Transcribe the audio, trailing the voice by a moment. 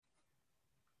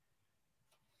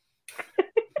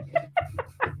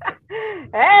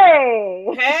Hey.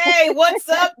 Hey, what's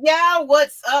up, y'all?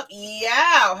 What's up,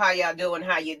 y'all? How y'all doing?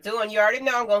 How you doing? You already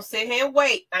know I'm gonna sit here and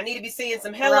wait. I need to be seeing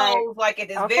some Right. hellos like at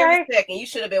this very Okay. second. You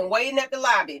should have been waiting at the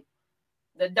lobby.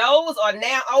 The doors are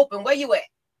now open. Where you at?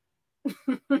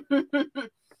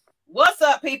 What's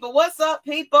up, people? What's up,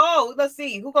 people? Let's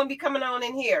see who's gonna be coming on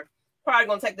in here. Probably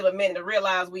gonna take them a minute to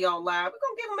realize we on live. We're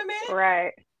gonna give them a minute.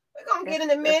 Right. We're gonna get in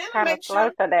a It's minute. kind of Make slow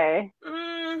sure. today.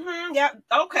 Yeah.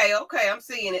 Okay. I'm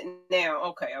seeing it now.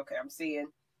 Okay. I'm seeing.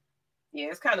 Yeah,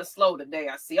 it's kind of slow today.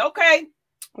 I see. Okay.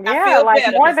 I Yeah, feel like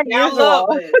better more because than y'all usual. love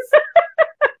us.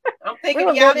 I'm We thinking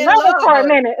were y'all getting didn't nervous love for a us.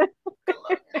 minute. A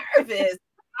little nervous.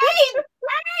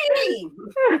 Hey.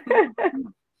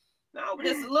 No, but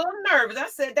just a little nervous. I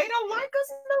said they don't like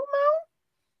us no more.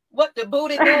 What the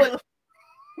booty doing?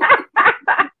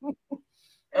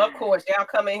 Of course, y'all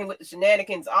come in with the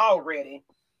shenanigans already.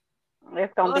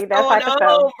 It's gonna be What's that going type of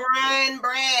show. on,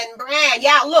 Brian?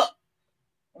 Y'all look.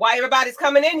 While everybody's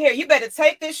coming in here, you better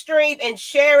take this stream and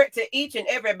share it to each and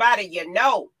everybody you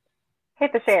know.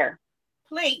 Hit the share.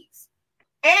 Please.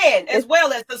 And as It's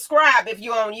well as subscribe if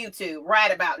you're on YouTube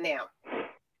right about now.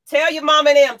 Tell your mom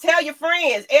and them, tell your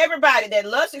friends, everybody that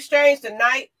Lush Exchange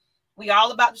tonight. We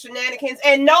all about the shenanigans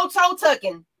and no toe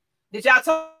tucking. Did y'all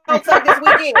toe tuck this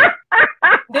weekend?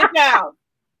 Did y'all?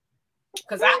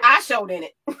 Because I showed in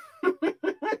it.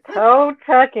 toe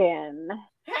tucking.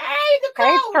 Hey,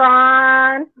 Hey, Nicole.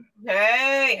 Tron.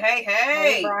 Hey.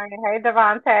 Hey, Brian. Hey,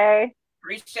 Devontae.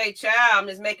 Appreciate y'all. I'm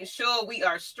just making sure we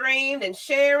are streamed and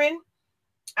sharing.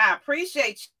 I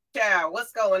appreciate y'all.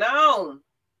 What's going on?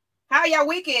 How y'all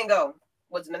weekend go?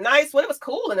 Was it a nice one? It was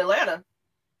cool in Atlanta.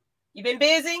 You been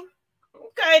busy?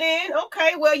 Okay then.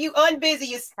 Okay, well you unbusy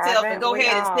yourself and Haven't go we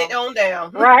ahead and sit all? on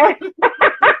down. Right.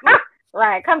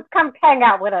 Right. Come hang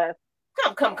out with us.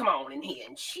 Come on in here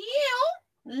and chill.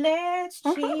 Let's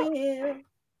chill.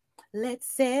 Let's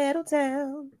settle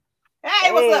down.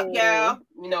 Hey, what's up, Hey. y'all?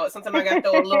 You know, sometimes I gotta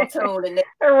throw a little tune in there.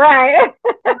 Right.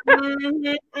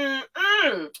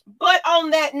 But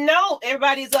on that note,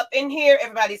 everybody's up in here.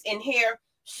 Everybody's in here.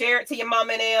 Share it to your mom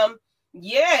and them.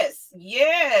 Yes.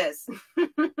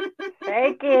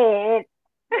 Take it.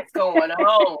 What's going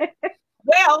on?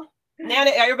 Well, now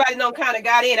that everybody done kind of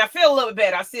got in, I feel a little bit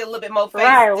better. I see a little bit more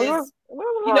Right. faces. We were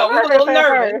a You little know, we were a nervous little at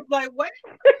nervous. first. Like, wait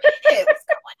a minute, what's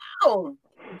going on?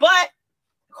 But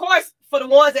of course, for the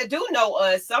ones that do know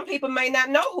us, some people may not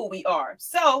know who we are.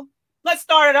 So let's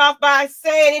start it off by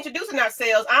introducing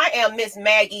ourselves. I am Miss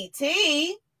Maggie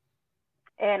T.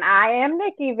 And I am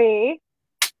Nikki V.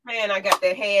 Man, I got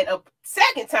that hand up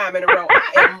second time in a row.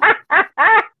 I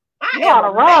You am on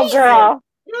a roll, amazing. girl.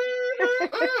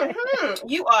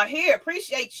 You are here.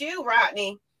 Appreciate you,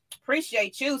 Rodney.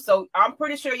 Appreciate you. So I'm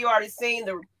pretty sure you already seen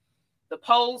the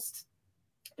post,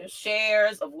 the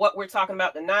shares of what we're talking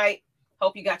about tonight.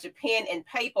 Hope you got your pen and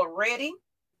paper ready.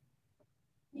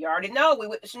 You already know we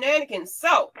with the shenanigans.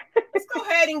 So let's go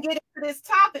ahead and get into this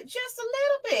topic just a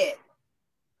little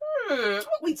bit.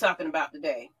 What we talking about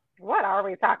today? What are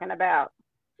we talking about?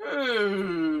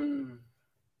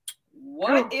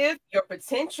 What if your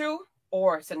potential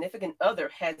or significant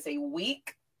other has a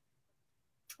weak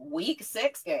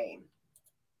sex game?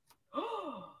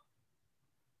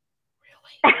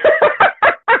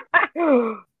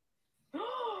 Really?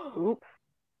 Oops.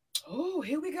 Oh,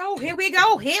 here we go, people.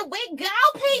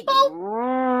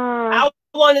 Mm. I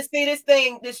want to see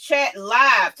this chat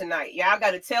live tonight. Y'all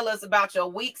got to tell us about your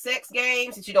weak sex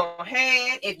games that you don't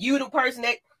have. If you the person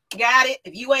that got it,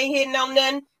 if you ain't hitting on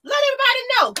nothing, let everybody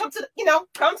know. Come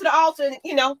to the altar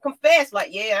and confess.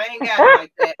 Like, yeah, I ain't got it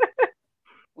like that.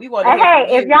 We want to hear from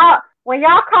Hey, you. when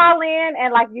y'all call in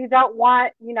and like you don't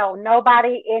want,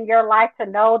 nobody in your life to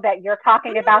know that you're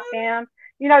talking about them,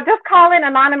 just call in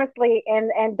anonymously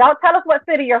and don't tell us what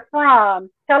city you're from.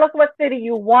 Tell us what city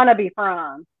you want to be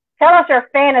from. Tell us your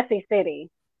fantasy city.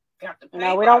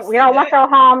 We don't want your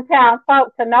hometown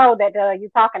folks to know that you're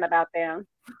talking about them.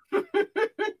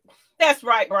 That's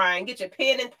right, Brian. Get your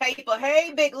pen and paper.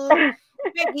 Hey, big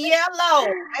yellow.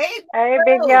 Hey,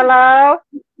 big yellow.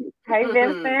 Hey,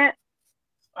 Vincent.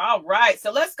 All right,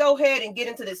 so let's go ahead and get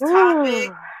into this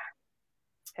topic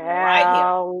right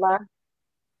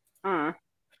here.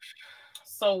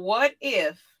 So what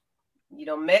if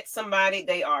you met somebody,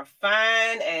 they are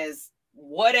fine as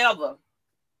whatever.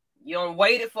 You don't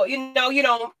waited for, y'all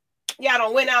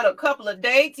don't went out a couple of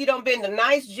dates. You don't been the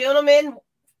nice gentleman,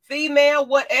 female,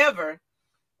 whatever.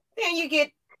 Then you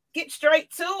get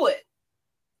straight to it.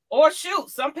 Or shoot,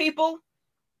 some people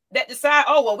that decide,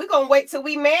 oh, well, we're going to wait till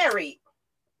we married.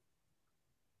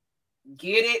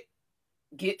 Get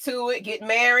to it, get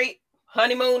married,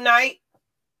 honeymoon night,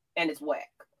 and it's whack.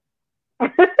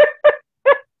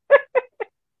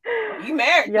 You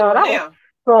married Yo, to him that now.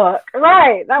 was suck.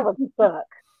 Right. That was suck.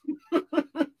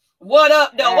 What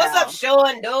up, though? Yeah. What's up,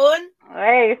 Sean doing?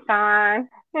 Hey, Sean.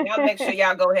 Y'all make sure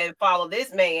y'all go ahead and follow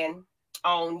this man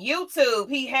on YouTube.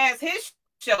 He has his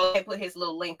show. They put his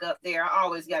little link up there. I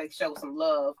always got to show some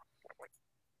love.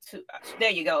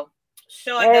 There you go.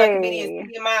 Sean Dunn,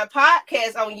 Comedians TMI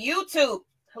podcast on YouTube.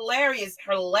 Hilarious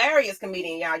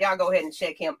comedian, y'all. Y'all go ahead and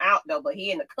check him out, though. But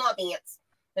he in the comments.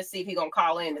 Let's see if he's going to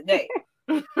call in today.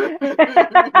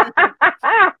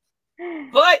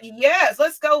 But yes,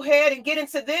 let's go ahead and get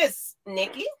into this,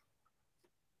 Nikki.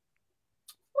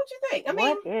 What you think? I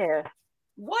mean,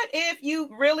 what if you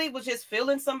really was just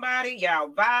feeling somebody, y'all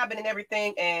vibing and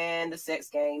everything, and the sex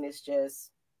game is just...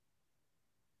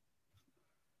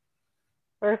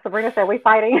 Where Sabrina said, we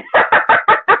fighting?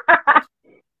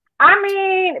 I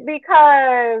mean,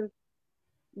 because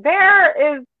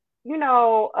there is,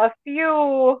 a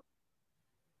few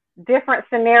different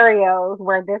scenarios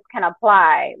where this can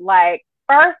apply. Like,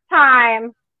 first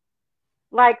time,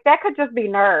 like, that could just be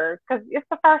nerves, because it's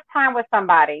the first time with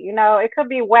somebody. It could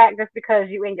be whack just because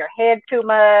you in your head too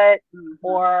much,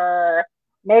 or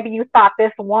maybe you thought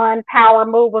this one power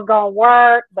move was going to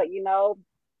work, but,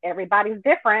 everybody's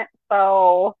different.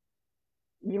 So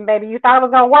maybe you thought it was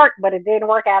going to work, but it didn't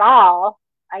work at all.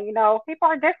 And, people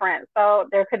are different. So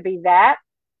there could be that.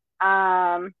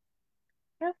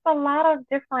 There's a lot of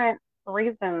different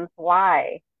reasons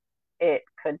why it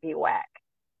could be whack.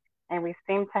 And we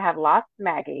seem to have lost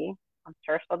Maggie. I'm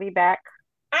sure she'll be back.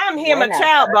 I'm here. My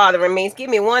child bothering me. Give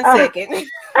me 1 second.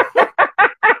 I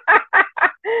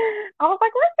was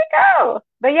like, where'd she go?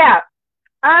 But yeah.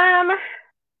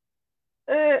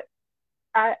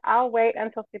 I'll wait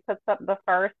until she puts up the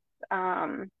first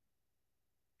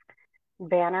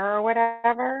banner or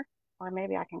whatever. Or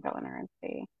maybe I can go in there and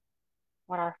see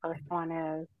what our first one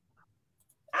is.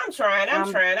 I'm trying.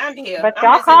 I'm here. But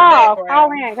y'all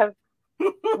call in, because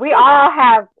we all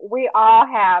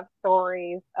have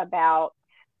stories about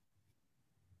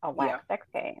a whack sex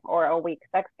game or a weak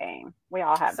sex game. We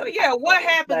all have. So yeah, what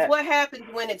happens? What happens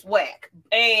when it's whack?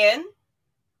 And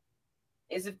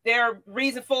is there a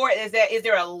reason for it? Is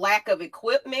there a lack of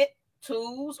equipment,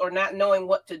 tools, or not knowing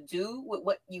what to do with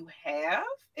what you have?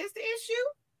 Is the issue?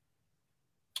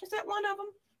 Is that one of them?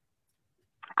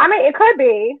 I mean, it could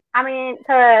be. I mean,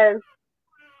 because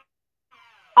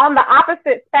on the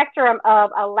opposite spectrum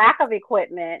of a lack of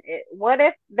equipment, what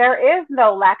if there is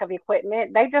no lack of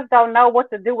equipment? They just don't know what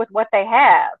to do with what they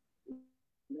have.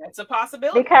 That's a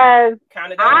possibility. Because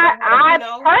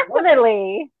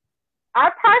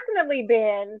I've personally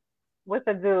been with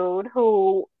a dude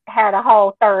who had a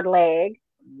whole third leg.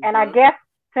 And I guess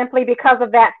simply because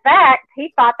of that fact,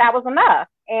 he thought that was enough.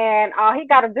 And all he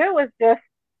got to do is just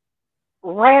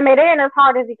ram it in as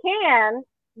hard as he can,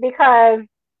 because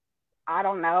I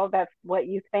don't know, that's what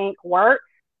you think works.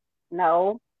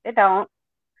 No, it don't.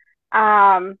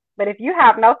 But if you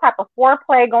have no type of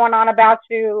foreplay going on about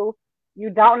you,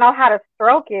 you don't know how to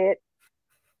stroke it,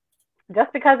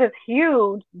 just because it's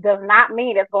huge does not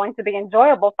mean it's going to be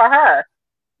enjoyable for her.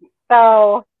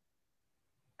 So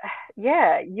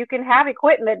yeah, you can have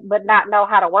equipment but not know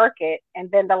how to work it. And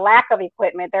then the lack of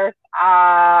equipment, there's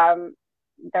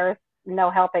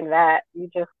no helping that. You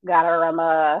just gotta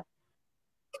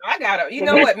you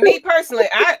know what, me personally,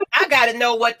 I gotta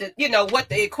know what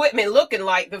the equipment looking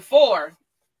like before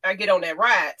I get on that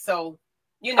ride. So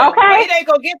it ain't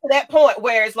gonna get to that point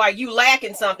where it's like you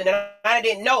lacking something and I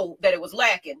didn't know that it was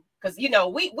lacking, because we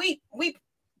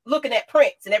looking at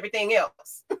prints and everything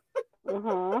else.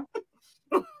 I'm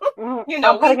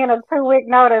putting in a 2-week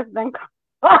notice, then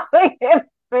calling in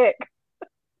sick.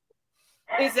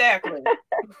 Exactly.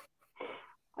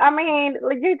 I mean,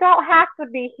 you don't have to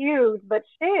be huge, but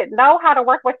shit, know how to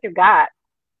work what you got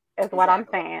is what I'm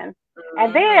saying.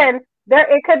 And then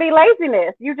it could be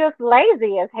laziness. You just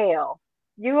lazy as hell.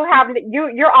 You're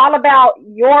all about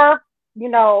your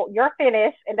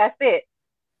finish, and that's it.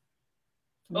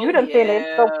 You done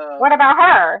finished. So what about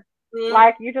her?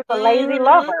 Like, you just a lazy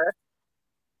lover.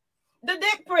 The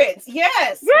dick prints,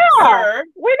 yes. Yeah, sir.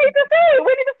 We need to see.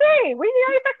 We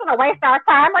ain't fixing to waste our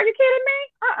time. Are you kidding me?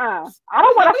 I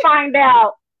don't want to find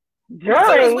out.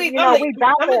 Jury, we about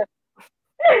to.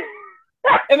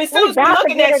 I mean, as soon as we're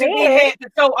looking at you, we had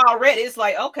the show already. It's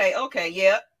like, okay,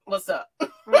 yeah. What's up? I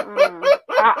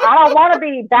don't want to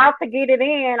be about to get it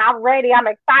in. I'm ready. I'm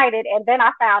excited, and then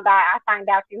I find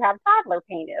out you have toddler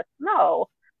penis. No,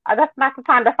 that's not the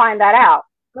time to find that out.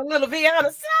 A little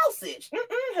Vienna sausage.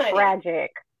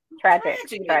 Tragic.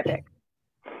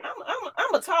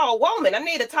 I'm a tall woman. I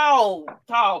need a tall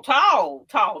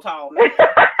man.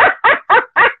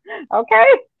 Okay.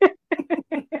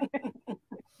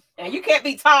 And you can't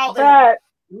be tall But and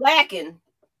lacking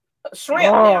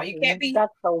shrimp now. You can't be.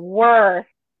 That's the worst.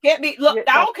 Can't be. Look,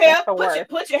 I don't care.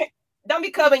 Put your. Don't be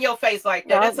covering your face like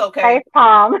that. That's okay. Face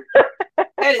palm.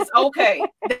 That is okay.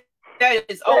 That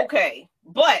is okay.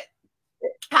 But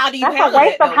how do you handle that? That's a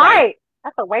waste of height.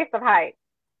 That's a waste of height.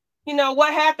 You know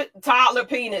what happened? Toddler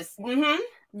penis. Mm-hmm.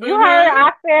 You heard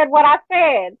I said what I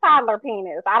said. Toddler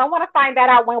penis. I don't want to find that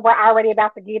out when we're already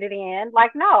about to get it in.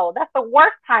 Like, no, that's the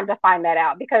worst time to find that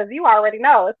out because you already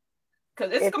know.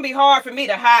 Because it's going to be hard for me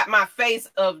to hide my face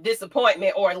of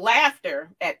disappointment or laughter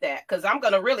at that. Because I'm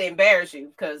going to really embarrass you.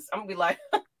 Because I'm going to be like,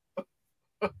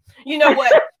 you know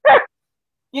what?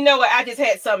 You know what? I just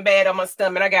had something bad on my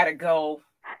stomach. I got to go.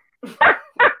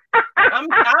 I'm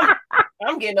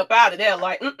getting up out of there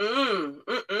like,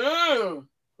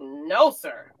 no,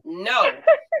 sir. No.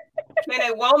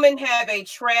 Can a woman have a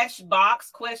trash box?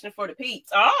 Question for the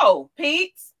Pete's. Oh,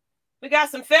 Pete's. We got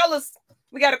some fellas.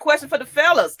 We got a question for the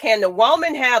fellas. Can the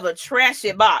woman have a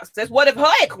trashy box? That's what if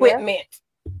her equipment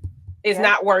is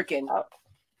not working?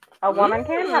 A woman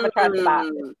can have a trashy box.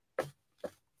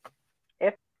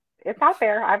 It's out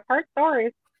there. I've heard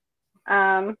stories.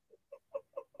 Yeah.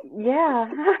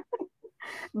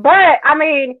 But I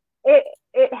mean,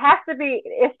 it has to be.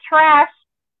 It's trash.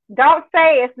 Don't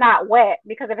say it's not wet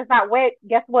because if it's not wet,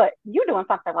 guess what? You're doing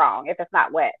something wrong if it's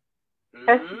not wet.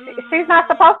 She's not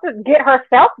supposed to get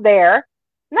herself there.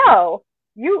 No,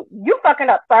 you fucking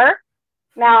up, sir.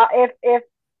 Now, if it's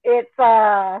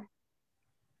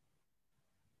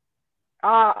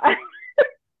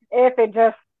if it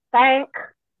just stank,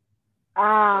 they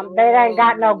ain't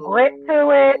got no grip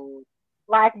to it.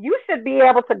 Like, you should be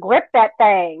able to grip that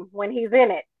thing when he's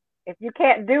in it. If you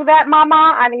can't do that,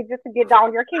 mama, I need you to get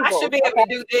down your keyboard. I should be able to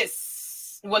do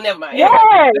this. Well, never mind.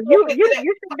 Yeah, you should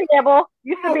be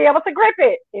able to grip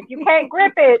it. If you can't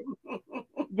grip it,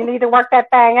 you need to work that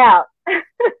thing out.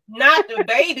 Not the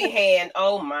baby hand.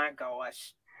 Oh my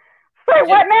gosh. Wait,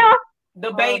 what now?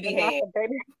 The baby hand.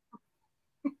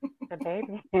 The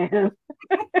baby hand.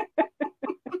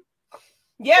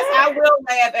 Yes, I will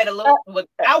laugh at a little.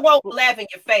 I won't laugh in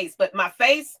your face, but my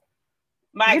face,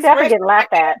 my you definitely get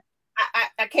laughed at.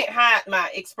 I can't hide my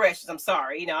expressions. I'm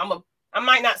sorry. You know, I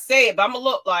might not say it, but I'm gonna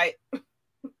look like,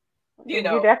 you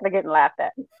know. You're definitely getting laughed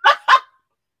at.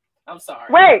 I'm sorry.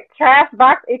 Wait, trash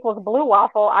box equals blue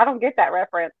waffle. I don't get that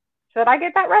reference. Should I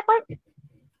get that reference?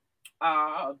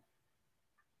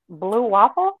 Blue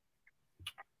waffle?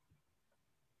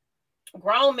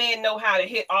 Grown men know how to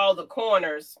hit all the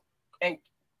corners. And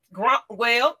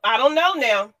well, I don't know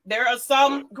now. There are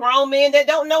some grown men that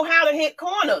don't know how to hit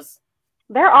corners.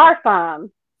 There are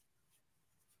some.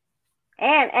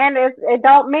 And it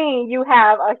don't mean you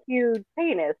have a huge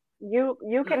penis.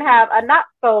 You can have a not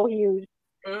so huge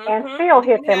and still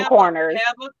hit them corners.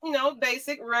 Have a,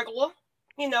 basic regular,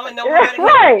 and know how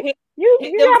to hit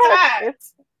them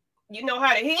sides. You know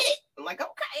how to hit it. I'm like,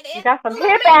 okay, then. You got some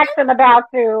hip action about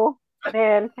you,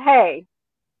 then hey,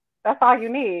 that's all you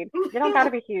need. You don't got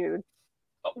to be huge.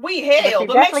 We hell,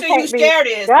 but make sure you share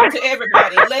this to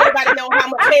everybody. Let everybody know how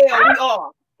much hell we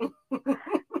are.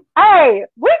 Hey,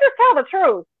 we just tell the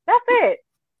truth. That's it.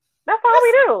 That's all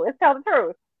we do is tell the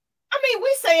truth. I mean,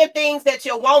 we saying things that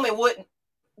your woman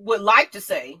would like to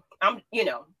say.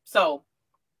 So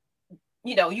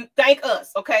you thank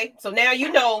us, okay? So now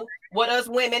you know what us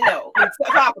women know and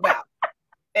talk about.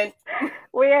 And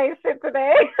we ain't shit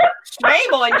today.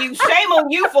 Shame on you. Shame on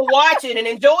you for watching and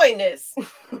enjoying this.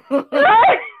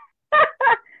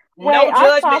 No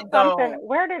judgment zone.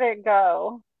 Where did it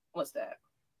go? What's that?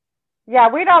 Yeah,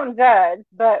 we don't judge,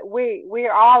 but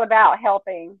we're all about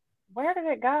helping. Where did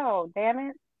it go? Damn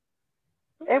it.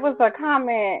 It was a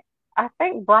comment. I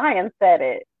think Brian said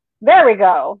it. There we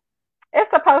go. It's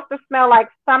supposed to smell like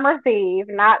summer's eve,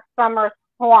 not summer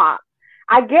swamp.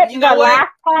 I get the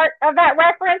last part of that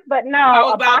reference, but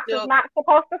no, a box is not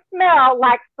supposed to smell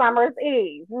like summer's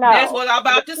eve. No. That's what I'm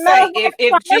about to say.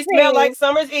 If she smells like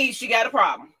summer's eve, she got a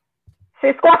problem.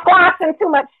 She's squashing too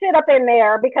much shit up in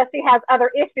there because she has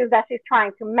other issues that she's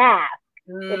trying to mask.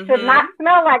 It should not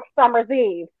smell like summer's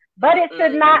eve, but it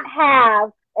should not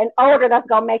have an odor that's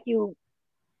going to make you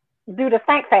do the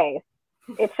stank face.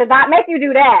 It should not make you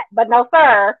do that. But no,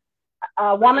 sir.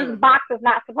 A woman's box is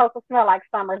not supposed to smell like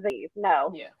summer's eve.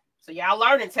 No. Yeah. So y'all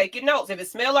learn and take your notes. If it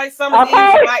smells like summer's eve,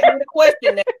 you might need to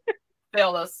question that,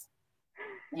 fellas.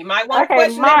 You might want to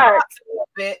question that box a little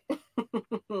bit.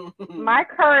 My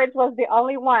courage was the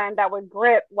only one that would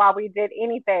grip while we did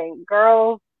anything.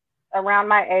 Girls around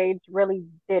my age really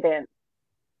didn't.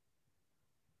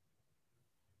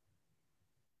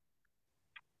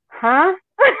 Huh?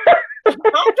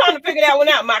 I'm trying to figure that one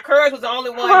out. My courage was the only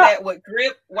one that would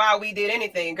grip while we did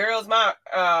anything. Girls my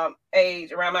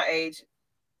age, around my age.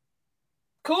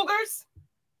 Cougars?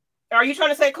 Are you trying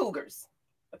to say cougars?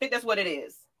 I think that's what it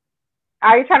is.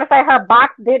 Are you trying to say her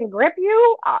box didn't grip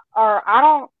you? Or I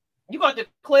don't... You got to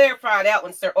clarify that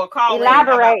one, sir, or call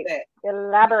Elaborate. in. How about that?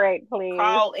 Elaborate, please.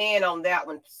 Call in on that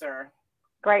one, sir.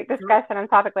 Great discussion and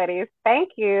topic, ladies.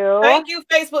 Thank you. Thank you,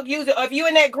 Facebook user. If you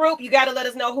in that group, you got to let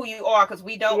us know who you are because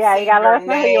we don't see you got to let us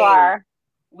know who you are.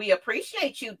 We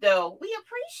appreciate you, though. We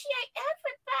appreciate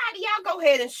everybody. Y'all go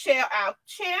ahead and share our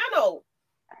channel,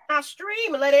 our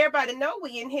stream, and let everybody know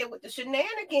we in here with the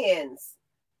shenanigans.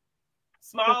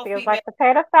 Small feels like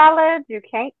potato salad. You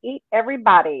can't eat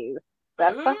everybody's.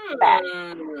 That's a fact.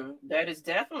 That is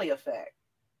definitely a fact.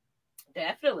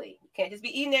 Definitely. You can't just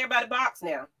be eating everybody's box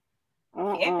now.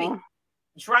 Can't be.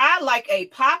 Dry like a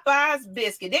Popeye's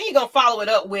biscuit. Then you're going to follow it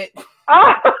up with...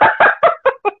 Oh.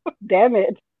 Damn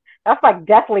it. That's like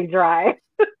definitely dry.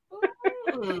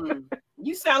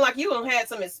 You sound like you had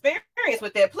some experience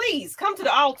with that. Please come to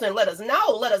the altar and let us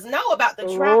know. Let us know about the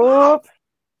dry box.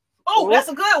 Oh, that's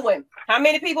a good one. How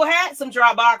many people had some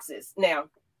dry boxes now?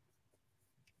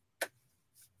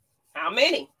 How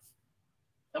many?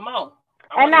 Come on.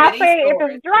 And now see, if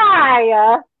it's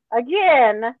dry,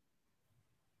 again,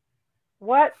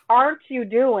 what aren't you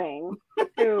doing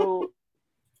to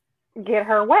get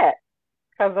her wet?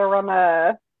 Because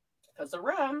of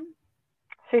rum.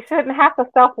 She shouldn't have to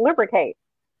self-lubricate.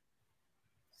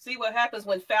 See what happens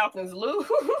when Falcons lose.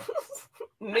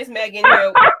 Miss Megan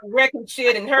here wrecking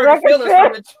shit and her feelings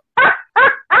from the...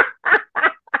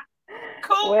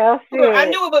 Cool. Well, I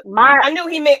knew it, but I knew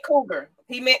he meant cougar.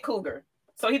 He meant cougar.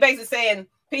 So he basically saying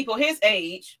people his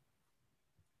age,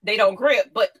 they don't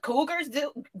grip, but cougars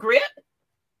do grip.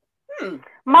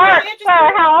 Mark,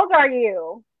 how old are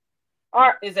you?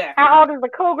 Or exactly. How old is the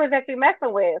cougar that you're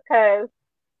messing with? Because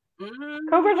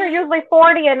cougars are usually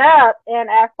 40 and up, and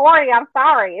at 40, I'm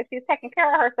sorry, if she's taking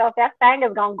care of herself, that thing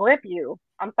is gonna grip you.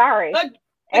 I'm sorry.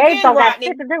 Age don't got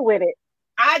shit to do with it.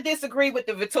 I disagree with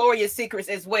the Victoria's Secrets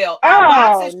as well. Our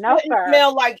boxes shouldn't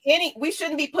smell like any. We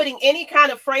shouldn't be putting any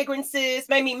kind of fragrances.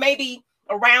 Maybe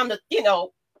around the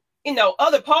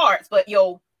other parts, but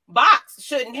your box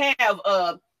shouldn't have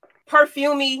a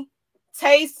perfumey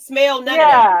taste, smell, none of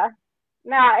that.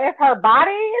 Now, if her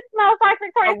body smells like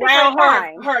Victoria's Secret,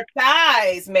 around her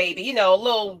thighs, maybe a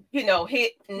little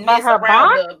hit and miss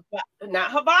around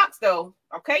not her box though.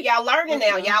 Okay, y'all learning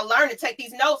now. Y'all learn to take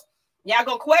these notes. Y'all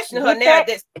gonna question her now.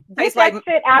 This like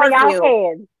shit out of y'all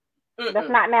heads. That's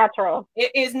not natural.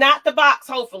 It is not the box.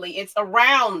 Hopefully, it's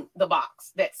around the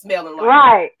box that's smelling like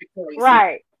right.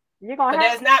 You're gonna. But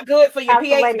that's not good for your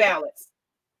pH balance.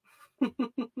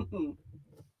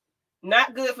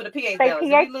 Not good for the pH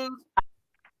balance.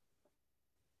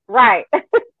 Right.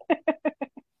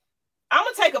 I'm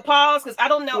gonna take a pause because I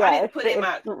don't know. I didn't put in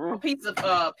my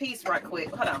piece right quick.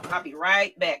 Hold on, I'll be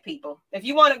right back, people. If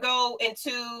you want to go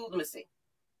into, let me see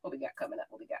what we got coming up.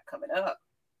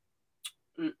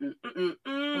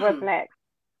 What's next?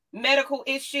 Medical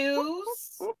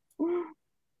issues.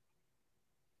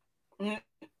 And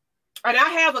I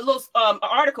have a little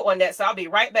article on that, so I'll be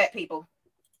right back, people.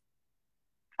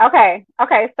 Okay.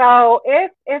 So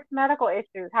if it's medical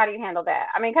issues, how do you handle that?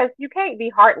 I mean, because you can't be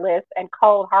heartless and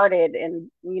cold-hearted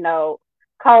and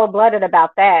cold-blooded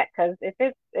about that. Because if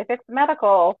it's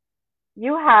medical,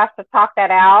 you have to talk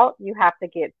that out. You have to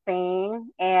get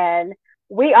seen, and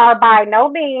we are by no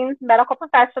means medical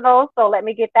professionals. So let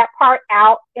me get that part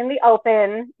out in the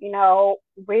open.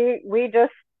 We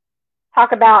just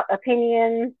talk about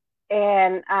opinions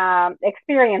and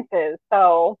experiences.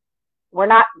 So. We're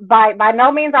not by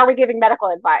no means are we giving medical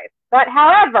advice. But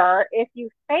however, if you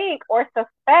think or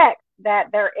suspect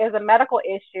that there is a medical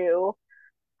issue,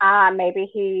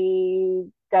 maybe he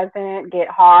doesn't get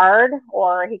hard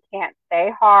or he can't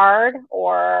stay hard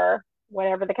or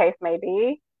whatever the case may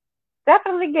be,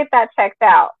 definitely get that checked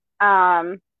out.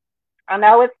 I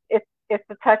know it's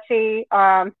a touchy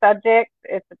subject.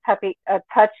 It's a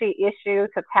touchy issue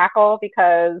to tackle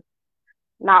because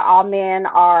not all men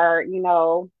are,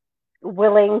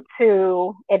 willing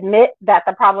to admit that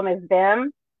the problem is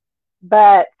them,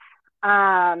 but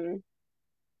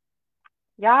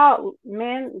y'all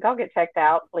men, go get checked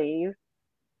out, please,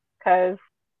 because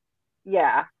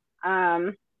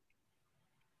can't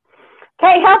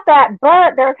help that,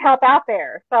 but there's help out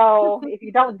there. So if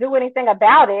you don't do anything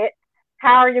about it,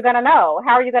 how are you gonna know?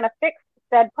 How are you gonna fix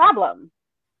said problem?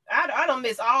 I don't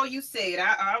miss all you said.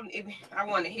 I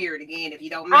want to hear it again if you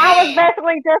don't mind. I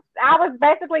was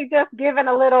basically just giving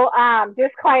a little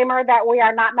disclaimer that we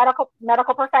are not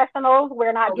medical professionals.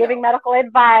 We're not giving medical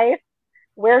advice.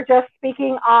 We're just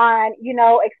speaking on, you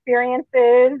know,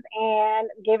 experiences and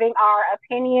giving our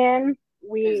opinions.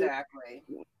 We Exactly.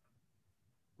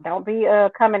 don't be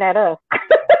coming at us.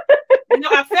 You know,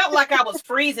 I felt like I was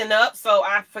freezing up, so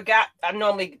I forgot. I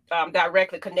normally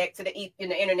directly connect to the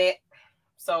internet.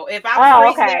 So if I was Oh,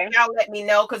 freezing up, okay. y'all let me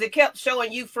know because it kept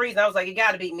showing you freezing. I was like, it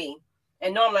got to be me.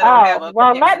 And normally I don't have Oh, a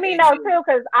well, let connection me know issue. too,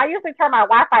 because I usually turn my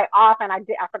Wi-Fi off, and I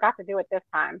forgot to do it this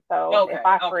time. So if Okay,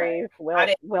 I okay. freeze, I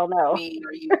didn't we'll know. me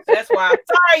or you. So that's why.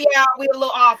 Sorry, y'all. We were a little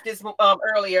off this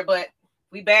earlier, but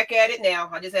we back at it now.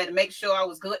 I just had to make sure I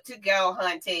was good to go,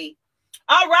 hunty.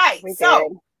 All right. We did.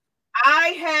 So I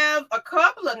have a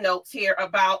couple of notes here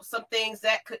about some things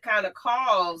that could kind of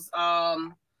cause a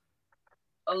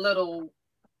little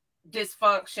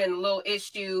dysfunction, a little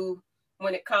issue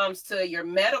when it comes to your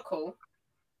medical.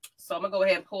 So I'm gonna go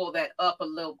ahead and pull that up a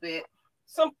little bit.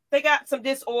 They got some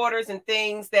disorders and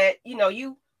things that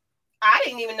I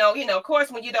didn't even know. Of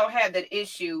course, when you don't have that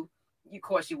issue, of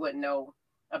course you wouldn't know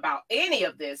about any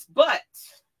of this. But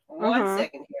one Mm-hmm.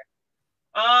 second here.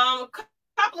 A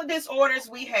couple of disorders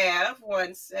we have.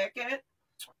 1 second.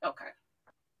 Okay.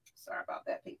 Sorry about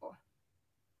that, people.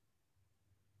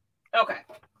 Okay.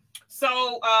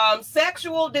 So,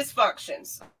 sexual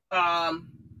dysfunctions.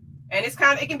 And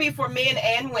it can be for men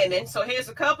and women. So here's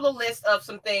a couple of lists of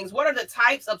some things. What are the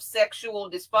types of sexual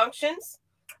dysfunctions?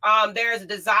 There's a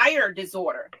desire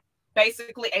disorder,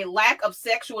 basically a lack of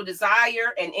sexual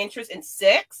desire and interest in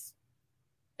sex.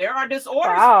 There are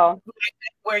disorders Wow.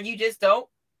 where you just don't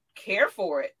care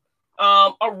for it.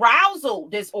 Arousal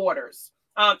disorders.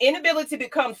 Inability to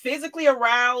become physically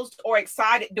aroused or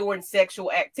excited during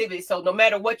sexual activity. So no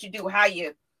matter what you do, how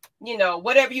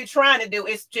whatever you're trying to do,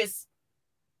 it's just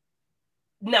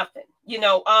nothing.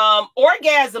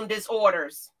 Orgasm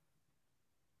disorders.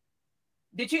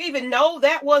 Did you even know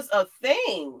that was a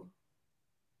thing?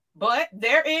 But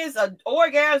there is an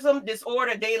orgasm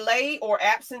disorder, delay or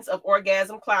absence of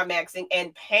orgasm climaxing,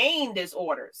 and pain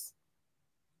disorders.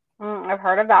 I've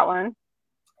heard of that one.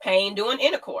 Pain during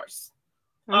intercourse.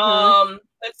 Mm-hmm.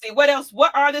 Let's see, what else?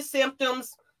 What are the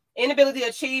symptoms? Inability to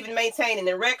achieve and maintain an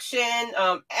erection,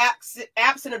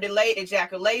 absent or delayed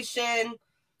ejaculation.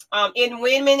 In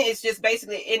women, it's just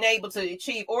basically unable to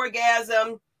achieve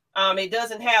orgasm. It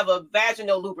doesn't have a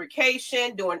vaginal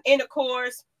lubrication during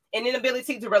intercourse, an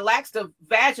inability to relax the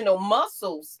vaginal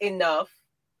muscles enough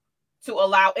to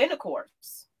allow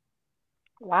intercourse.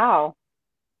 Wow.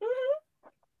 Mm-hmm.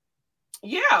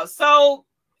 Yeah. So,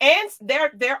 and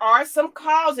there are some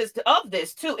causes of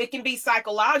this too. It can be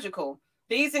psychological.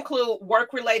 These include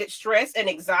work-related stress and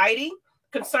anxiety,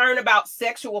 concern about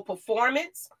sexual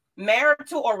performance,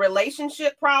 marital or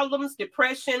relationship problems,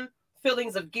 depression,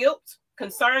 feelings of guilt,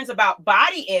 concerns about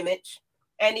body image,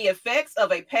 and the effects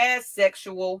of a past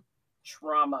sexual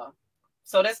trauma.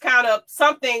 So that's kind of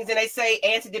some things, and they say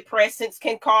antidepressants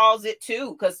can cause it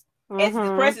too, because Mm-hmm.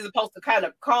 antidepressants are supposed to kind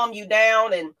of calm you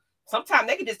down, and sometimes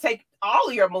they can just take all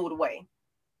of your mood away,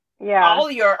 Yeah. all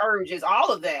of your urges, all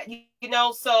of that.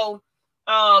 So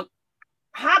um,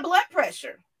 high blood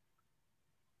pressure.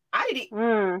 I did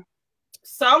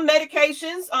some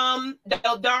medications,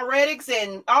 diuretics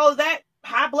and all of that.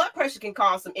 High blood pressure can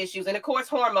cause some issues, and of course,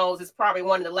 hormones is probably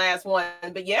one of the last ones.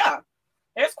 But yeah,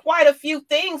 there's quite a few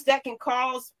things that can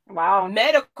cause Wow.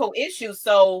 medical issues.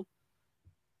 So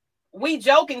we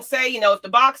joke and say, if the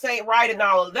box ain't right and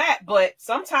all of that, but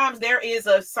sometimes there is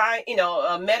a sign,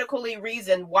 a medically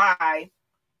reason why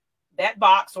that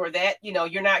box or that,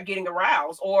 you're not getting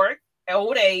aroused, or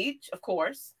old age, of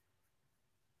course.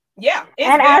 Yeah, it's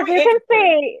And as very you can interesting.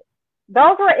 see,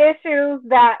 those were issues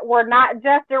that were not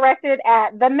just directed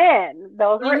at the men.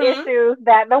 Those were Mm-hmm. issues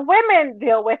that the women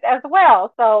deal with as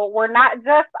well. So we're not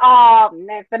just,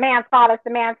 it's the man's fault, it's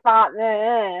the man's fault.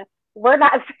 We're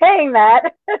not saying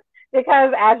that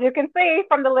because as you can see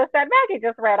from the list that Maggie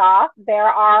just read off, there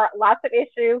are lots of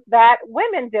issues that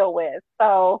women deal with.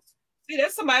 So See,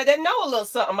 there's somebody that know a little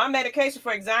something. My medication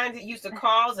for anxiety used to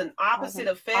cause an cause opposite an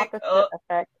effect opposite of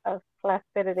effect of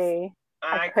flaccidity.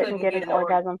 I I couldn't couldn't get get an an or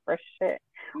orgasm for shit.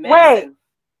 Wait, medicine.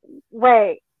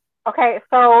 wait. Okay,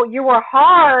 so you were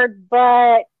hard,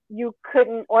 but you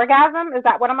couldn't orgasm? Is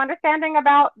that what I'm understanding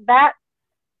about that?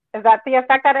 Is that the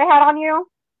effect that it had on you?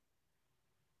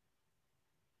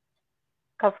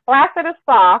 Because flaccid is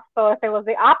soft, so if it was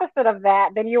the opposite of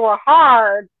that, then you were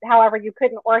hard, however, you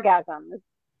couldn't orgasm.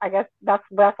 I guess that's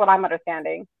what I'm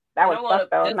understanding. That And would I suck want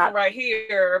though. this one Not right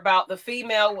here about the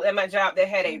female at my job that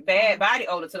had a bad body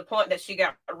odor to the point that she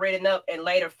got written up and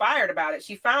later fired about it.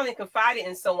 She finally confided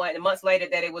in someone, and months later,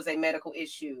 that it was a medical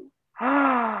issue.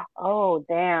 oh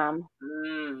damn.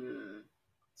 Mm.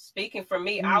 Speaking for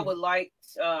me, I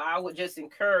would just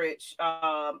encourage,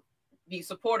 be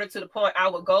supportive to the point I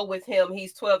would go with him.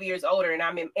 He's 12 years older, and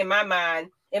I'm in my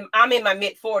mind, I'm in my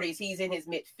mid 40s. He's in his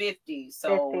mid 50s.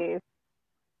 So 50s.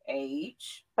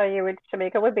 Age. So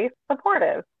Shamika would be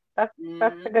supportive. That's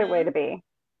a good way to be.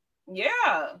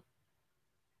 Yeah.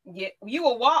 Yeah. You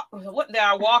will walk. What they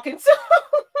are walking to.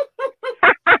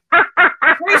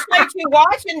 Appreciate you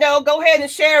watching though. Go ahead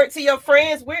and share it to your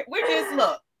friends. We're just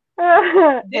look.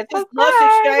 This is Lush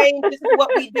Exchange. This is what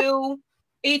we do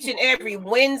each and every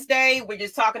Wednesday. We're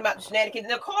just talking about the shenanigans.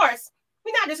 And of course,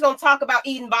 we're not just gonna talk about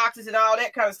eating boxes and all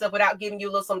that kind of stuff without giving you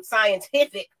a little some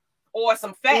scientific or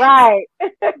some facts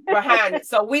behind it.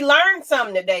 So we learned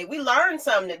something today.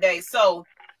 So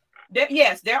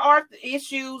yes, there are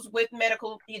issues with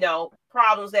medical,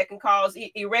 problems that can cause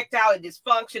erectile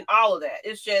dysfunction, all of that.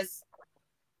 It's just,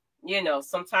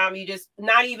 sometimes you just,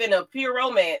 not even a pure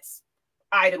romance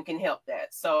item can help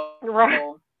that.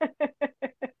 So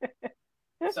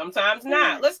sometimes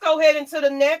not. Let's go ahead into the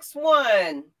next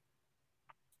one.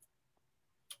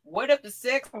 What if the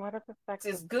sex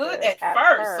is good at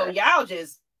first? So y'all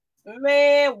just,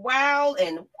 man, wow,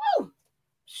 and woo,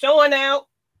 showing out.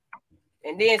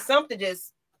 And then something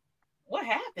just, what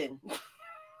happened?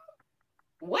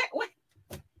 What?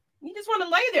 You just want to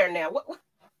lay there now. What?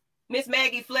 Miss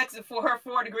Maggie flexing for her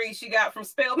 4 degrees she got from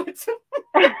Spelman.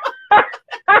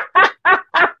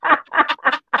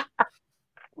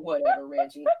 Whatever,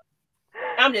 Reggie.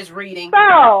 I'm just reading.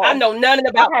 So, I know nothing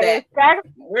about that.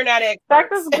 We're not experts.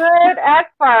 Sex is good at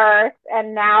first,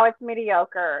 and now it's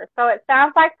mediocre. So it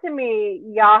sounds like to me,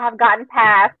 y'all have gotten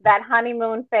past that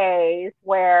honeymoon phase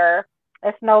where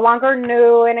it's no longer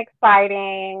new and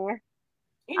exciting.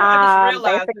 I just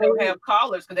realized they don't have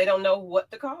callers because they don't know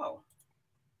what to call.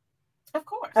 Of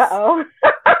course. Uh-oh.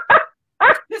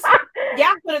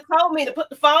 Y'all could have told me to put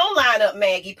the phone line up,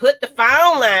 Maggie. Put the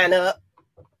phone line up.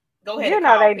 Go ahead.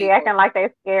 They be acting like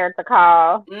they're scared to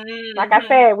call. Mm-hmm. Like I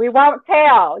said, we won't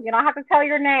tell. You don't have to tell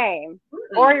your name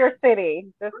or your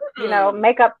city. Just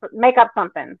make up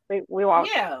something. We won't.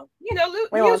 Yeah,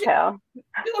 we won't tell.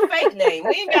 Do a fake name.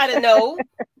 We ain't gotta know.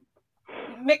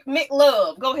 Mick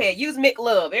Love. Go ahead. Use Mick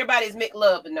Love. Everybody's Mick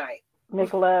Love tonight.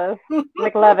 Mick Love.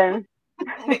 McLovin.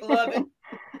 McLovin.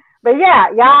 But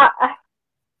yeah, y'all,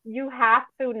 you have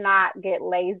to not get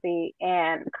lazy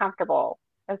and comfortable.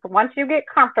 Because once you get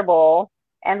comfortable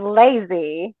and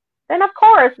lazy, then of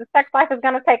course the sex life is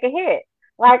going to take a hit.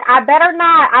 Like I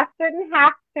shouldn't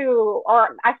have to,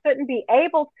 or I shouldn't be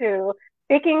able to,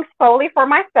 speaking solely for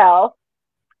myself,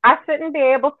 I shouldn't be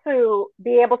able to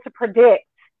predict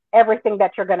everything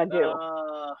that you're going to do.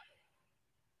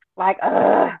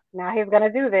 Now he's going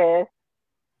to do this.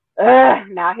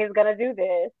 Now he's going to do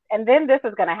this. And then this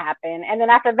is going to happen. And then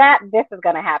after that, this is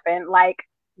going to happen. Like,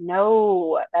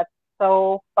 no, that's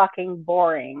so fucking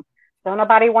boring. Don't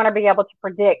nobody want to be able to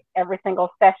predict every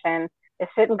single session. It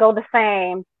shouldn't go the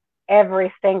same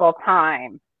every single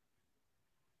time.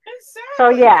 Exactly. So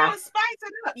yeah. You gotta spice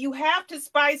it up. You have to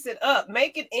spice it up.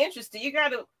 Make it interesting. You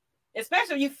gotta,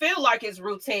 especially if you feel like it's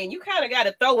routine, you kind of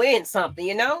gotta throw in something,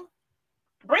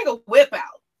 Bring a whip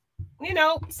out.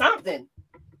 Something.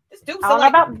 Just do something. I don't know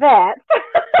about that.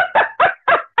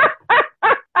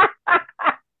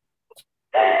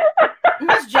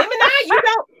 Miss Gemini,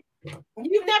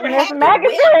 you've never had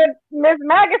Miss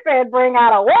Maggie said bring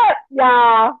out a whip,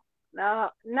 y'all.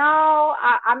 No,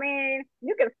 I mean,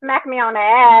 you can smack me on the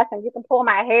ass and you can pull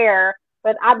my hair,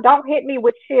 but don't hit me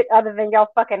with shit other than your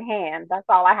fucking hand. That's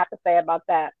all I have to say about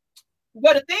that.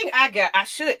 Well, the thing I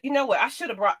should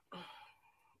have brought.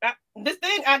 This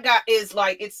thing I got is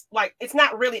it's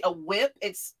not really a whip.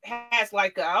 Has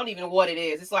I don't even know what it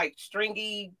is. It's like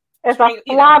stringy. It's a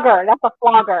flogger. That's a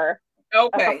flogger.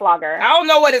 Okay. That's a flogger. I don't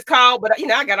know what it's called, but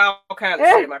I got all kinds of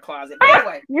shit in my closet. But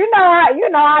anyway.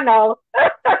 I know.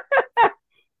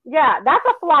 Yeah, that's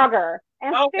a flogger.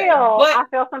 And still, I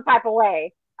feel some type of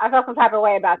way.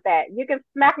 About that. You can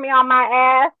smack me on my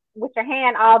ass with your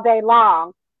hand all day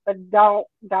long, but don't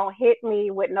hit me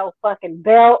with no fucking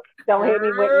belt. Don't hit me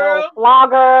with no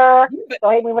flogger.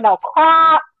 Don't hit me with no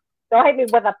crop. Don't hit me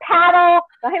with a paddle.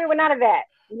 Don't hit me with none of that.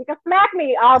 You can smack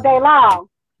me all day long.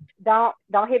 Don't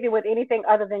hit me with anything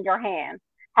other than your hand.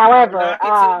 However,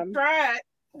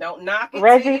 don't knock it.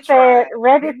 Reggie said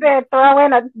throw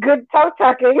in a good toe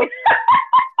tucking.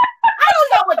 I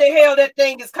don't know what the hell that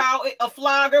thing is called, a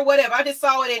flogger, whatever. I just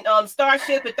saw it in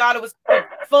Starship and thought it was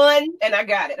fun, and I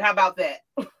got it. How about that?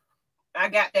 I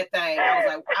got that thing. I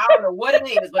was like, I don't know what it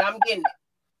is, but I'm getting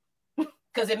it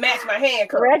because it matched my hand.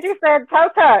 Reggie said toe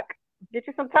tuck. Get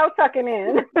you some toe tucking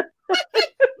in.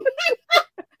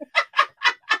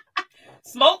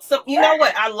 Smoke some. You know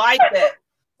what? I like that.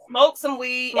 Smoke some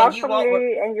weed and you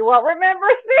won't remember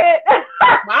shit.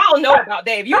 I don't know about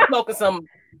that. If you smoking some,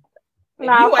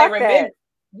 you ain't remember.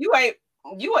 You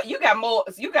got more.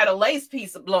 You got a lace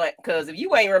piece of blunt because if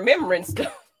you ain't remembering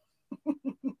stuff.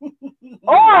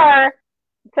 Or,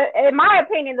 in my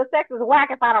opinion, the sex is whack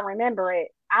if I don't remember it.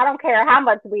 I don't care how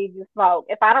much weed you smoke.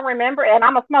 If I don't remember, and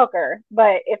I'm a smoker,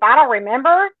 but if I don't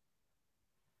remember,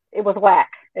 it was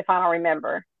whack if I don't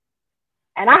remember.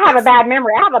 And I have a bad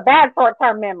memory. I have a bad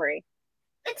short-term memory.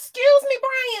 Excuse me,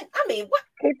 Brian. I mean, what?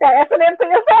 Keep that S&M to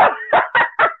yourself.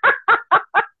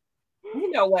 You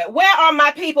know what? Where are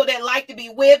my people that like to be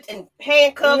whipped and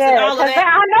handcuffs and all of that?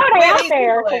 I know they out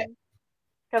there.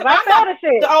 Because I know the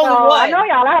shit. The only one. I know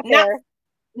y'all out there.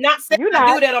 Not saying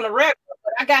I do that on the record,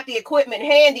 but I got the equipment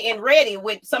handy and ready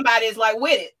when somebody is like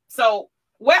with it. So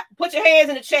put your hands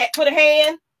in the chat. Put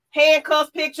a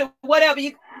handcuff picture, whatever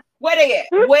you. Where they at?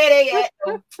 Where they at?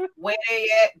 Where they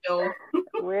at, though?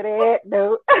 Where they at,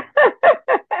 though?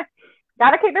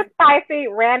 Gotta keep it spicy.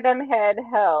 Random head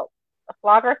help. A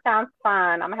flogger sounds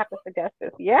fun. I'm gonna have to suggest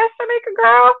this. Yes, Shamika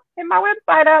girl, hit my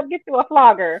website up. Get you a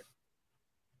flogger.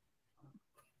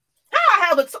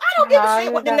 I don't give a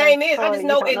shit what the name is. I just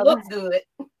know it looks good.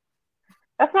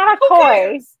 That's not a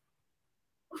toy.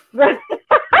 Who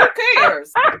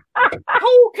cares?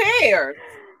 Who cares?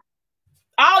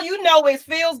 All you know is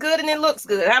feels good and it looks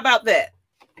good. How about that?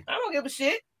 I don't give a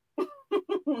shit.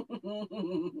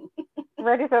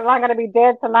 Reggie says I'm gonna be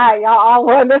dead tonight. Y'all all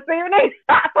won this evening.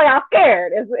 So y'all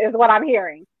scared is what I'm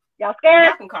hearing. Y'all scared?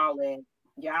 Y'all can call in.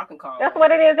 Y'all can call. That's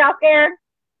what it is. Y'all scared?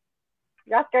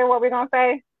 Y'all scared what we're gonna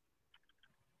say?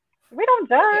 We don't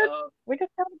judge. We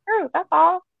just tell the truth. That's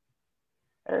all.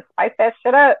 Spice that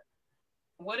shit up.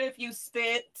 What if you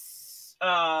spent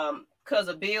because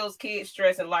of bills, kids,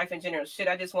 stress, and life in general? Shit,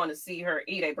 I just want to see her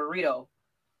eat a burrito.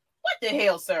 What the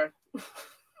hell, sir?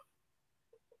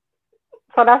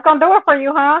 So that's gonna do it for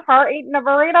you, huh? Her eating a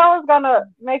burrito is gonna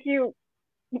make you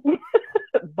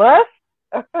bust.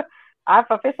 I've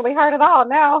officially heard it all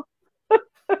now.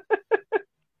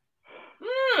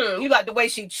 You like the way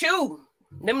she chew.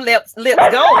 Them lips going.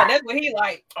 That's what he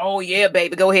like. Oh yeah,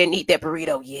 baby, go ahead and eat that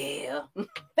burrito. Yeah,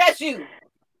 that's you.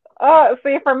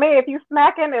 See, for me, if you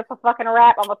smacking, it's a fucking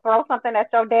wrap. I'm gonna throw something at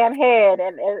your damn head,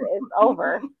 and it's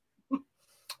over.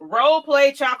 Role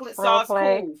play, chocolate sauce, cool.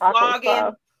 Flogging,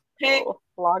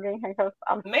 flogging.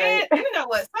 Man, you know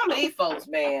what? Some of these folks,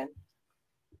 man,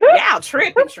 y'all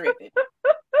tripping.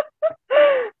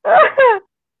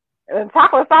 And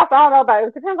chocolate sauce, I don't know about it.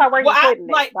 It depends on where you're putting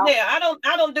it.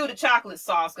 I don't do the chocolate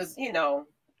sauce because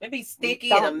it be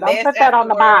sticky and a mess. Don't put that on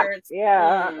the box.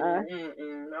 Yeah. I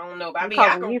don't know. But I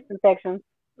mean, yeast infections.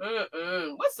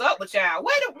 What's up with y'all?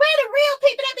 Where the real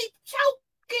people that be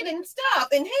choking and stuff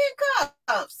and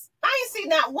handcuffs? I ain't see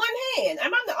not one hand.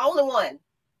 Am I the only one?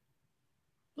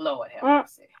 Lord have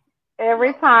mercy.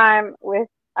 Every time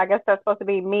I guess that's supposed to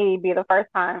be me. Be the first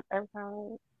time. Every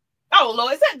time. Oh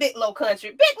Lord, is that Big Low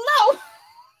Country? Big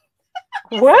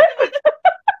Low. What?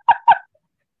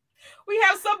 We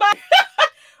have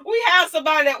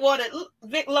somebody that wanted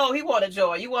Big Low. He wanted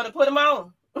joy. You want to put him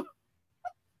on?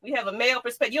 We have a male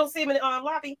perspective. You don't see him in the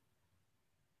lobby?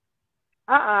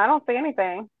 I don't see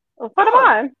anything. Well, put him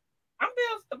on. I'm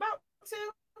about to.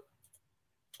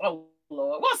 Oh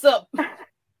Lord, what's up?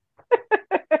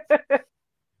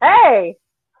 Hey.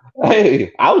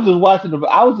 Hey, I was just watching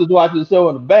the show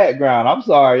in the background. I'm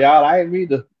sorry, y'all. I didn't mean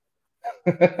to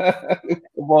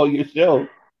come on your show.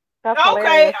 That's okay,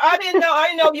 hilarious. I didn't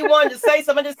know you wanted to say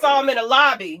something. I just saw him in the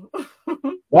lobby.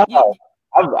 Wow.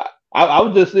 I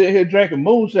was just sitting here drinking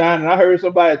moonshine, and I heard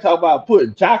somebody talk about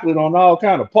putting chocolate on all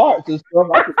kind of parts and stuff.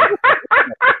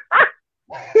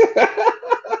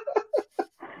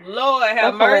 Lord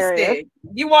have mercy. Hilarious.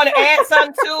 You want to add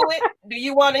something to it? Do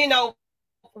you want to,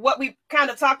 what we kind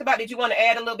of talked about? Did you want to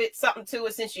add a little bit something to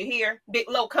it since you're here? Big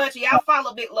Low Country. I'll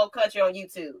follow Big Low Country on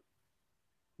YouTube.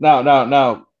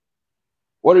 No.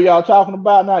 What are y'all talking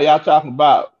about now? Y'all talking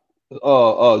about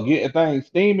getting things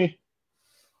steamy?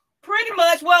 Pretty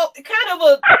much. Well, kind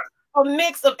of a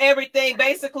mix of everything.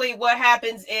 Basically, what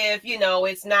happens if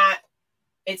it's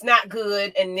not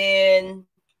good, and then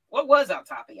what was our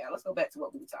topic? Yeah, let's go back to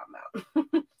what we were talking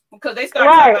about. Because they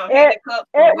started talking about cups.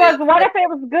 It was what if it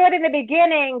was good in the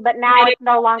beginning, but now it's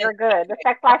no longer good? The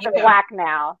sex life is whack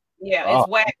now. Yeah, it's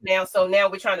whack now. So now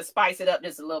we're trying to spice it up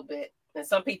just a little bit, and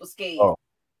some people scared.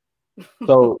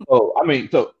 So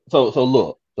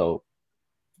look. So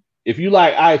if you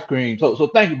like ice cream, so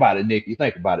think about it, Nikki.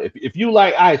 Think about it. If you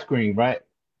like ice cream, right?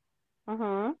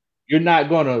 Mm-hmm.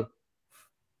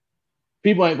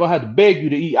 People ain't gonna have to beg you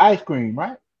to eat ice cream,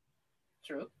 right?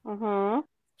 True. Mm-hmm.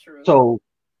 True.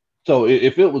 So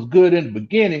if it was good in the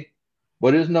beginning,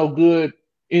 but it's no good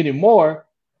anymore,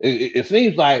 it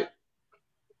seems like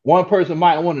one person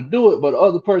might want to do it, but the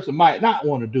other person might not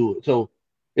want to do it. So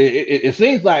it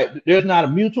seems like there's not a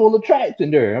mutual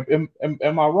attraction there.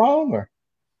 Am I wrong? Or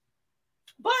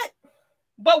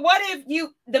but what if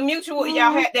the mutual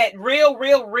y'all had that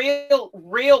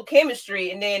real chemistry,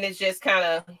 and then it's just kind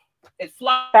of it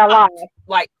flopped.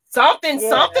 Like something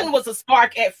was a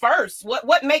spark at first.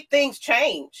 What make things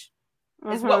change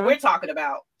is what we're talking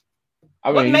about.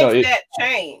 What makes that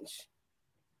change?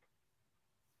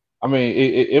 I mean,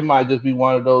 it might just be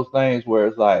one of those things where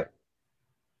it's like,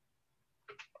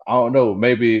 I don't know,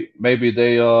 maybe they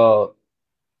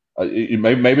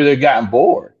maybe they've gotten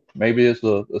bored. Maybe it's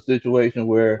a situation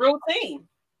where routine.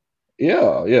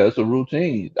 Yeah, it's a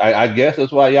routine. I guess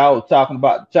that's why y'all was talking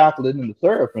about the chocolate and the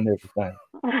syrup and everything.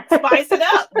 Spice it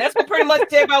up. That's what pretty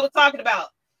much everybody was talking about.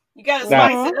 You gotta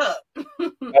spice it up.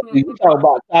 You talk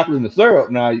about chocolate and the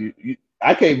syrup now.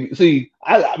 I can't see.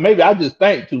 Maybe I just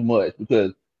think too much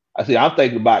because I'm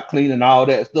thinking about cleaning all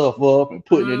that stuff up and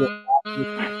putting it in.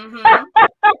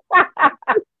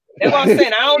 That's what I'm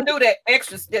saying. I don't do that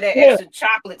extra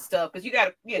chocolate stuff because you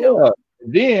gotta,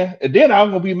 Yeah. And then I'm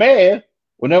gonna be mad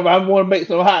whenever I want to make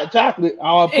some hot chocolate.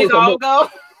 It's all go.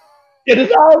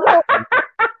 It's all go.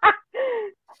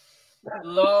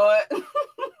 Lord.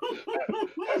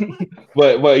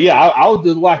 but yeah, I was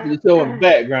just watching the show in the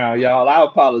background, y'all. I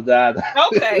apologize.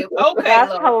 Okay.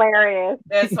 That's hilarious.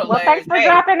 That's hilarious. Well, thanks for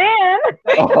dropping in.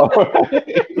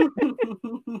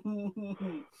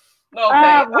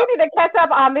 Okay. We need to catch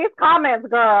up on these comments,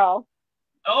 girl.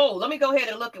 Oh, let me go ahead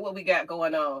and look at what we got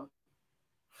going on.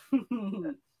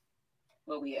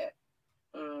 Where we at?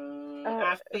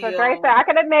 So Grace said, I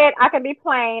can admit I can be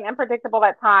plain and predictable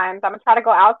at times. I'm going to try to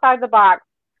go outside the box.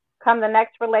 Come the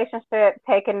next relationship,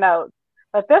 taking notes.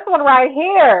 But this one right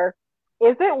here,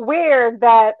 is it weird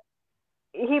that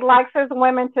he likes his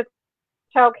women to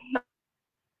choke him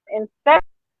instead?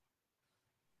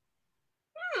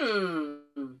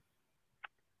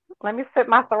 Let me sip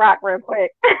my Ciroc real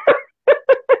quick.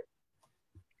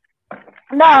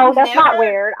 No, that's not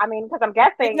weird. I mean, because I'm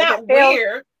guessing it's not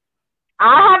weird.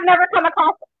 I've never come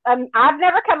across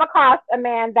a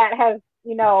man that has,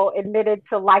 admitted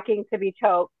to liking to be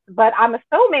choked, but I'm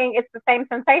assuming it's the same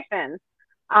sensation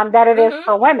that it is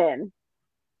for women.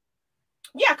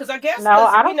 Yeah, because I guess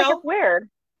I don't think it's weird.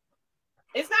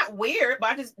 It's not weird,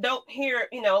 but I just don't hear,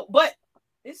 but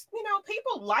it's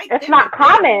people like it's not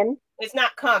common. It's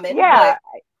not common. Yeah.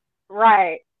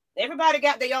 Right. Everybody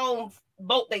got their own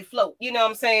boat they float, you know what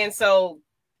I'm saying? So,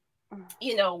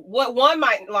 what one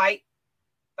might like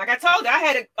I told you, I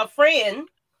had a friend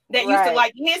that used to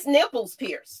like his nipples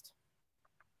pierced.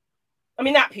 I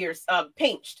mean, not pierced,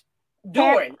 pinched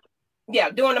during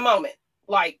the moment.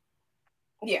 Like,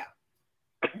 yeah.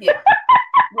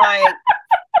 Like,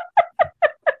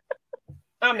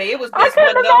 I mean, it was just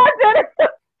one of those.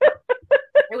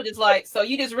 It was just like, so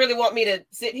you just really want me to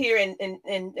sit here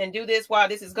and do this while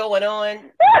this is going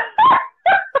on?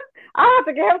 I have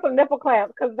to give him some nipple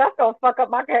clamps because that's gonna fuck up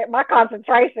my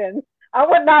concentration. I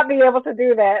would not be able to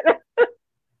do that.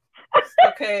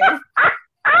 Okay.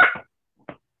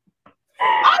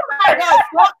 Oh my God!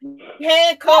 Fuck,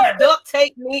 handcuff, duct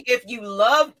tape me if you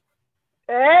love.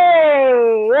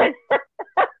 Hey.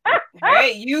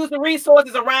 Hey, use the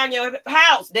resources around your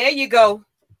house. There you go.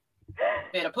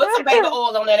 Better put some baby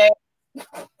oil on that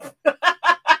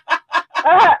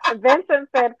ass. Vincent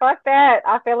said, fuck that.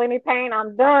 I feel any pain,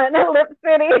 I'm done. Lip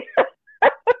City.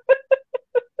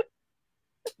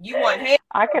 You want head?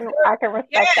 I can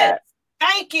respect that.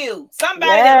 Thank you.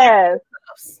 Somebody that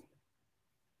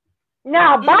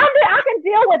now bondage, I can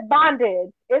deal with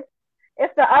bondage.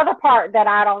 It's the other part that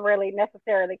I don't really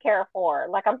necessarily care for.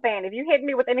 Like I'm saying, if you hit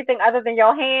me with anything other than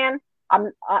your hand,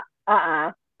 I'm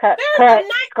cut,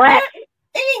 scratch. It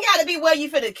ain't got to be where you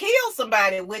finna kill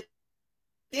somebody with.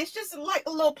 It's just like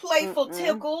a little playful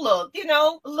tickle, or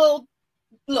a little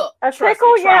look. A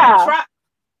tickle, yeah.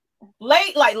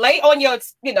 Lay on your,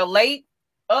 lay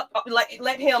up,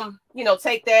 let him,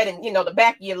 take that and the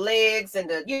back of your legs and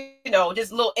the,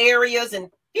 just little areas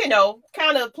and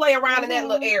kind of play around in that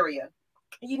little area.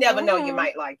 You never know, you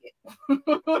might like it.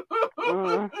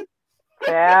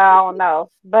 Yeah, I don't know,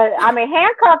 but I mean,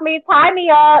 handcuff me, tie me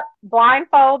up,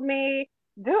 blindfold me.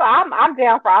 I'm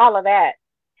down for all of that.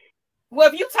 Well,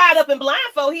 if you tied up and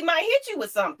blindfold, he might hit you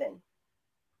with something.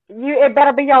 It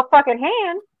better be your fucking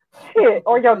hand, shit,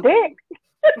 or your dick.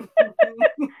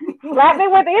 Slap me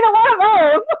with either one of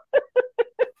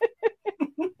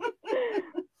those.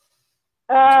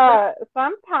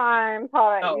 Sometimes you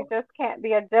Oh. just can't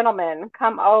be a gentleman.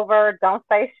 Come over, don't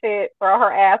say shit, throw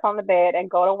her ass on the bed, and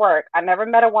go to work. I never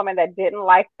met a woman that didn't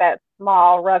like that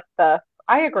small, rough stuff.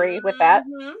 I agree with that.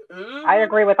 I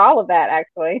agree with all of that,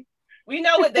 actually. We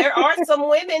know it. There are some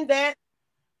women that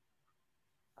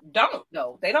don't,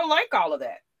 though. They don't like all of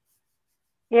that.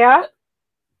 Yeah.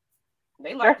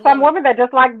 They like There's some women that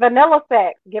just like vanilla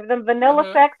sex. Give them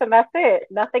vanilla sex and that's it.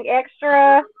 Nothing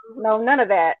extra. No, none of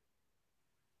that.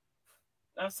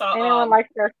 I saw anyone likes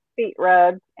their feet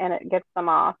rubbed and it gets them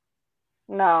off.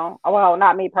 No. Well,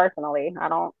 not me personally. I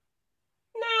don't.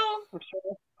 No.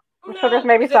 I'm sure there's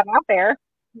maybe some out there.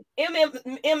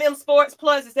 MM Sports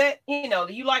Plus, is that, do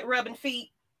you like rubbing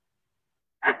feet?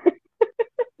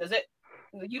 Does it,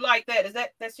 you like that?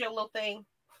 That's your little thing?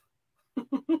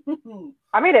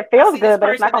 I mean, it feels good, but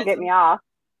it's not going to get me off.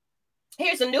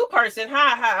 Here's a new person.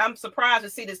 Hi. I'm surprised to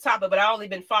see this topic, but I've only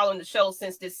been following the show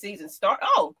since this season started.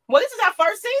 Oh, well, this is our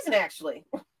first season, actually.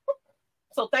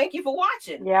 So thank you for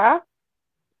watching. Yeah.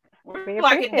 This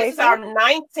is our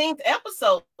 19th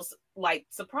episode. Like,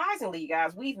 surprisingly, you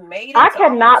guys, we've made it. I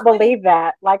cannot believe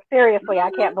that. Like, seriously,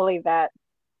 I can't believe that.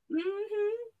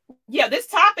 Yeah, this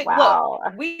topic, look,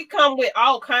 we come with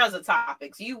all kinds of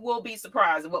topics. You will be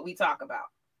surprised at what we talk about.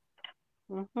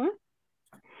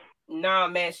 Nah,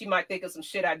 man, she might think of some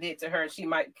shit I did to her. She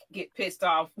might get pissed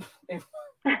off.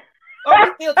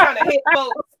 We're still trying to hit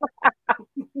folks.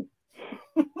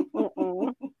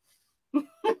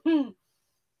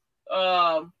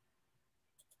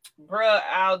 Bruh,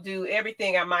 I'll do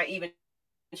everything. I might even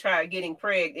try getting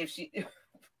pegged if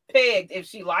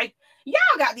she like. Y'all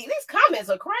got these comments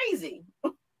are crazy.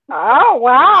 Oh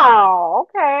wow.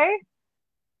 Okay.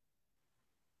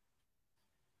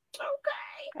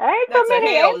 Ain't That's so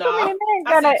many, a hell no.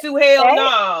 I see 2 hell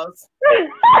no's.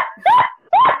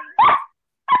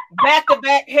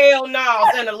 Back-to-back hell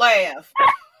no's and a laugh.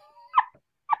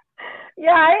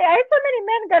 Yeah, ain't so many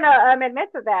men gonna admit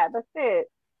to that. That's it.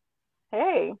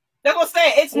 Hey. That's what I'm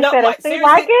saying. It's no like seriously.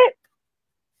 Like it?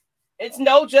 It's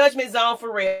no judgment zone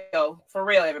for real. For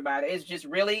real, everybody. It's just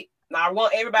really I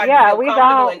want everybody to feel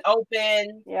comfortable and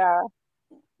open. Yeah.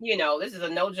 This is a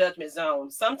no judgment zone.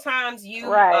 Sometimes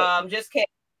you just can't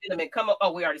them and come up.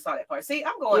 Oh, we already saw that part. See,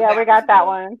 I'm going. Yeah, we got that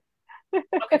one.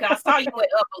 Okay, I saw you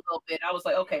went up a little bit. I was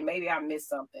like, okay, maybe I missed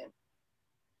something.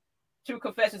 True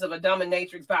Confessions of a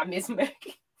Dominatrix by Miss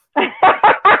Maggie.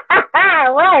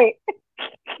 Right.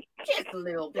 Just a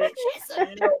little bit.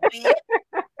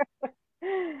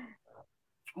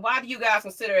 Why do you guys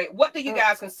consider it? What do you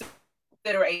guys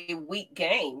consider a weak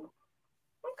game?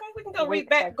 Okay, we can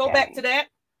go back to that.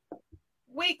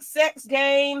 Weak sex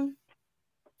game.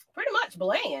 Pretty much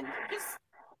bland. Just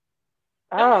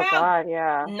God,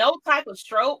 yeah. No type of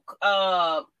stroke.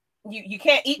 You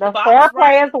can't eat the box.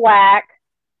 Foreplay is whack.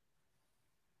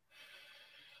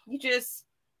 It's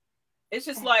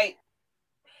just like,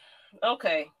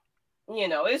 okay,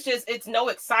 it's no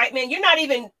excitement. You're not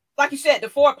even, like you said, the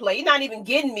foreplay. You're not even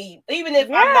getting me, even if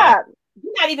you're not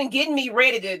even getting me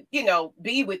ready to,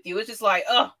 be with you. It's just like,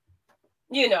 oh,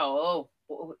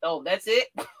 that's it.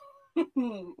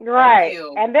 Right.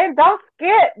 And then don't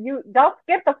skip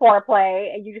the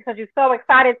foreplay and because you're so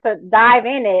excited to dive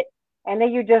in it, and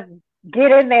then you just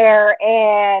get in there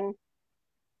and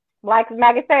like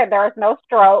Maggie said, there is no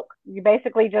stroke. You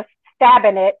basically just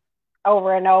stabbing it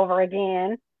over and over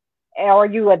again, or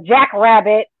you a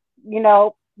jackrabbit,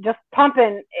 just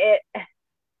pumping it.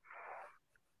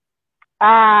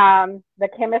 The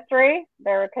chemistry,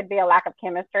 there could be a lack of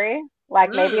chemistry. Like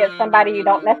maybe it's somebody you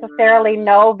don't necessarily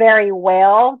know very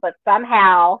well, but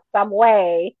somehow, some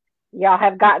way, y'all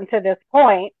have gotten to this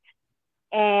point,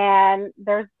 and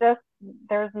there's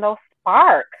no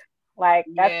spark. Like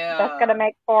that's gonna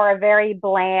make for a very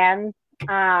bland.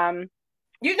 But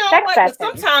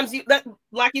sometimes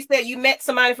like you said, you met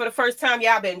somebody for the first time.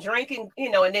 Y'all been drinking,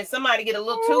 and then somebody get a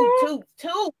little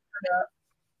too,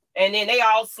 and then they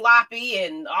all sloppy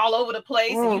and all over the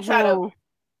place, and you try to.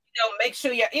 Make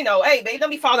sure hey, babe, don't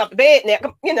be falling off the bed now.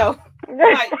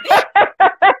 Like,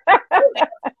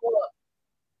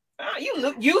 you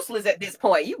look useless at this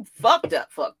point. You fucked up.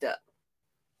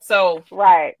 So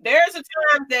right, there's a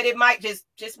time that it might just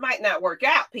might not work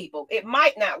out, people. It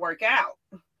might not work out.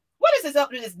 What is this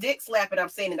up to this dick slapping I'm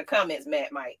seeing in the comments,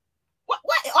 Matt Mike? What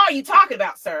are you talking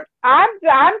about, sir? I'm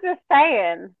just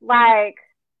saying, like,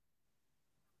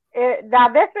 now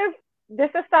this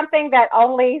is something that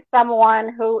only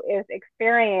someone who is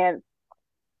experienced,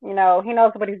 he knows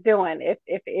what he's doing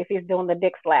if he's doing the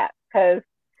dick slap. Because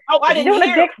I didn't doing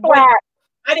hear a dick slap.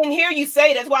 I didn't hear you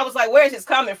say. That's why I was like, "Where's this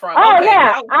coming from?" Oh okay,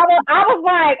 yeah, I was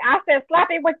like, I said, slap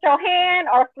me with your hand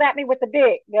or slap me with the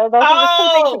dick. You know, those are the two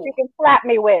things that you can slap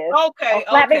me with. Okay, or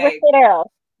slap me with shit else.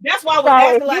 That's why I was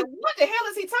asking, like, what the hell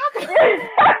is he talking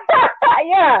about?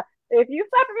 Yeah, if you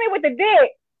slapping me with the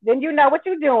dick, then you know what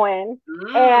you're doing,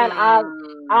 and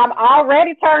I'm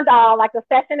already turned on. Like the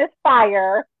session is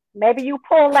fire. Maybe you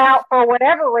pull out for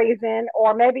whatever reason,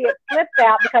 or maybe it slips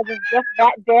out because it's just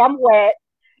that damn wet,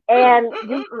 and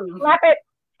you slap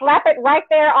it right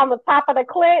there on the top of the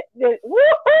clit.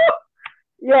 Woo-hoo!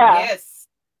 Yeah. Yes.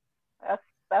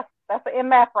 That's an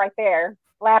MF right there.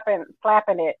 Slapping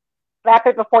it. Slap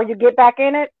it before you get back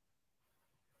in it.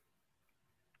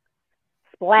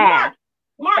 Splash.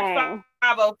 Mark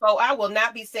 504. I will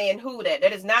not be saying who that.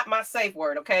 That is not my safe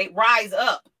word. Okay, rise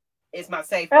up is my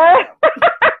safe word.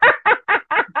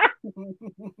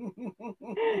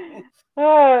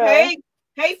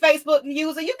 Hey, Facebook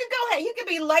user, you can go ahead. You can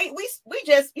be late. We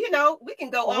just, we can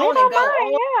go on and go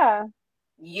on. Yeah.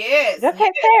 Yes. Just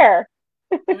hit share.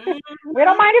 We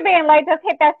don't mind you being late. Just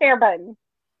hit that share button.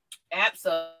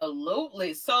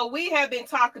 Absolutely. So we have been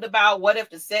talking about what if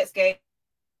the sex game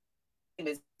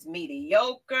is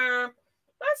mediocre.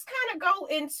 Let's kind of go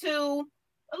into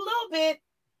a little bit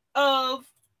of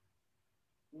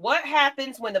what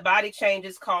happens when the body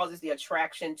changes causes the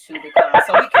attraction to decline.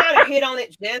 So we kind of hit on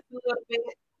it just a little bit.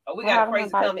 Oh, we got a crazy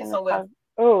comment somewhere.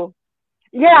 Oh,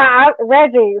 yeah.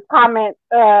 Reggie's comment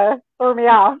threw me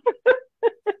off.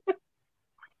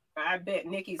 I bet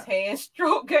Nikki's hand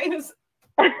stroke gave us.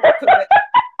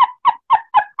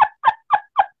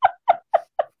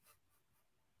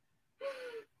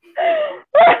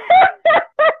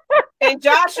 And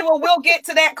Joshua, we'll get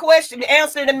to that question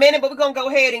answer in a minute, but we're gonna go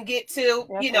ahead and get to,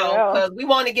 because we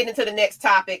want to get into the next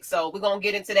topic. So we're gonna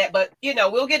get into that, but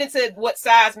we'll get into what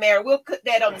size marriage. We'll put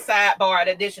that on the sidebar,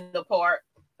 the additional part.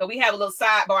 So we have a little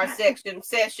sidebar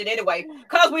session anyway,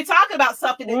 because we're talking about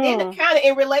something and kind of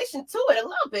in relation to it a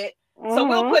little bit. So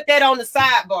we'll put that on the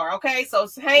sidebar, okay? So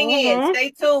hang in,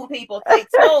 stay tuned, people, stay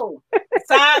tuned. The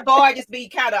sidebar just be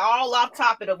kind of all off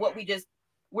topic of what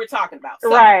we're talking about.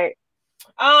 So, right.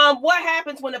 What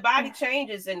happens when the body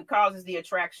changes and causes the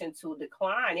attraction to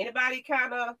decline? Anybody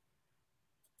kind of?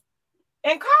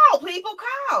 And call, people,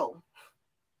 call.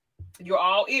 You're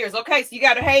all ears. Okay, so you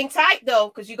got to hang tight though,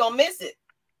 because you're gonna miss it.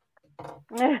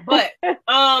 But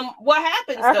what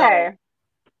happens though?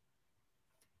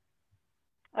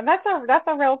 And that's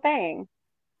a real thing.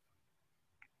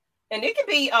 And it can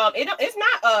be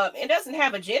it doesn't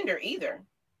have a gender either.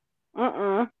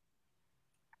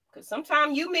 Because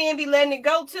sometimes you men be letting it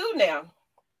go too now.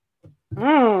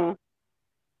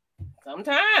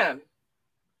 Sometimes.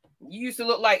 You used to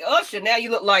look like Usher, now you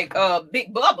look like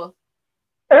Big Bubba.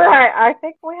 All right, I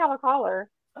think we have a caller.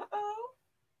 Uh-oh.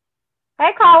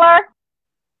 Hey, caller.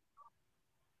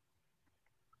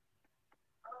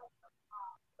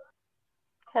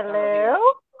 Hello?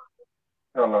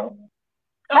 Hello.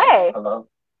 Hey. Hello.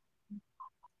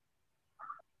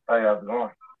 How y'all doing?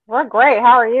 We're great.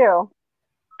 How are you?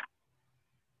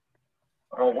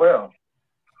 Oh, well.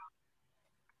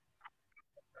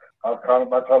 I was calling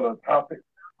about your little topic.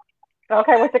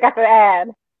 Okay, what you got to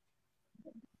add?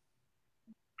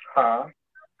 Huh?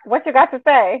 What you got to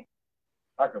say?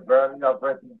 I could barely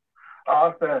break it.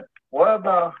 I said, what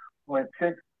about when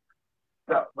chicks,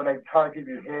 when they try to give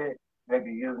you head, they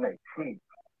be using their teeth?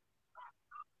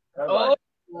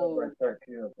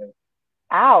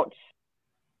 Ouch.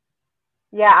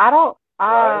 Yeah, I don't.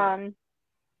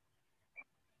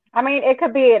 I mean, it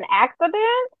could be an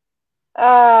accident.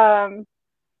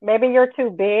 Maybe you're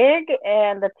too big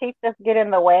and the teeth just get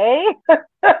in the way.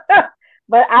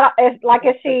 But is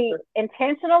she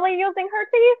intentionally using her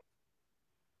teeth?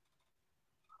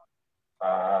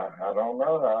 I don't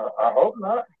know. I hope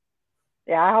not.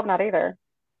 Yeah, I hope not either.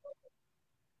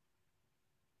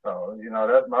 So,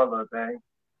 that's my little thing.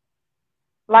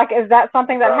 Like, is that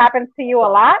something that happens to you a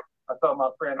lot? I told my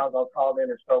friend I was going to call in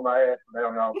and show my ass today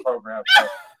on your program. So.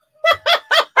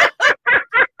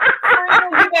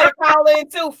 You better call in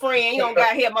too, friend. You don't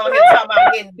got him on here talking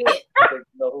about getting bit.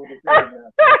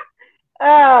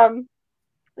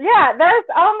 Yeah, there's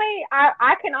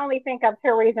I can only think of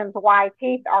two reasons why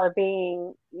teeth are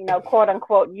being, quote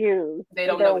unquote used. They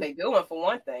don't know what they're doing, for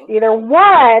one thing. Either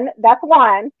one, that's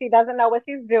one, she doesn't know what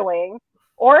she's doing,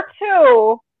 or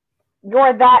two,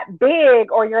 you're that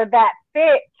big or you're that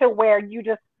fit to where you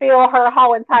just fill her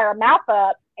whole entire mouth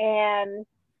up and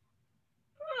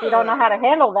you don't know how to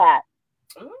handle that.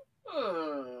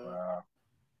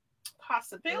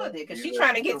 Possibility, because she's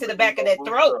trying to get to the back of that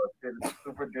throat.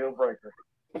 Super deal breaker.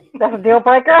 That's a deal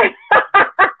breaker.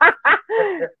 That's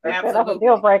a deal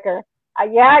Absolutely. breaker.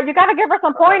 Yeah, you got to give her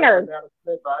some pointers. I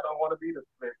don't want to be the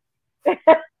split.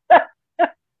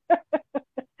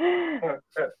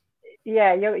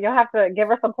 Yeah, you'll have to give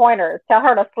her some pointers. Tell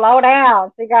her to slow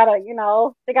down. She gotta,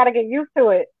 she gotta get used to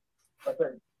it. I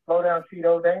said, slow down,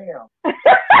 Cheeto, down.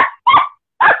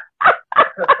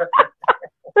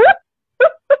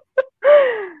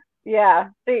 Yeah,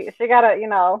 she gotta,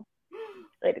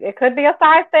 it could be a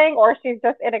size thing, or she's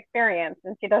just inexperienced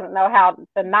and she doesn't know how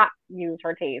to not use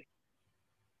her teeth.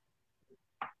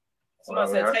 Someone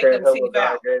said, take them teeth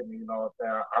out. Gave me, you know what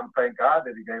I'm saying? I'm thank God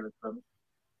that he gave it to me.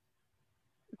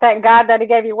 Thank God that he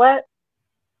gave you what?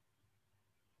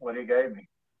 What he gave me.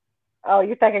 Oh,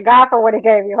 you thanking God for what he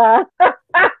gave you, huh?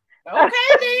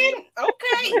 Okay, then.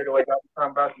 Okay. The way I'm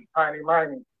talking about the tiny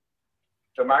mighty,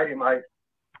 the mighty mice.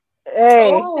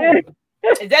 Hey. Oh.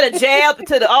 Is that a jab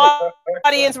to the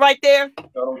audience right there?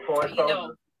 Those toy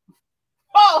soldiers.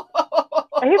 Oh.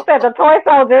 He said the toy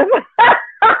soldiers.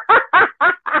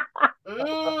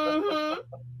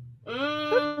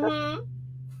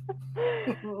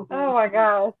 Oh my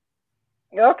gosh.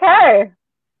 Okay.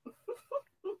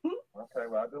 Okay,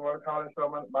 well, I do want to call and show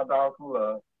my dog some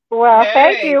love. Well,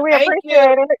 thank you. We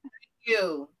appreciate it. Thank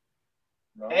you.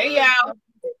 No, hey, y'all.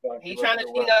 He's trying to,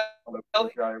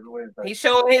 he's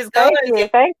showing his guns.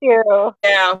 Thank you.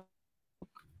 Yeah.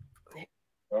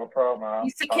 No problem.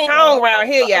 He's the King Kong around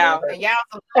here, y'all. And y'all.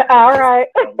 All right.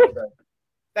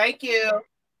 Thank you.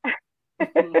 He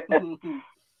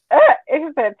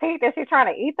said, Pete, is she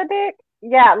trying to eat the dick?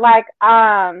 Yeah, like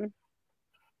I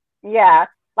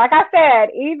said,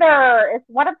 either it's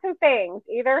one of two things.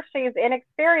 Either she's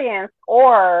inexperienced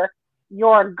or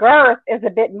your girth is a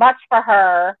bit much for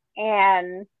her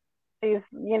and she's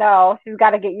got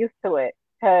to get used to it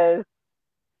because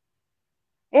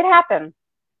it happens.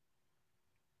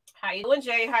 How you doing,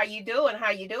 Jay? How you doing?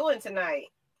 How you doing tonight?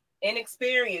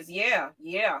 Inexperienced, yeah.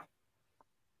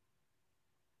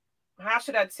 How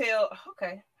should I tell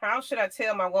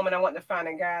my woman I want to find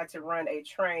a guy to run a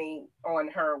train on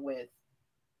her with?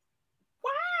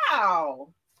 Wow.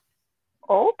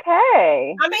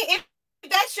 Okay. I mean, if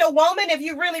that's your woman, if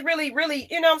you really, really, really,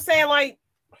 you know what I'm saying? Like,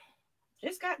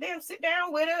 just goddamn sit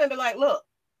down with her and be like, look,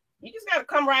 you just got to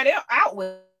come right out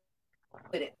with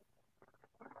it.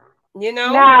 You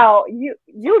know? Now, you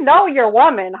know your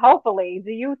woman, hopefully.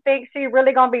 Do you think she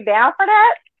really going to be down for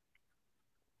that?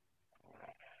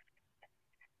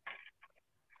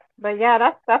 But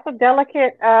yeah, that's a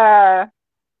delicate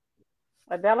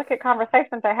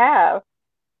conversation to have.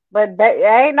 But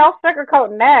there ain't no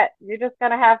sugarcoating that. You're just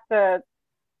gonna have to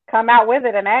come out with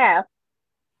it and ask.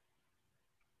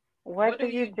 What do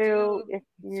you do if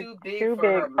you're too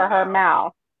big for her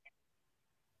mouth?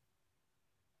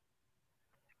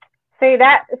 See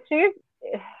that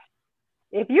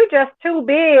if you just too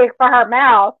big for her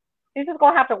mouth, she's just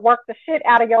gonna have to work the shit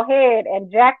out of your head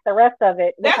and jack the rest of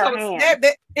it with her hands.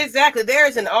 Exactly. There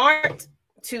is an art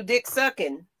to dick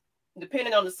sucking,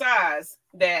 depending on the size.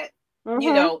 That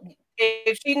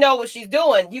if she know what she's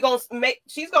doing,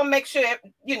 she's gonna make sure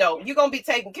you're gonna be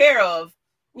taken care of.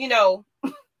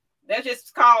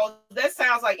 That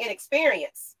sounds like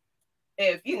inexperience.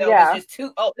 If it's just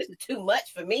too this is too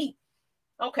much for me.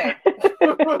 Okay.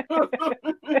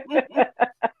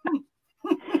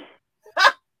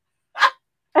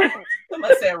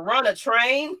 Somebody said run a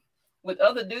train with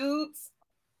other dudes.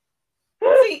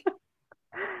 See,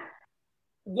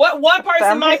 what one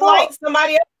person might like,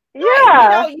 somebody else.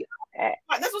 Yeah.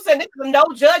 That's what I'm saying. This is a no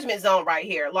judgment zone right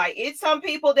here. Like, it's some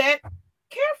people that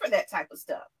care for that type of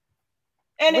stuff.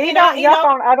 And we don't yuck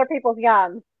on other people's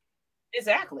yums.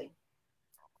 Exactly.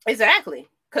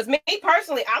 Because me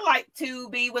personally, I like to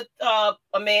be with a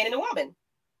man and a woman.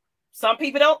 Some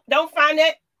people don't find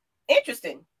that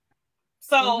interesting.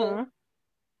 So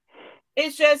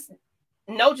it's just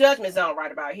no judgment zone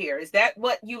right about here. Is that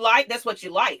what you like? That's what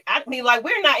you like. I mean, like,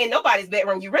 we're not in nobody's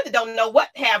bedroom. You really don't know what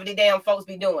half of the damn folks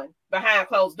be doing behind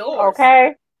closed doors.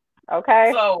 Okay.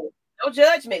 So no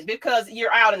judgments because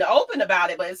you're out in the open about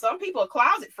it. But some people are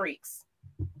closet freaks.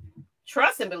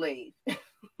 Trust and believe.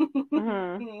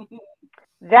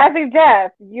 Jazzy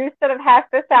Jeff, you should have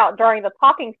hashed this out during the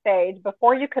talking stage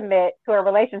before you commit to a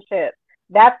relationship.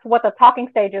 That's what the talking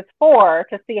stage is for,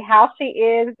 to see how she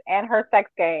is and her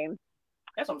sex game.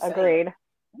 That's what I'm saying. Agreed.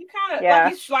 You kind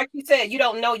of, like you said, you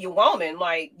don't know your woman.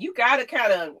 Like, you got to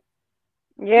kind of,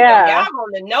 y'all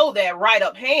want to know that right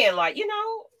up hand. Like,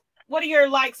 what are your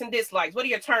likes and dislikes? What are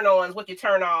your turn-ons? What your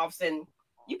turn-offs? And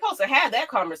You're supposed to have that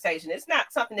conversation. It's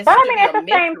not something that's. But I mean, at the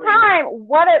same time,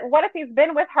 what if he's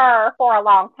been with her for a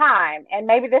long time, and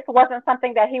maybe this wasn't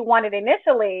something that he wanted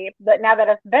initially, but now that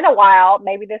it's been a while,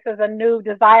 maybe this is a new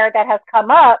desire that has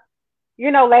come up,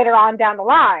 later on down the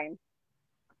line.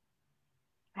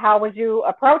 How would you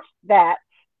approach that?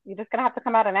 You're just gonna have to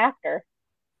come out and ask her.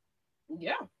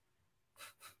 Yeah.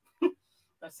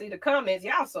 I see the comments.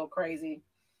 Y'all so crazy.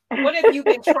 What if you've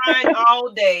been trying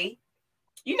all day?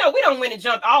 We don't want to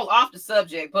jump all off the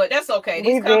subject, but that's okay.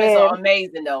 These comments are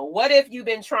amazing, though. What if you've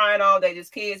been trying all day? This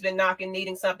kid's been knocking,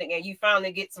 needing something, and you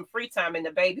finally get some free time and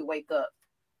the baby wake up?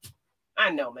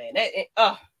 I know, man.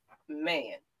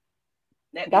 Man.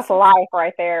 That's life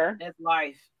right there. That's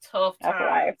life. Tough times.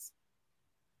 That's life.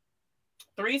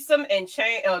 Threesome and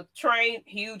train,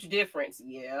 huge difference.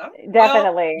 Yeah.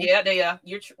 Definitely. Well, yeah.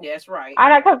 That's right. I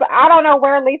know, because I don't know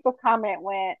where Lisa's comment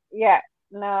went. Yeah.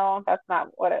 No, that's not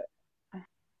what it...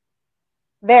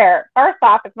 There. First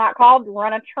off, it's not called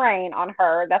run a train on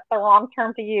her. That's the wrong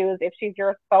term to use if she's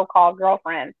your so-called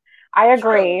girlfriend. I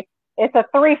agree. True. It's a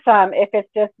threesome if it's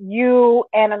just you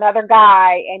and another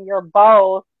guy and you're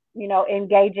both,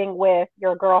 engaging with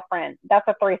your girlfriend. That's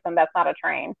a threesome. That's not a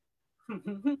train.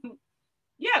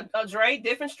 Yeah, Dre,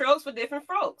 different strokes for different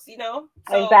folks, So,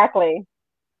 exactly.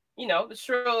 The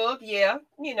shrug, yeah.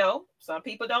 Some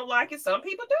people don't like it. Some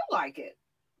people do like it.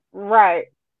 Right.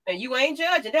 And you ain't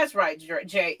judging. That's right,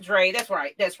 Dre. That's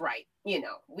right. That's right.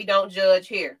 We don't judge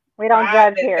here. We don't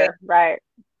judge here. Right.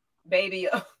 Baby.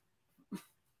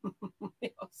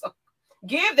 So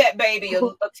give that baby a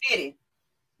titty.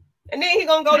 And then he's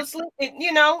going to go to sleep. And,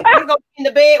 he's going to be in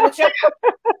the bed with you.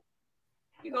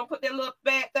 You're going to put that little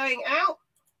bad thing out.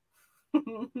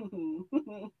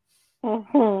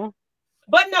 Mm-hmm.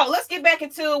 But no, let's get back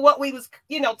into what we was,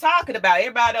 talking about.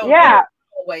 Everybody don't go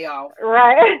way off.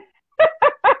 Right.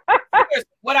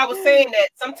 What I was saying, that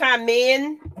sometimes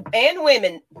men and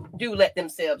women do let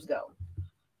themselves go.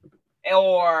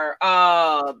 Or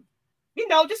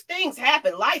just things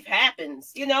happen. Life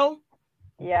happens,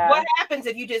 Yeah. What happens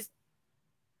if you just,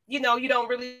 you don't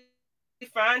really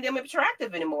find them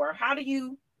attractive anymore? How do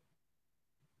you...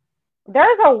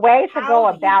 There's a way to go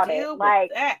about it.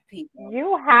 Like that,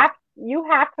 you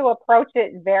have to approach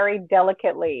it very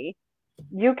delicately.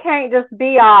 You can't just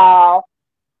be all,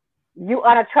 you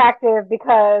unattractive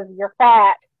because you're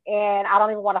fat and I don't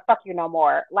even want to fuck you no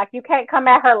more. Like, you can't come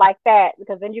at her like that,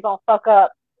 because then you're gonna fuck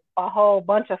up a whole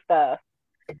bunch of stuff.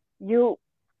 You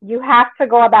have to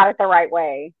go about it the right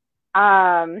way.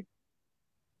 Offer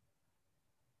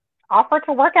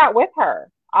to work out with her.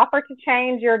 Offer to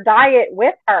change your diet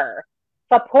with her.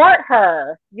 Support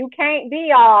her. You can't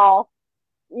be all,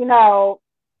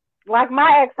 like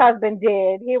my ex-husband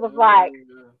did. He was like,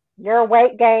 your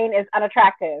weight gain is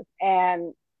unattractive.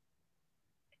 And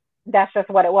that's just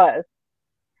what it was.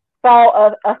 So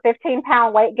a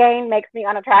 15-pound weight gain makes me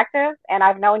unattractive. And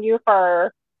I've known you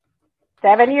for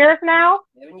 7 years now.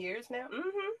 7 years now.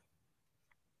 Mm-hmm.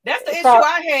 That's the issue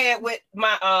I had with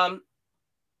my,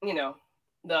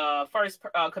 the first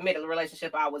committed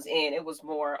relationship I was in. It was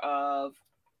more of,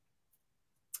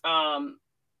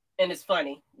 and it's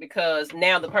funny because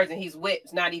now the person he's with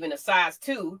is not even a size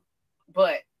 2,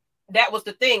 but that was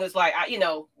the thing. It's like,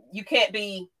 you can't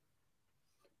be,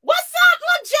 what's up,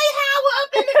 look, Jay Howard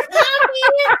up in the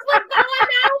comments, what's going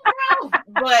on,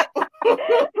 bro? But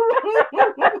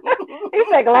he's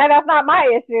like, glad that's not my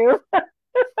issue.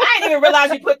 I didn't even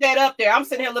realize you put that up there. I'm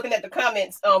sitting here looking at the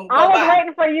comments. I was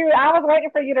waiting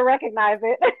for you to recognize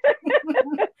it.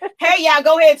 Hey, y'all,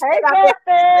 go ahead. Hey,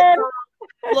 Justin.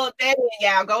 Look that in,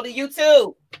 y'all. Go to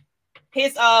YouTube.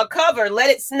 His cover, Let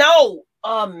It Snow.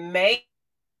 Amazing.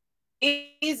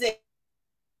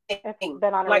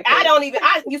 Like,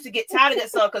 I used to get tired of that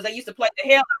song because they used to play the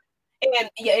hell. And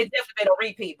yeah, it's definitely been a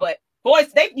repeat. But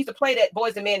they used to play that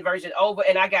Boys and Men version over,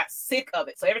 and I got sick of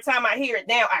it. So every time I hear it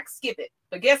now, I skip it.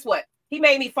 But guess what? He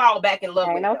made me fall back in love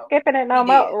with it. No skipping it no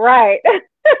more. Right.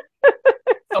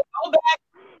 So go back.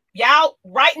 Y'all,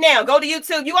 right now, go to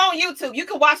YouTube. You on YouTube. You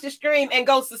can watch the stream and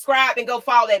go subscribe and go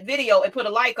follow that video and put a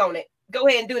like on it. Go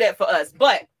ahead and do that for us.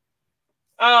 But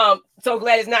so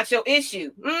glad it's not your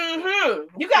issue.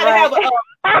 Mm-hmm. You gotta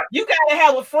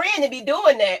have a friend to be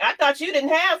doing that. I thought you didn't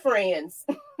have friends.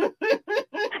 How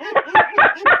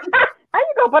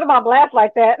you gonna put them on blast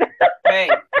like that? Hey,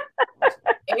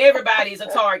 everybody's a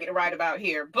target right about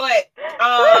here. But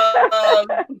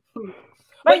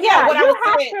yeah,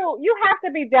 you have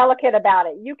to be delicate about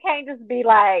it. You can't just be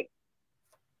like,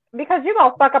 because you're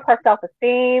gonna fuck up her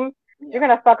self-esteem. Yeah. You're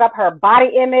gonna fuck up her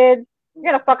body image.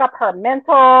 You're gonna fuck up her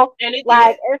mental. And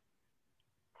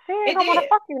I don't want to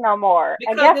fuck you no more.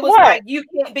 Because and guess it was what? like, you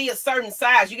can't be a certain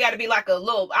size. You got to be like a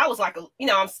little, I was like,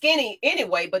 I'm skinny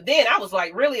anyway, but then I was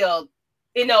like really and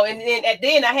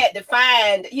then I had to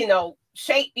find,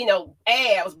 shape,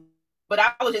 abs, but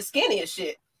I was just skinny as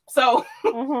shit. So,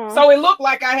 so it looked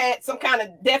like I had some kind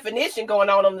of definition going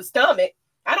on the stomach.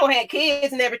 I don't have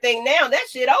kids and everything now. That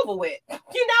shit over with,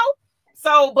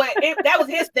 So, but that was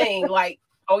his thing. Like,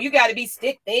 oh, you got to be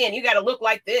stick thin. You got to look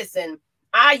like this. And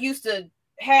I used to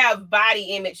have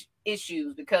body image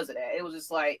issues because of that. It was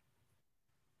just like,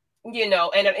 and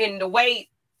in the way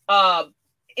I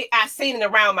seen it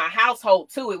around my household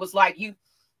too. It was like I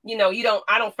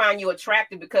don't find you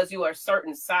attractive because you are a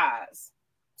certain size.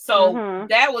 So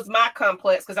that was my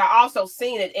complex, because I also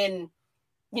seen it in,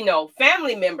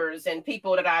 family members and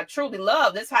people that I truly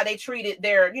love. That's how they treated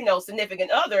their,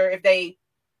 significant other if they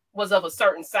was of a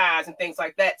certain size and things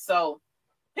like that. So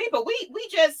people, we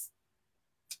just,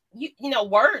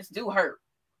 words do hurt.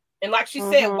 And like she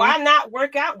said, why not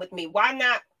work out with me? Why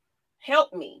not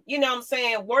help me? You know what I'm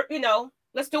saying? Work,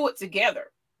 let's do it together.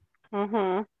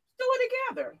 Do it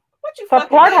together. What you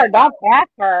support her, don't bash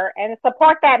her, and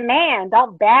support that man.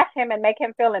 Don't bash him and make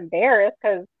him feel embarrassed,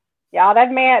 because y'all,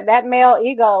 that male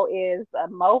ego is a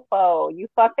mofo. You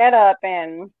fuck that up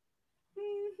and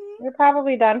you're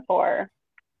probably done for.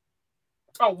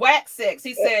 Oh, wax sex.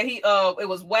 He said it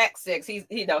was wax sex. He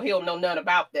don't know nothing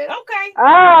about that. Okay.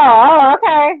 Oh,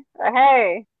 okay.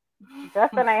 Hey,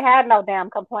 Justin ain't had no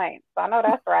damn complaints. I know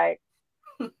that's right.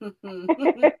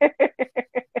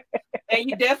 And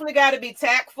you definitely got to be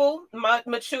tactful,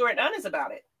 mature, and honest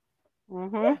about it.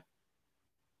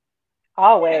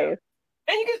 Always. Yeah.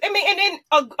 And and then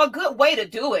a good way to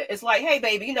do it is like, hey,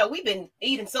 baby, we've been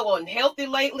eating so unhealthy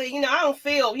lately. I don't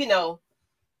feel,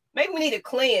 maybe we need to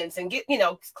cleanse and get,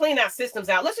 clean our systems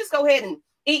out. Let's just go ahead and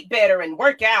eat better and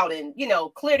work out and,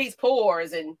 clear these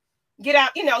pores and get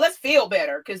out, let's feel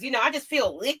better. Because, I just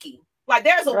feel licky. Like,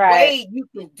 there's a way you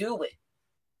can do it.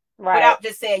 Without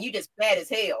just saying you just fat as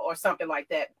hell or something like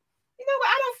that.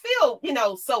 I don't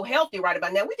feel, so healthy right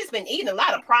about now. We just been eating a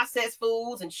lot of processed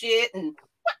foods and shit. And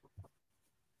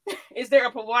what? Is there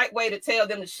a polite way to tell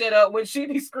them to shut up when she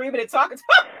be screaming and talking to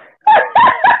them?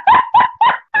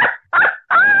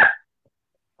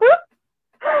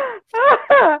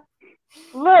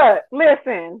 Look,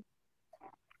 listen.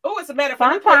 Oh, as a matter of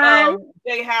fact, put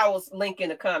Jay Howell's link in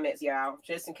the comments, y'all,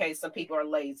 just in case some people are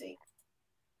lazy.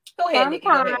 Go ahead, Nikki.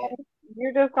 Go ahead.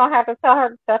 You're just gonna have to tell her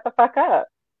to shut the fuck up.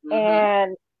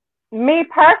 And me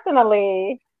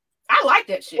personally, I like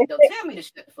that shit though. Tell me to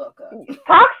shut the fuck up.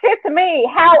 Talk shit to me.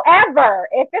 However,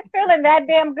 if it's feeling that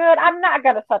damn good, I'm not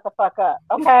gonna shut the fuck up.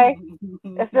 Okay,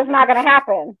 it's just not gonna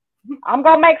happen. I'm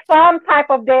gonna make some type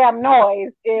of damn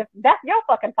noise if that's your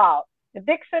fucking fault. The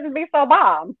dick shouldn't be so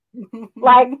bomb.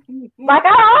 Like I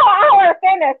don't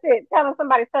understand that shit. Telling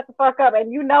somebody shut the fuck up,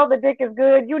 and the dick is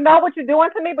good. You know what you're doing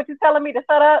to me, but you're telling me to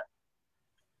shut up.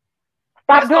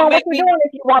 Stop doing what you're doing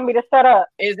if you want me to shut up.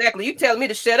 Exactly. You telling me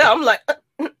to shut up. I'm like,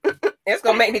 it's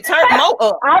gonna make me turn more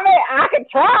up. I mean, I can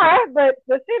try, but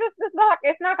the shit is just not.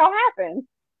 It's not gonna happen.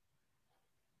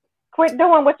 Quit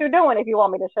doing what you're doing if you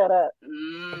want me to shut up.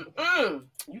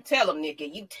 You tell them,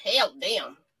 Nikki. You tell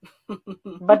them.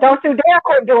 But don't you dare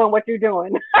quit doing what you're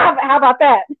doing. How about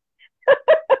that?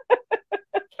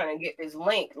 Trying to get this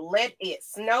link. Let it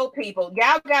snow, people.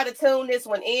 Y'all got to tune this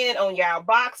one in on y'all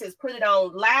boxes. Put it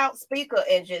on loudspeaker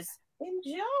and just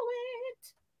enjoy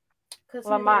it.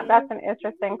 Lamont, that's an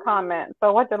interesting comment.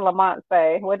 So what did Lamont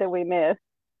say? What did we miss?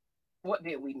 What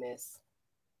did we miss?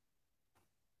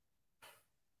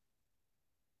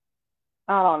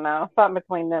 I don't know. Something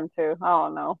between them two. I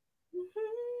don't know.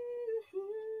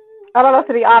 I don't know,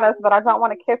 to be honest, but I don't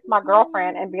want to kiss my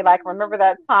girlfriend and be like, remember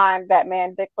that time that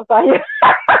man dick was on you?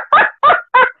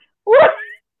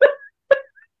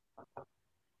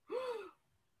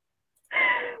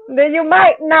 Then you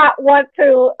might not want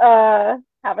to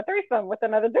have a threesome with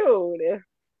another dude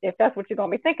if that's what you're going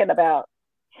to be thinking about.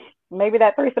 Maybe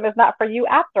that threesome is not for you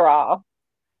after all.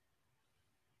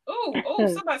 Oh,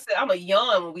 somebody said I'm a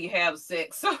yawn when we have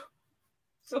sex.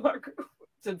 So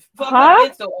to fuck my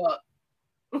pencil up.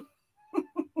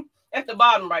 At the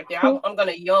bottom right there, I'm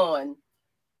gonna yawn.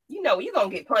 You're gonna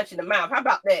get punched in the mouth. How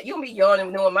about that? You'll be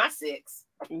yawning doing my sex.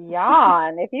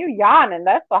 Yawn. If you yawning,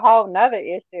 that's a whole nother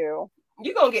issue.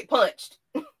 You're gonna get punched.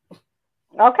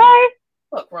 Okay.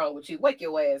 What's wrong with you? Wake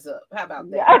your ass up. How about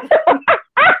that?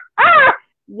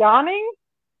 Yawning?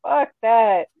 Fuck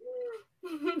that.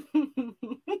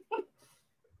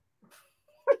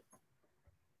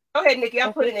 Go ahead, Nikki.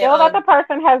 I'll put it in. Feel that the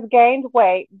person has gained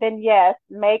weight, then yes,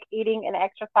 make eating and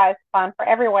exercise fun for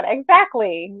everyone.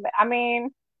 Exactly. I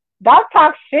mean, don't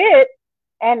talk shit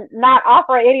and not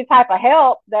offer any type of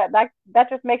help. That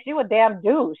just makes you a damn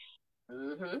douche.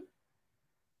 Mm-hmm.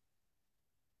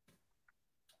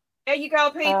 There you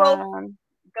go, people.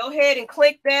 Go ahead and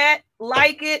click that,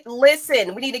 like it,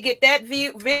 listen. We need to get that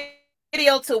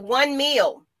video to 1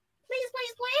 mil. Please,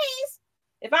 please, please.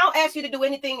 If I don't ask you to do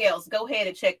anything else, go ahead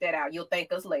and check that out. You'll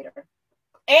thank us later.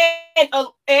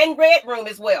 And Red Room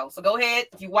as well. So go ahead.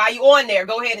 While you're on there,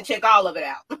 go ahead and check all of it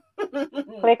out.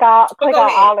 click on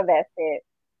all of that shit.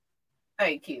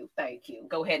 Thank you.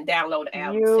 Go ahead and download the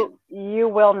album too. You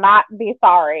will not be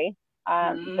sorry.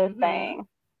 This thing.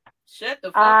 Shut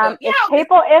the fuck up. It's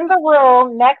people in the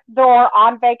room next door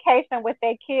on vacation with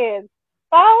their kids.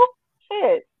 So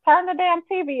shit, turn the damn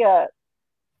TV up.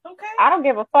 Okay. I don't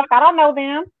give a fuck. I don't know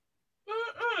them.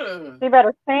 You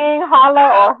better sing, holler,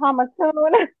 or hum a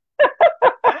tune.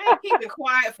 I ain't keeping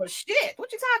quiet for shit.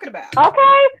 What you talking about?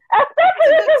 Okay,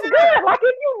 especially if it's good. Like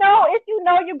if you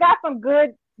know you got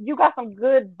some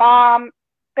good bomb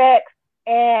sex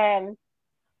and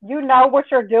you know what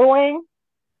you're doing.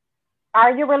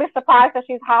 Are you really surprised that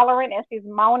she's hollering and she's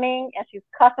moaning and she's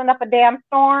cussing up a damn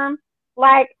storm?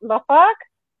 Like the fuck?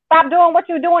 Stop doing what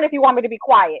you're doing if you want me to be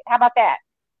quiet. How about that?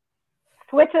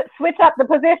 Switch up the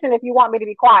position if you want me to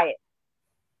be quiet.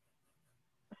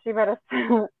 She better.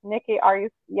 Nikki, are you?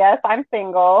 Yes, I'm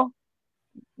single.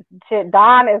 Shit,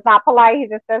 Don is not polite. He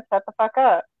just says, shut the fuck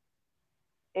up.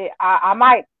 I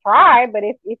might try, but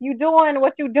if you doing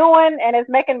what you doing and it's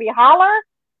making me holler,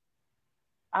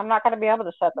 I'm not going to be able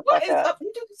to shut the fuck up. You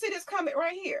do see this comment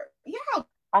right here. Yeah.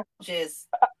 I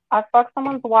fucked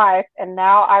someone's wife and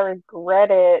now I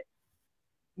regret it.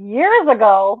 Years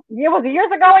ago. It was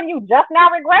years ago and you just now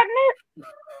regretting it?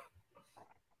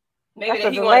 Maybe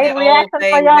that he wanted that old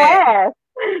thing back.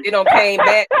 He don't came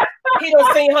back. He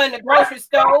don't seen her in the grocery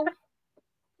store.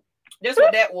 That's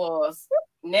what that was.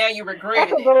 Now you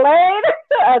regret it.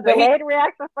 A delayed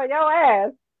reaction for your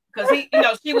ass. Because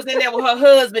she was in there with her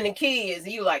husband and kids.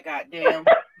 And you like, God damn.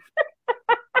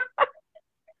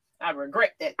 I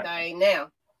regret that thing now.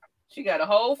 She got a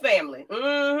whole family.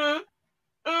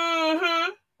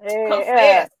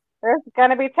 Confess. There's going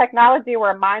to be technology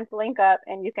where minds link up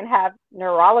and you can have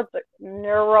neurological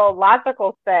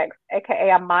sex, aka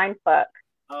a mind fuck.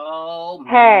 Oh,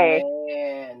 hey,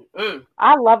 man.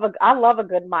 I love a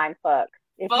good mind fuck.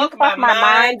 If you fuck my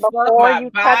mind before you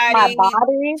touch my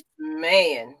body,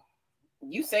 man,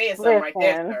 you saying something right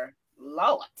there, sir.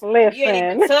 Lord, listen. You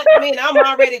ain't even touched me, and I'm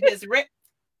already just Okay.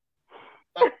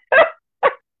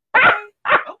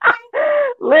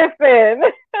 Listen,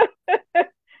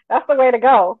 that's the way to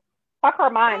go. Fuck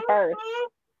her mind first.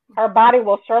 Her body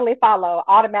will surely follow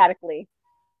automatically.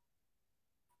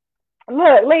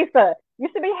 Look, Lisa, you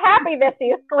should be happy that she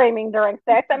is screaming during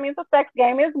sex. That means the sex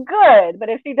game is good. But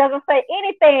if she doesn't say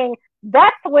anything,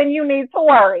 that's when you need to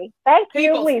worry. Thank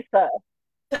you, Lisa.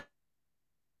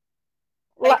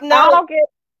 Like, no.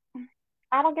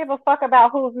 I don't give a fuck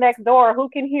about who's next door, who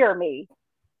can hear me.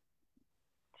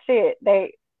 Shit,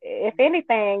 if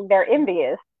anything, they're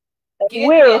envious. They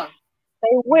wish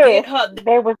they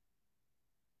was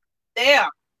there.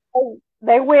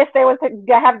 They wish they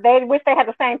had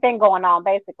the same thing going on,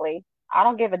 basically. I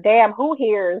don't give a damn who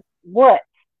hears what.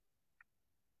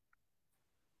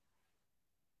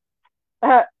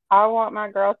 I want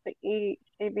my girls to eat.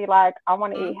 She'd be like, I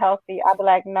want to eat healthy. I'd be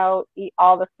like, no, eat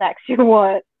all the snacks you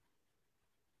want.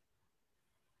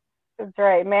 It's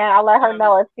great, man. I'll let her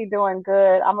know if she's doing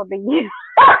good. I'm going to be you.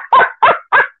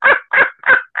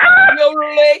 No.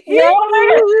 You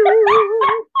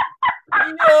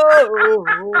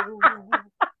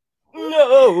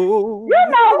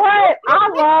know what?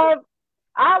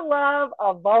 I love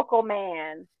a vocal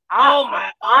man.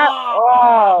 I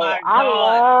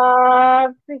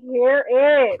love to hear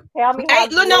it. Tell me how.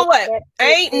 You know what?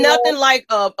 Ain't nothing like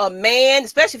a man,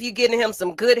 especially if you're getting him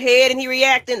some good head and he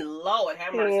reacting. Lord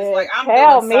have mercy. It's like I'm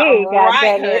doing something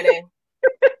right, honey.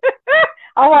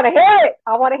 I want to hear it.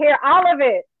 I want to hear all of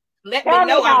it. Tell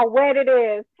me how wet it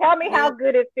is. Tell me how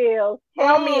good it feels.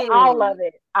 Tell me all of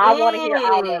it. I want to hear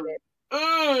all of it.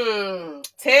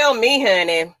 Tell me,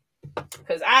 honey.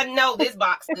 Because I know this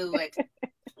box good.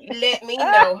 Let me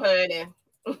know, honey.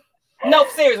 No,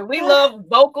 seriously. We love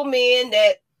vocal men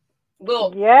that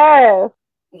will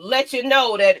let you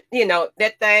know that,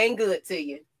 that thing good to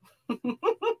you.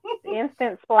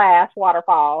 Instant splash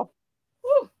waterfall.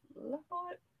 Woo,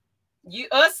 Lord. You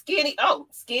skinny. Oh,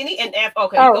 skinny and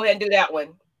okay. Go ahead and do that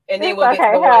one, and then we'll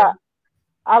get to the one.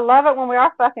 I love it when we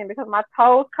are fucking because my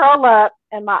toes curl up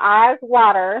and my eyes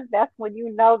water. That's when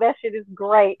you know that shit is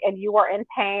great and you are in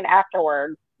pain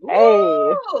afterwards.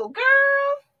 Whoa, girl.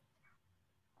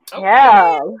 Okay.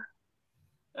 Yeah.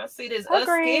 I see this us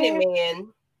skinny men,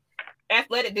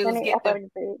 athletic dudes Skinny, get the.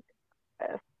 athletic dudes.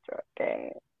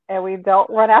 Okay. And we don't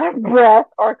run out of breath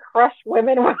or crush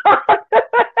women.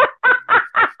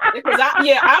 Because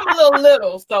I'm a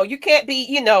little, so you can't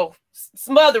be,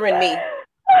 smothering me.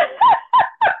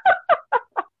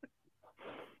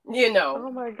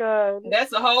 Oh my God.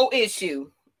 That's a whole issue.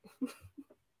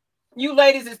 You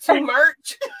ladies is too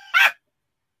much.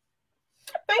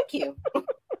 Thank you.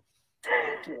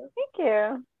 Thank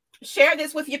you. Share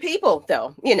this with your people,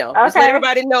 though. Okay. Just let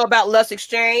everybody know about Lust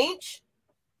Exchange.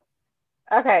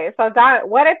 Okay, so Don,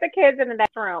 what if the kids in the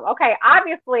next room? Okay,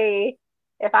 obviously,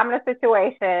 if I'm in a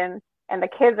situation and the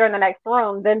kids are in the next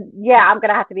room, then yeah, I'm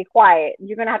gonna have to be quiet.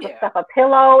 You're gonna have to stuff a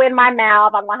pillow in my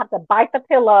mouth. I'm gonna have to bite the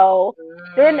pillow.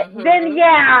 Mm-hmm. Then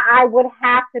yeah, I would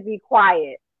have to be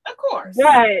quiet. Of course.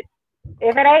 But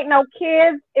if it ain't no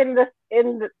kids in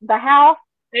the house,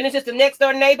 and it's just the next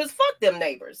door neighbors, fuck them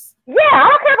neighbors. Yeah, I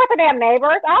don't care about the damn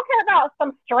neighbors. I don't care about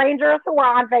some strangers who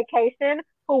are on vacation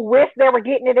who wish they were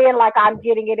getting it in like I'm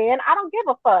getting it in. I don't give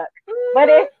a fuck. Mm-hmm. But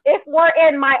if we're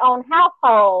in my own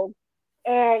household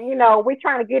and, we're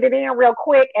trying to get it in real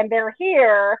quick and they're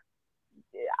here,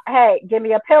 hey, give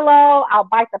me a pillow. I'll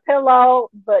bite the pillow,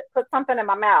 but put something in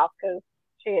my mouth because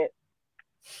shit.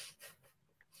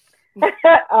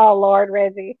 Oh, Lord,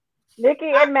 Reggie.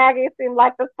 Nikki and Maggie seem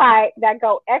like the type that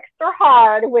go extra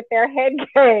hard with their head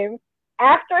game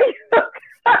after you.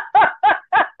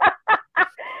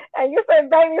 And you say,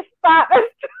 baby, stop.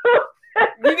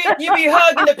 you be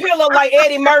hugging the pillow like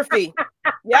Eddie Murphy.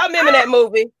 Y'all remember that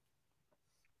movie?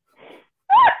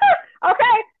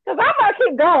 Okay, because I'm going to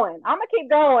keep going. I'm going to keep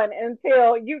going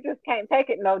until you just can't take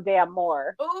it no damn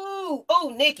more. Ooh,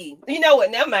 Nikki. You know what?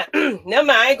 Never mind.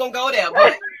 I ain't going to go there,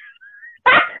 but.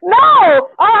 No!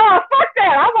 Oh, fuck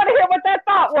that. I want to hear what that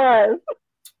thought was.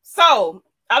 So,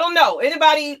 I don't know. I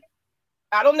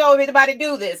don't know if anybody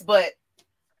do this, but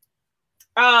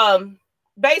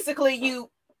basically you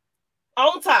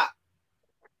on top,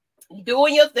 you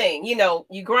doing your thing, you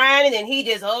grinding and he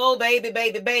just, oh, baby.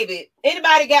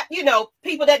 Anybody got,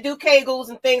 people that do Kegels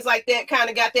and things like that kind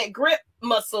of got that grip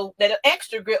muscle, that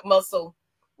extra grip muscle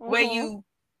where you,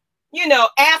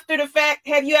 after the fact,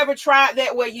 have you ever tried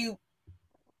that where you,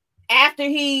 after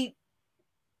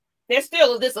there's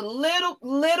still just a little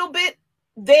bit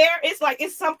there. It's like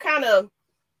it's some kind of,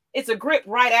 it's a grip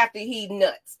right after he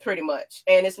nuts, pretty much,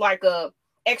 and it's like a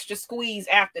extra squeeze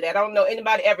after that. I don't know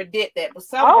anybody ever did that, but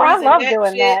some reason I love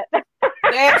doing that.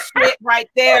 That shit right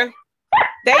there,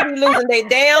 they be losing their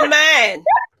damn mind.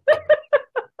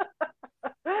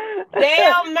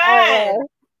 Damn mind.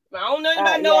 I don't know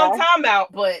anybody know what I'm talking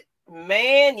about, but.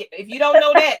 Man, if you don't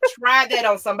know that, try that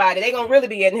on somebody. They're going to really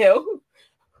be in here.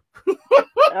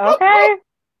 Okay.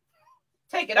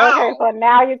 Take it off. Okay, so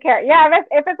now you care. Yeah,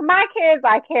 if it's my kids,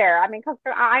 I care. I mean, because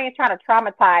I ain't trying to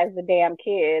traumatize the damn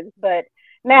kids. But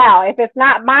now, if it's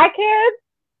not my kids,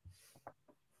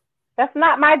 that's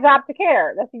not my job to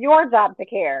care. That's your job to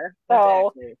care.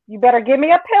 So You better give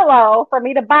me a pillow for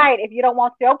me to bite if you don't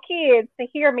want your kids to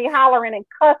hear me hollering and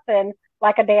cussing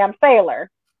like a damn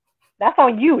sailor. That's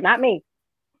on you, not me.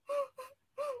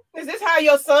 Is this how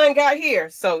your son got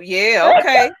here? So, yeah,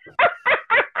 okay.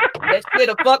 That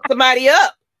shit'll fuck somebody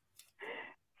up.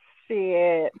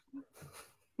 Shit.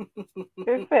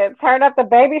 It said, turn up the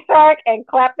Baby Shark and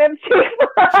clap them cheeks.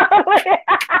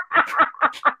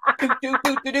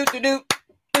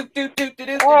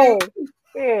 Oh,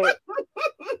 shit.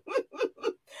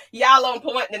 Y'all on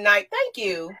point tonight. Thank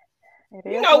you.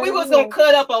 We was going to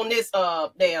cut up on this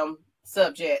damn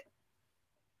subject.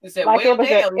 Said, like it was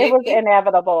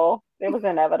inevitable. It was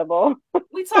inevitable.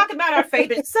 We talk about our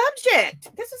favorite subject.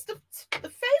 This is the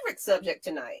favorite subject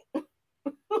tonight.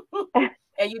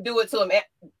 And you do it to them.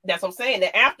 That's what I'm saying. The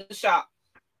aftershock.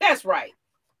 That's right.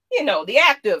 The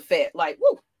after effect. Like,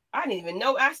 woo, I didn't even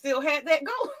know I still had that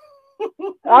going.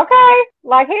 Okay.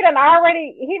 Like he done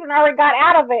already got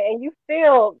out of it and you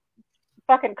still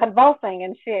fucking convulsing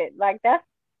and shit. Like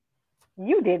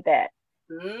you did that.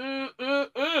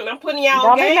 I'm putting y'all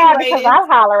on game. Don't be mad because I'm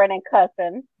hollering and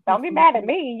cussing. Don't be mad at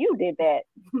me. You did that.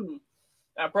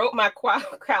 I broke my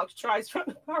couch twice from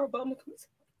the power bump.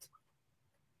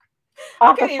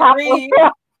 I can't read.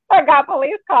 I got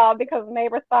police called because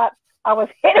neighbors thought I was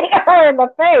hitting her in the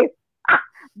face.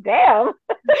 Damn.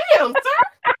 Damn, sir.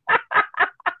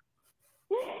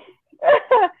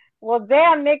 Well,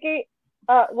 damn, Nikki.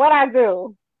 What I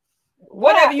do?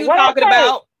 Whatever you talking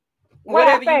about.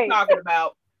 Whatever you talking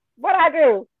about. What I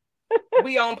do?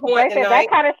 We on point tonight.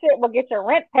 That kind of shit will get your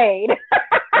rent paid.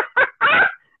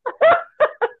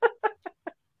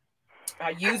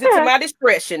 I use it to my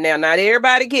discretion now. Not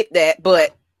everybody get that,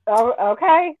 but Oh,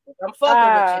 okay. I'm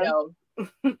fucking with you though.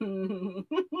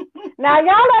 Now,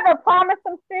 y'all ever promised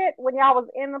some shit when y'all was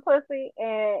in the pussy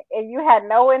and you had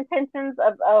no intentions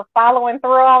of following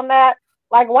through on that?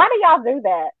 Like, why do y'all do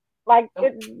that? Like,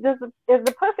 is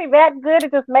the pussy that good?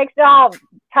 It just makes y'all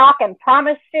talk and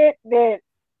promise shit that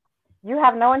you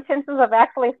have no intentions of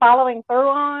actually following through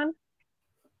on?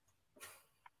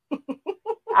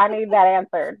 I need that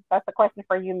answered. That's a question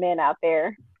for you men out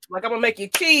there. Like, I'm gonna make you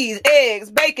cheese,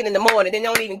 eggs, bacon in the morning, then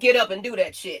don't even get up and do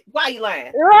that shit. Why you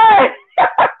lying? Right.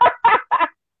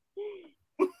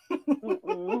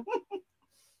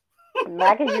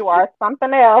 Maggie, you are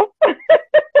something else.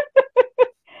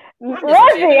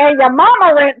 Reggie and your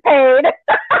mama rent paid.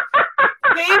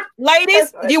 See,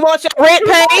 ladies, you want your rent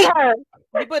paid?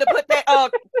 You better put that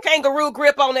kangaroo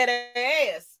grip on that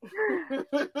ass.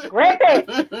 Grip it.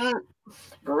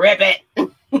 Grip it.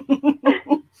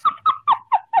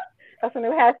 That's a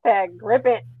new hashtag. Grip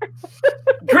it.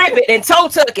 Grip it and toe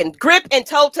tucking. Grip and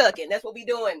toe tucking. That's what we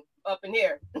doing up in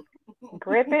here.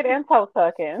 Grip it and toe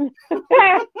tucking.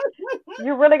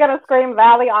 You really gonna scream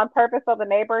Valley on purpose so the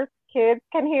neighbors' kids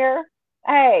can hear?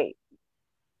 Hey,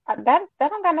 that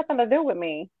don't got nothing to do with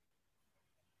me.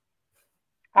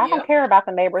 I don't care about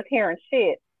the neighbors hearing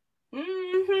shit.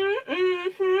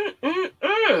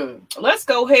 Let's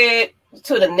go ahead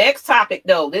to the next topic,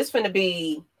 though. This finna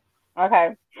be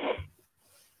okay.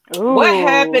 Ooh. What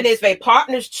happens if a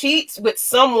partner cheats with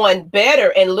someone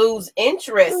better and lose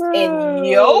interest in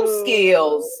your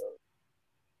skills?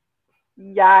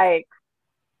 Yikes.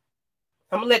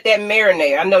 I'm gonna let that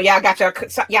marinate. I know y'all got y'all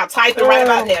typing right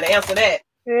about there to answer that.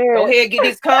 Go ahead, get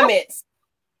these comments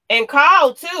and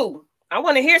call too. I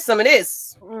want to hear some of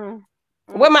this.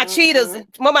 Where my cheaters?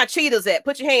 Where my cheaters at?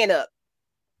 Put your hand up.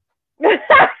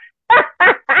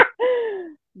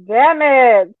 Damn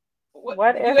it!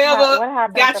 What you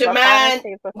ever got your mind,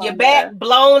 your back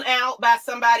blown out by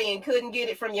somebody and couldn't get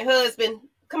it from your husband?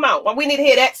 Come on, well, we need to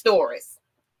hear that stories.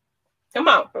 Come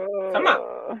on, come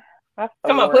on,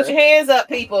 come on! Put your hands up,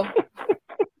 people.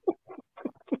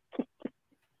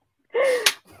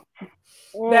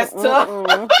 That's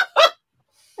tough.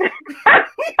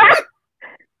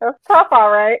 That's tough,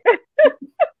 all right.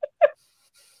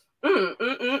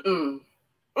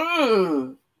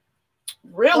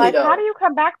 Really, like, though? How do you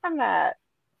come back from that?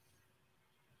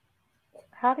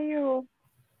 How do you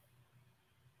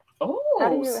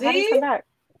come back?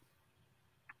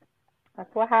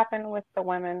 That's what happened with the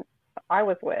women I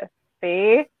was with.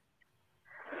 See?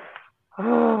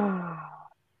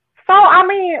 So, I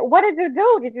mean, what did you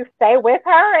do? Did you stay with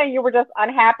her and you were just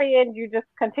unhappy and you just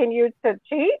continued to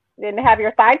cheat and have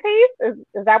your side piece?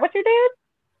 Is that what you did?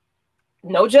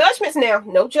 No judgments now.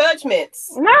 No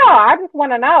judgments. No, I just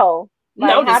want to know.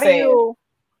 Like, no, how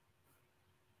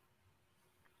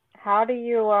do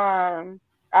you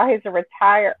oh, he's a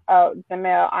retired,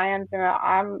 Jamel. I am Jamel.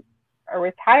 I'm a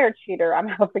retired cheater. I'm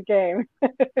out the game.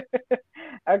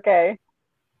 Okay.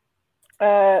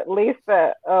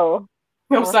 Lisa, oh.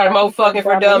 I'm sorry, Mo fucking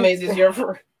for dummies is your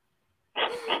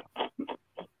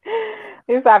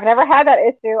Lisa, I've never had that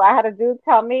issue. I had a dude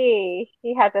tell me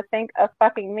he had to think of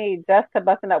fucking me just to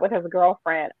busting up with his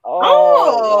girlfriend.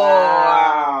 Oh,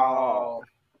 wow.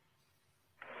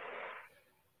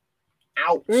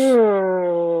 Ouch.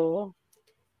 Ooh.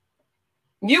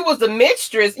 You was the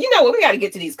mistress. You know what? We got to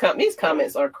get to these comments. These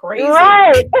comments are crazy.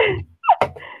 Right.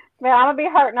 Man, I'm going to be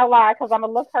hurt, no lie, because I'm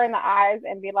going to look her in the eyes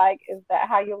and be like, is that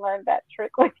how you learned that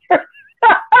trick with your...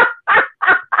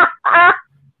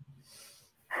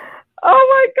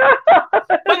 Oh, my God.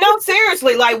 But no,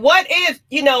 seriously, like, what if,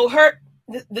 you know,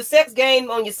 the sex game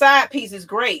on your side piece is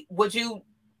great. Would you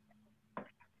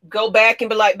go back and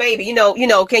be like, baby, you know,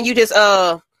 can you just,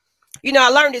 you know, I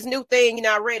learned this new thing, you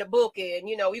know, I read a book and,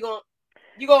 you know, you gonna,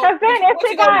 because then if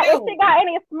she got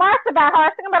any smarts about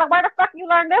her, she's gonna be like, where the fuck you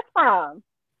learned this from?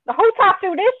 Who taught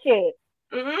you this shit?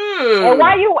 And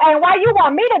why you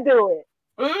want me to do it?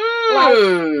 Like,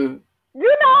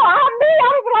 you know, I'm me. I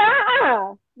was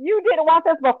like, you didn't want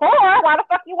this before. Why the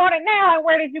fuck you want it now? And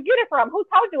where did you get it from? Who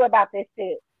told you about this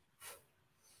shit?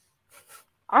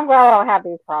 I'm glad I don't have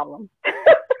these problems.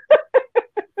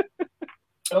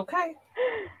 Okay.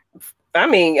 I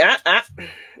mean, I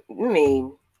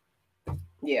mean,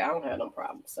 yeah, I don't have no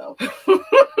problem. So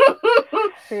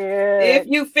if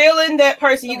you feeling that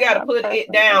person, you got to put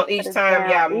it down each time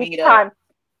y'all meet up.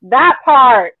 That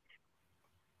part.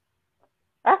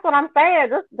 That's what I'm saying.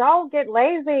 Just don't get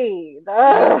lazy.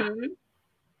 But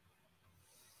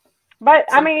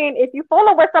I mean, if you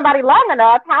fool with somebody long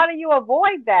enough, how do you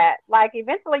avoid that? Like,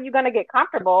 eventually you're gonna get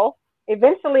comfortable.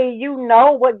 Eventually, you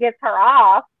know what gets her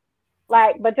off.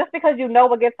 Like, but just because you know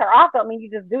what gets her off, don't mean you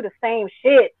just do the same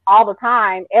shit all the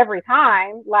time, every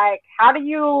time. Like, how do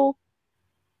you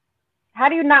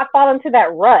not fall into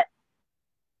that rut?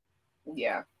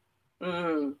 Yeah.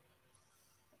 Mm.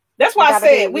 That's why I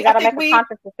said we gotta make a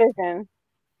conscious decision.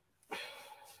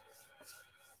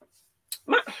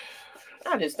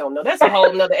 I just don't know. That's a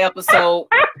whole nother episode.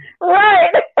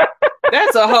 Right.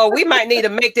 That's a whole. We might need to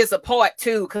make this a part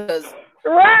 2 because.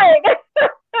 Right.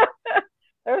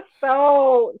 There's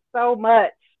so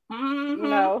much. Mm-hmm. You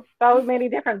know, so many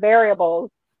different variables.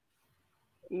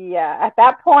 Yeah, at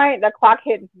that point, the clock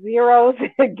hits zeros.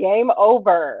 Game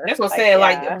over. That's what I'm saying.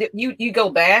 Yeah. Like you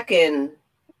go back and.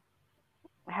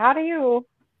 How do you?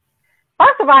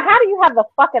 First of all, how do you have the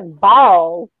fucking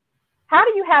balls? How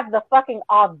do you have the fucking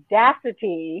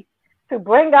audacity to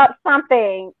bring up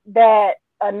something that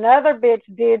another bitch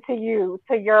did to you,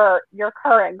 to your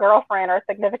current girlfriend or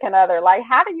significant other? Like,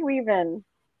 how do you even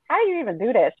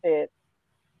do that shit?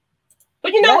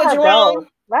 But you know what, Jerome?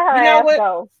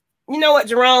 You know what,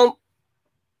 Jerome?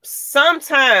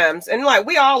 Sometimes, and like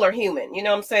we all are human, you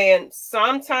know what I'm saying?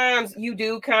 Sometimes you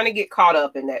do kind of get caught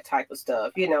up in that type of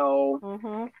stuff, you know.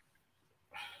 Mm-hmm.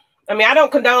 I mean, I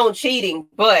don't condone cheating,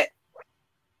 but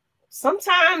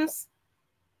sometimes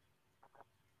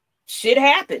shit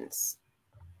happens.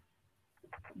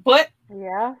 But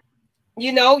yeah,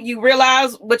 you know, you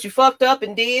realize what you fucked up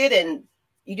and did, and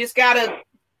you just gotta,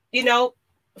 you know,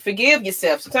 forgive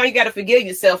yourself. Sometimes you gotta forgive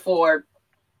yourself for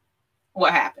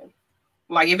what happened.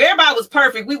 Like, if everybody was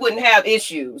perfect, we wouldn't have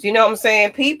issues. You know what I'm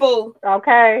saying? People.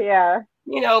 Okay, yeah.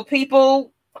 You know,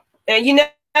 people, and you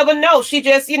never know. She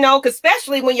just, you know, cause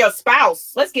especially when your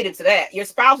spouse, let's get into that. Your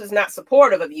spouse is not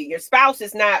supportive of you. Your spouse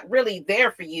is not really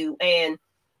there for you, and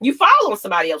you fall on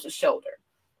somebody else's shoulder.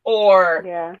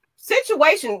 Or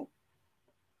situation,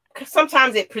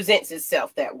 sometimes it presents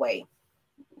itself that way.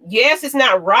 Yes, it's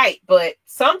not right, but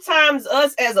sometimes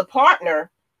us as a partner,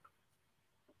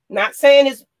 not saying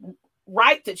it's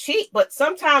right to cheat, but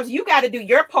sometimes you got to do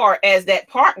your part as that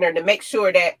partner to make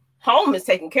sure that home is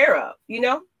taken care of, you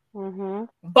know? Mm-hmm.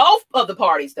 Both of the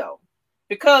parties, though.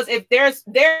 Because if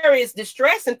there is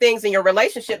distress and things in your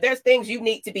relationship, there's things you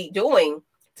need to be doing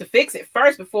to fix it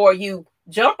first before you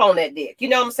jump on that dick. You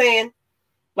know what I'm saying?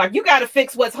 Like, you got to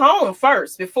fix what's home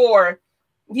first before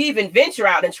you even venture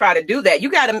out and try to do that.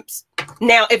 You got to,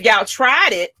 now, if y'all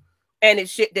tried it and it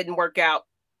shit didn't work out,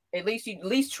 at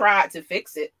least tried to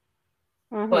fix it.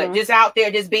 Mm-hmm. But just out there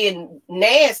just being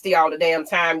nasty all the damn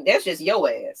time, that's just your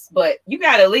ass. But you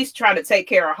got to at least try to take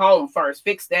care of home first.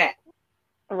 Fix that.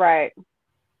 Right.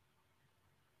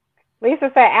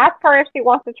 Lisa said, ask her if she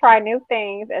wants to try new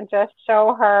things and just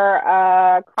show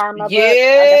her karma book. I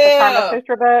guess the Karma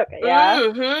Sutra book. Yeah.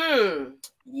 Mm-hmm.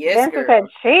 Yes, Vincent said,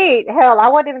 cheat. Hell, I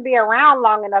wouldn't even be around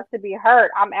long enough to be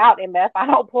hurt. I'm out, MF. I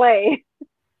don't play.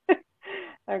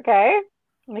 Okay.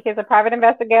 Because a private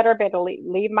investigator better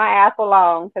leave my ass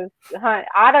alone. Because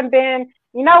I done been,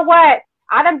 you know what?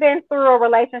 I done been through a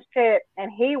relationship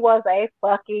and he was a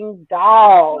fucking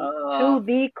dog to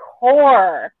the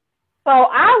core. So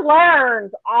I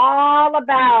learned all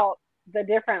about the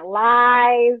different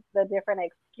lies, the different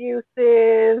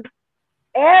excuses,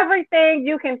 everything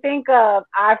you can think of.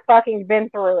 I've fucking been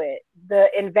through it. The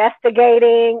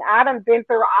investigating, I done been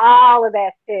through all of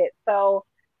that shit. So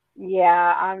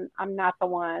yeah, I'm not the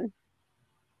one.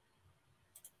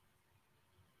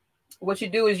 What you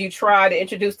do is you try to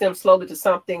introduce them slowly to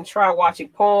something. Try watching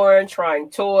porn, trying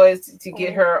toys to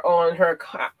get her on her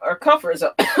comfort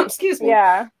zone. Excuse me.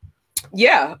 Yeah.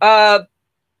 Yeah. That's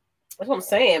what I'm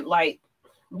saying. Like,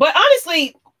 but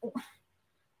honestly,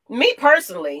 me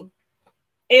personally,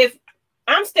 if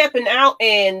I'm stepping out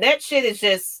and that shit is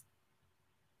just,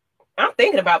 I'm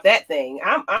thinking about that thing.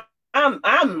 I'm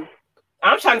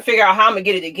trying to figure out how I'm gonna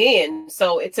get it again.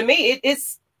 So to me,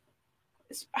 it's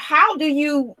how do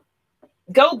you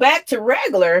go back to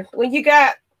regular when you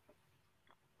got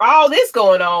all this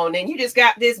going on and you just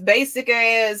got this basic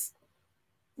ass,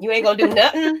 you ain't gonna do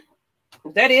nothing?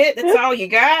 Is that it? That's all you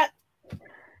got?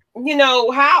 You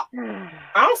know, how I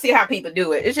don't see how people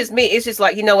do it. It's just me. It's just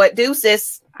like, you know what,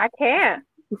 deuces. I can't.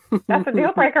 That's a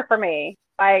deal breaker for me.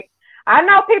 Like, I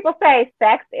know people say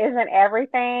sex isn't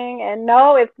everything, and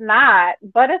no, it's not,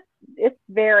 but it's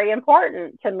very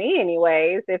important to me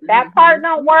anyways. If that part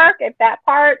don't work, if that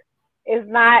part is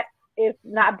not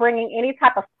bringing any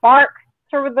type of spark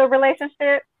to the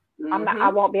relationship, I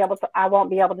won't be able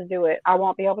to do it. I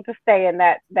won't be able to stay in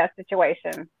that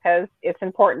situation because it's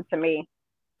important to me.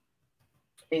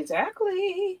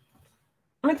 Exactly.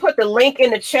 Let me put the link in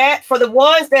the chat for the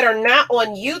ones that are not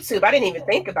on YouTube. I didn't even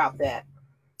think about that.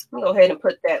 Let me go ahead and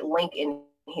put that link in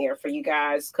here for you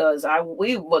guys, because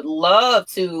we would love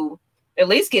to at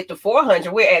least get to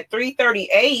 400. We're at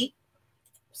 338.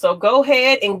 So go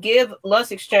ahead and give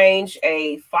Lust Exchange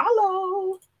a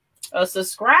follow, a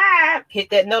subscribe, hit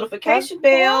that notification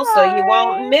bell so you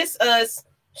won't miss us.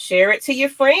 Share it to your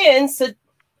friends. So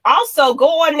also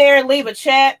go on there and leave a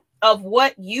chat of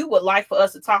what you would like for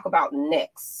us to talk about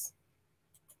next.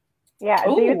 Yeah.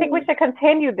 Ooh. Do you think we should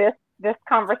continue this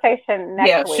conversation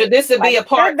next week? Should this be a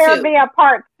part 2? Should there be a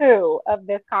part 2 of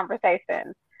this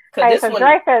conversation? Okay, so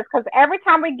Dre says, because every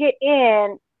time we get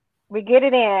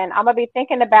it in, I'm going to be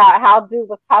thinking about how dude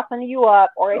was tossing you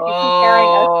up, or if you're comparing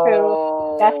us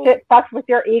to, that shit fucks with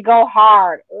your ego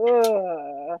hard.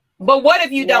 Ugh. But what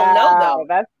if you don't know, though?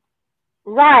 That's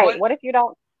right. What if you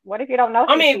don't know?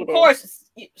 I mean, of course,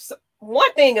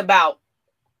 one thing about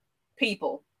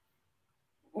people,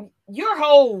 your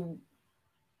whole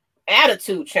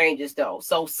attitude changes, though.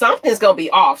 So something's going to be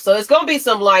off. So it's going to be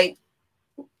some like,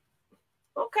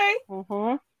 okay.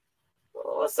 Mm-hmm.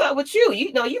 What's up with you?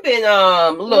 You know, you've been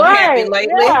a little happy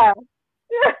lately. Yeah.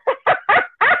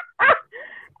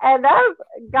 And those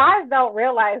guys don't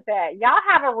realize that. Y'all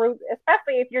have a routine,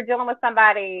 especially if you're dealing with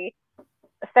somebody,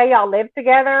 say y'all live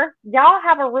together, y'all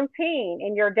have a routine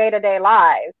in your day-to-day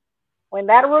lives. When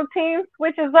that routine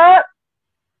switches up,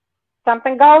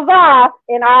 something goes off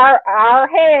in our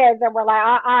heads and we're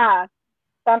like,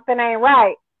 something ain't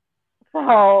right.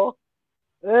 So,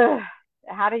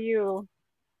 how do you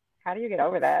get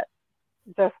over that?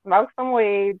 Just smoke some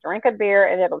weed, drink a beer,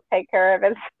 and it'll take care of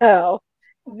itself.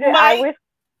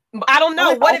 I don't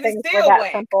know. What if it's still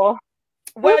whack? Simple.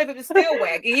 What if it's still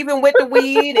whack? Even with the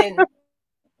weed and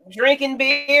drinking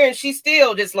beer, and she's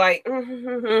still just like,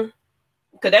 because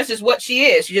that's just what she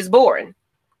is. She's just boring.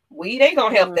 Weed ain't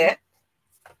gonna help that.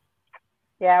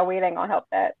 Yeah, weed ain't gonna help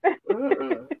that.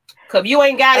 Because you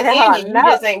ain't got it in you. You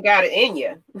just ain't got it in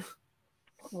you.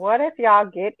 What if y'all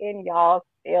get in y'all's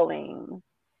feelings?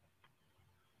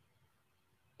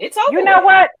 It's over. You know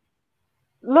what?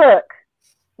 Look,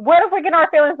 what if we get our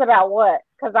feelings about what?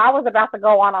 Because I was about to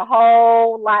go on a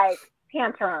whole like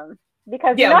tantrum.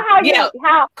 Because you know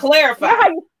how clarify. You know how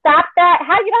you stop that?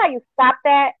 How you stop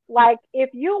that? Like if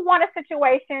you want a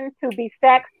situation to be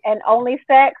sex and only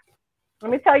sex,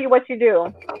 let me tell you what you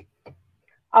do.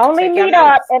 Only meet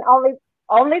up and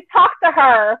only talk to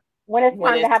her when it's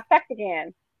time to have sex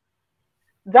again.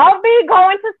 Don't be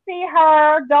going to see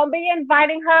her. Don't be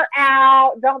inviting her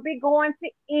out. Don't be going to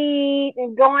eat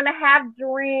and going to have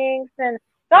drinks. And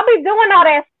don't be doing all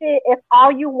that shit if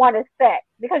all you want is sex.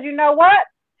 Because you know what?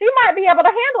 She might be able to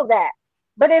handle that.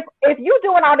 But if you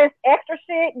doing all this extra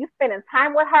shit, you spending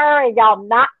time with her and y'all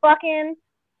not fucking,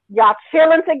 y'all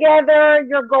chilling together,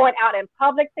 you're going out in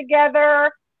public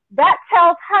together, that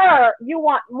tells her you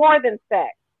want more than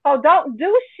sex. So don't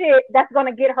do shit that's going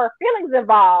to get her feelings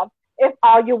involved if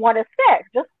all you want is sex.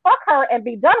 Just fuck her and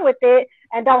be done with it,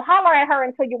 and don't holler at her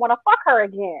until you want to fuck her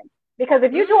again. Because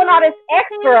if you're doing all this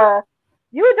extra,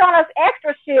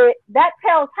 shit, that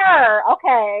tells her,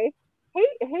 okay,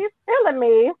 he's feeling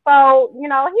me, so he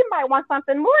might want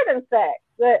something more than sex.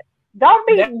 But don't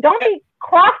be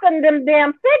crossing them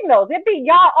damn signals. It be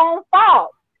y'all own fault.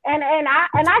 And I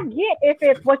get if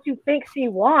it's what you think she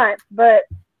wants, but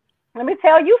let me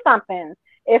tell you something.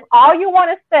 If all you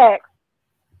want is sex,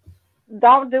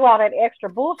 don't do all that extra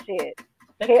bullshit.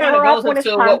 That kind of goes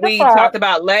into what we talked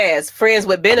about last, friends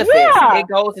with benefits. Yeah. It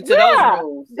goes into those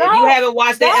rules. If you haven't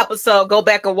watched that episode, go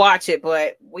back and watch it.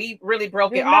 But we really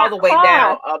broke it all the way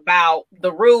down about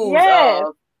the rules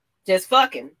of just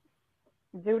fucking.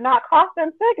 Do not cross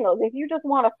them signals. If you just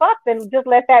want to fuck, then just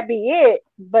let that be it.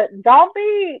 But don't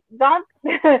be doing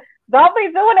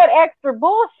that extra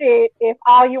bullshit if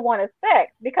all you want is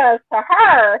sex. Because to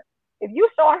her, if you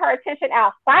showing her attention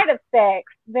outside of sex,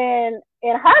 then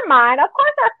in her mind, of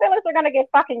course, her feelings are gonna get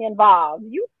fucking involved.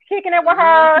 You kicking it with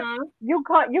her, you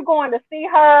going to see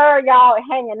her, y'all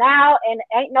hanging out, and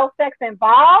ain't no sex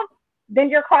involved. Then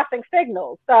you're crossing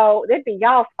signals. So it'd be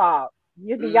y'all's fault.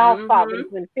 It'd be y'all's fault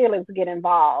when feelings get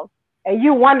involved, and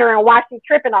you wondering why she's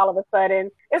tripping all of a sudden.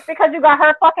 It's because you got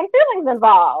her fucking feelings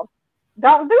involved.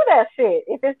 Don't do that shit.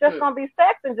 If it's just gonna be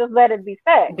sex, then just let it be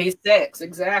sex. Be sex,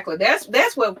 exactly. That's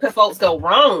where folks go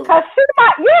wrong. Cause she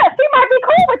might be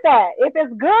cool with that. If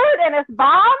it's good and it's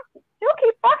bomb, she'll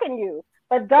keep fucking you.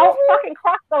 But don't fucking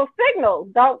cross those signals.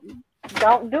 Don't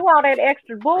do all that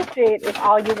extra bullshit if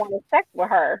all you want is sex with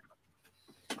her.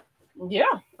 Yeah.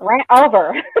 Rant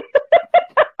over.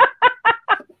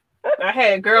 I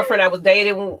had a girlfriend I was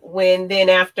dating when then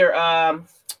after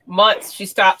months she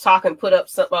stopped talking, put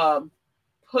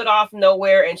off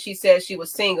nowhere, and she said she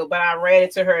was single, but I ran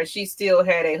into her and she still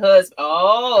had a husband.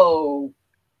 Oh,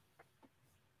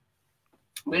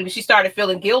 Maybe she started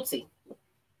feeling guilty.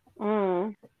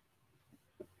 Mm.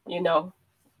 You know,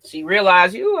 she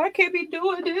realized, I can't be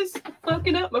doing this,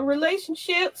 fucking up my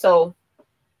relationship. So,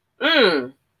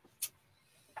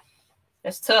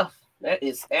 that's tough. That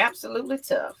is absolutely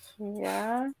tough.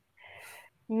 Yeah.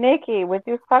 Nikki, would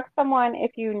you fuck someone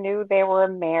if you knew they were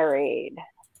married?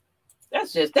 That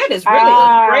is really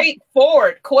a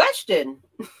straightforward question.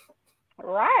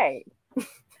 Right.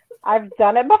 I've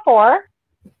done it before.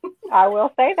 I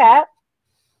will say that.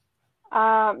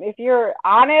 If you're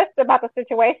honest about the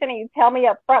situation and you tell me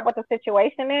up front what the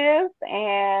situation is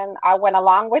and I went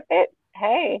along with it,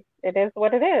 hey, it is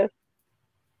what it is.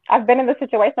 I've been in the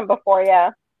situation before,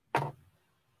 yeah.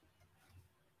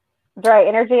 Dre,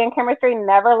 energy and chemistry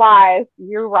never lies.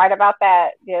 You're right about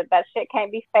that. Yeah, that shit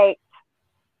can't be faked.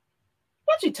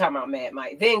 What you talking about, Mad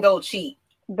Mike? Then go cheat.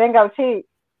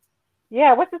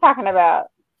 Yeah, what you talking about?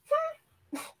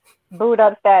 Booed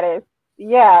up status.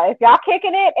 Yeah, if y'all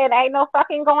kicking it and ain't no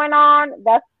fucking going on,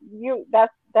 that's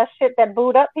shit that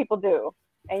booed up people do.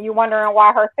 And you wondering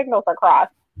why her signals are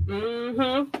crossed.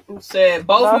 Mm-hmm. Said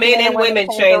both men and women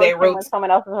change their roots when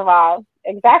someone else is involved.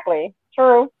 Exactly.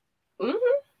 True.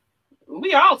 Mm-hmm.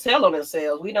 We all tell on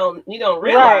ourselves. You don't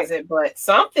realize it, but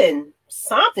something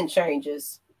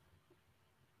changes.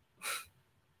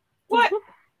 What?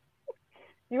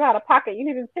 You out of pocket. You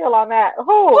need to chill on that.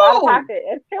 Who? Out of pocket.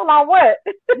 And chill on what?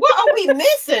 What are we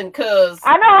missing? Cause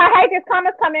I know I hate these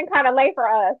comments come in kind of late for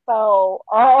us. So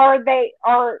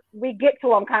or we get to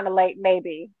them kind of late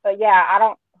maybe. But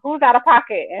yeah, who's out of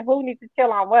pocket and who needs to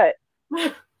chill on what?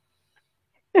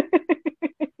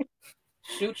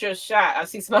 Shoot your shot. I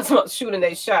see somebody shooting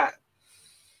their shot.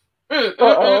 At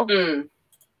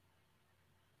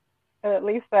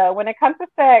least when it comes to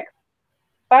sex,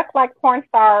 fuck like porn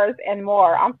stars and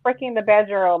more. I'm freaking the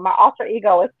bedroom. My alter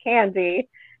ego is Candy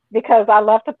because I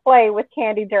love to play with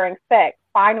Candy during sex.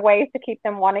 Find ways to keep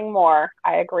them wanting more.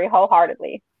 I agree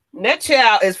wholeheartedly. That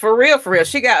child is for real.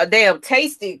 She got a damn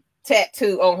tasty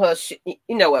tattoo on her.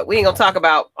 You know what? We ain't gonna talk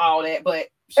about all that, but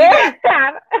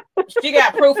she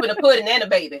got proof of the pudding and the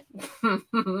baby.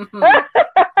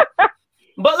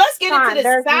 But let's get into this.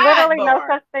 There's literally no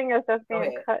such thing as just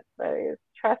being cut buddies.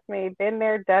 Trust me, been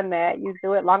there, done that. You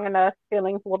do it long enough,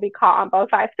 feelings will be caught on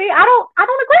both sides. See, I don't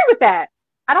agree with that.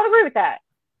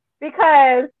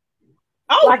 Because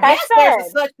I said, there's a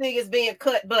such thing as being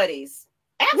cut buddies.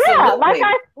 Absolutely.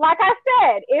 Yeah, like I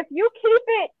said, if you keep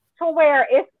it to where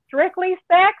it's strictly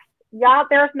sex, y'all,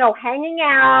 there's no hanging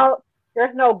out,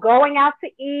 there's no going out to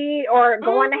eat or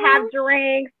going to have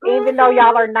drinks, even though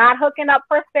y'all are not hooking up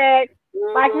for sex.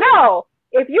 Like, no,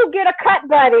 if you get a cut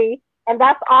buddy and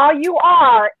that's all you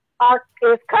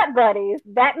is cut buddies,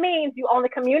 that means you only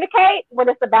communicate when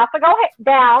it's about to go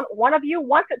down. One of you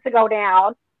wants it to go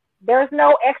down. There's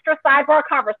no extra sidebar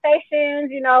conversations.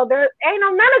 There ain't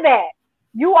none of that.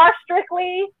 You are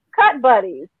strictly cut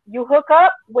buddies. You hook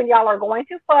up when y'all are going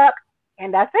to fuck,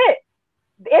 and that's it.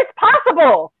 It's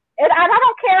possible. I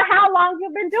don't care how long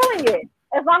you've been doing it,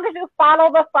 as long as you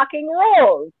follow the fucking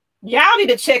rules. Y'all need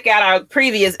to check out our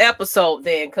previous episode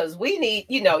then, because we need,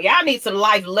 y'all need some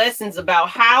life lessons about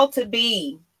how to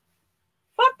be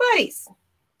fuck buddies.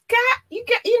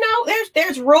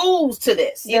 There's rules to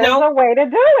this. There's a way to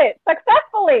do it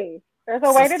successfully. There's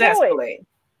a way to do it.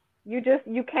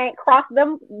 You can't cross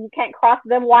them. You can't cross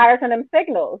them wires and them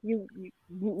signals. You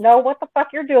know what the fuck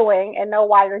you're doing and know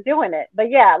why you're doing it.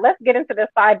 But yeah, let's get into this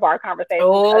sidebar conversation.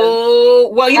 Oh,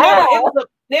 well,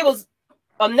 it was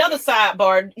another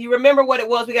sidebar. You remember what it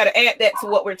was? We got to add that to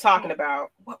what we're talking about.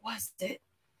 What was it?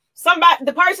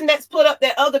 The person that's put up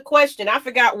that other question, I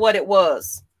forgot what it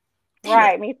was.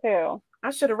 Right, me too. I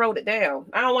should have wrote it down.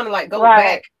 I don't want to go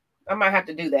back. I might have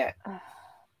to do that.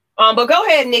 But go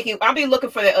ahead, Nikki. I'll be looking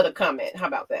for that other comment. How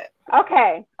about that?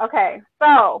 Okay.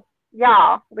 So,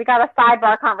 y'all, we got a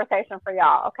sidebar conversation for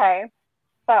y'all. Okay.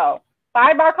 So,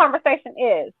 sidebar conversation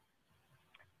is,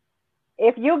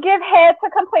 if you give head to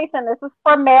completion, this is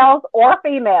for males or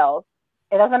females.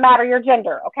 It doesn't matter your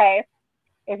gender. Okay.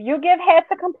 If you give head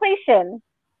to completion,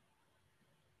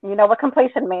 you know what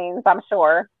completion means, I'm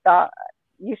sure.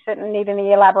 You shouldn't need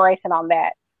any elaboration on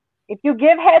that. If you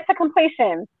give head to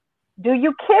completion, do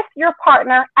you kiss your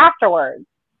partner afterwards?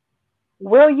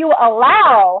 Will you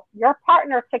allow your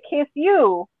partner to kiss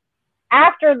you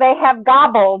after they have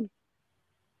gobbled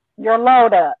your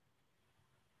load up?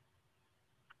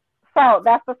 So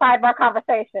that's the sidebar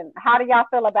conversation. How do y'all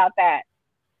feel about that?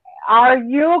 Are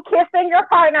you kissing your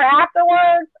partner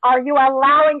afterwards? Are you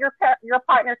allowing your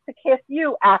partner to kiss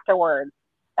you afterwards?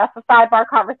 That's the sidebar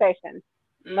conversation.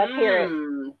 Let's hear it.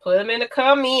 Put them in the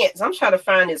comments. I'm trying to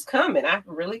find this comment. I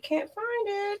really can't find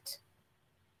it.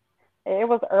 It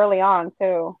was early on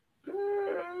too.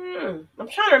 I'm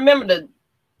trying to remember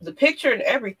the picture and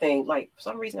everything. Like for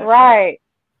some reason, right.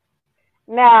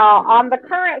 Now on the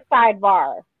current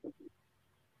sidebar,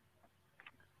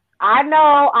 I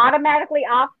know automatically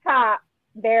off top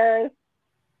there's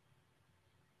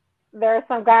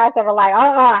some guys that are like,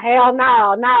 oh hell no,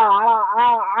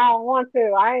 I don't want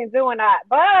to, I ain't doing that.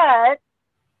 But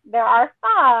there are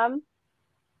some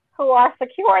who are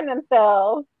secure in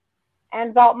themselves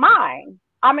and don't mind.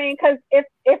 I mean, because if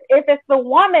it's the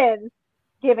woman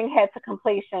giving head to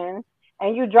completion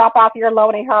and you drop off your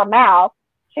load in her mouth,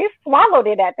 she's swallowed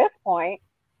it at this point.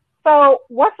 So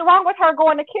what's wrong with her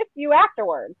going to kiss you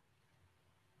afterwards?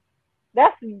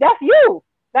 That's you.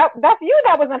 That's you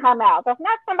that was in her mouth. That's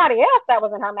not somebody else that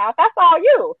was in her mouth. That's all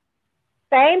you.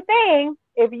 Same thing.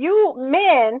 If you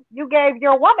men, you gave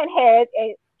your woman head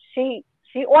and she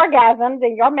orgasmed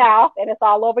in your mouth and it's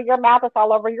all over your mouth, it's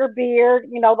all over your beard,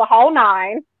 you know, the whole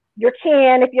nine, your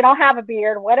chin if you don't have a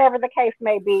beard, whatever the case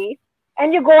may be.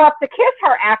 And you go up to kiss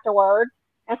her afterwards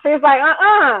and she's like,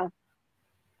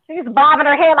 she's bobbing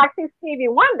her head like she's Stevie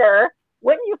Wonder.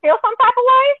 Wouldn't you feel some type of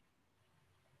way?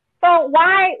 So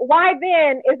why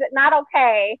then is it not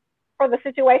okay for the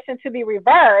situation to be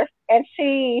reversed and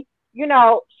she, you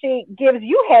know, she gives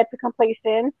you head to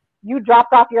completion, you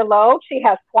dropped off your load, she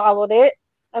has swallowed it,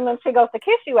 and then she goes to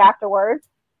kiss you afterwards?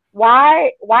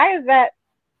 Why is that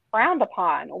frowned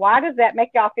upon? Why does that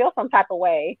make y'all feel some type of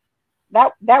way?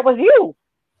 That was you.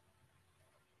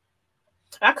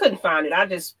 I couldn't find it. I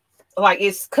just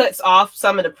it cuts off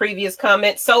some of the previous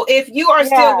comments. So if you are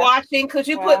still watching, could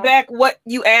you put back what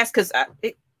you asked? Because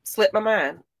it slipped my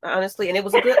mind, honestly, and it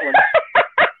was a good one.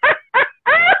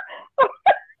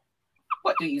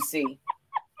 What do you see?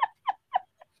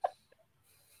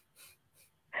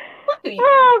 What do you?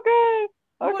 Oh, okay.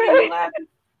 What are you laughing?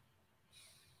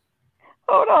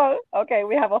 Hold on. Okay,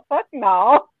 we have a fuck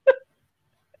no.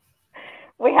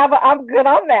 We have a I'm good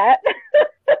on that.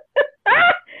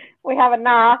 We have a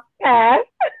nah pass.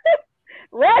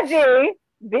 Reggie,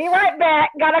 be right back.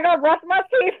 Gotta go brush my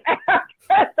teeth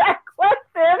after that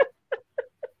question.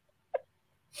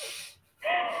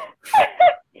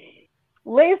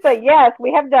 Lisa, yes,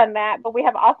 we have done that, but we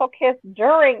have also kissed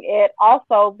during it,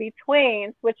 also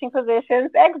between switching positions.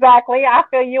 Exactly. I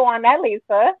feel you on that,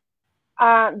 Lisa.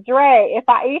 Dre, if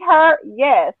I eat her,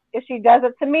 yes. If she does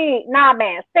it to me, nah,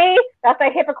 man. See, that's a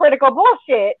hypocritical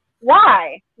bullshit.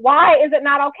 Why? Why is it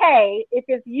not okay if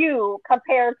it's you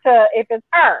compared to if it's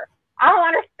her? I don't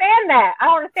understand that. I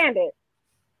don't understand it.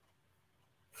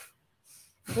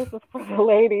 This is for the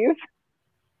ladies.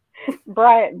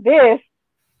 Brian, this,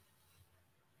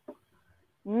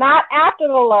 not after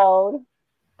the load,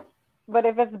 but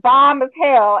if it's bomb as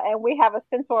hell and we have a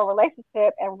sensual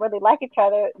relationship and really like each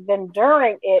other, then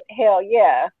during it, hell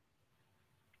yeah.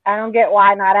 I don't get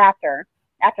why not after.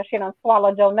 After she done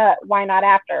swallowed your nut, why not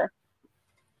after?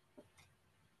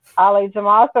 Ali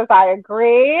Jamal says, I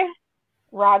agree.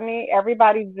 Rodney,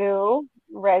 everybody do.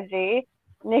 Reggie,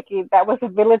 Nikki, that was a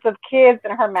village of kids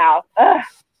in her mouth. Ugh,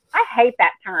 I hate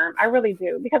that term. I really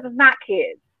do, because it's not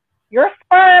kids. Your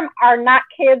sperm are not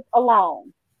kids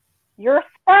alone. Your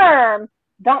sperm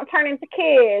don't turn into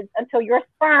kids until your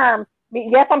sperm,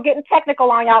 yes, I'm getting technical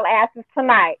on y'all asses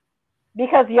tonight,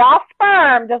 because y'all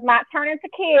sperm does not turn into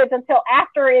kids until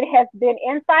after it has been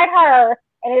inside her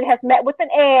and it has met with an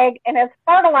egg and has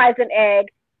fertilized an egg.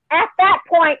 At that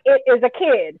point, it is a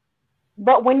kid.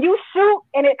 But when you shoot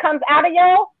and it comes out of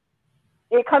you,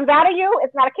 it's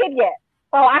not a kid yet.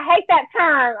 So I hate that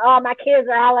term. Oh, my kids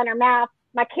are all in her mouth.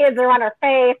 My kids are on her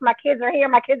face. My kids are here.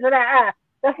 My kids are there.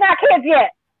 That's not kids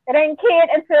yet. It ain't kid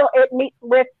until it meets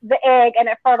with the egg and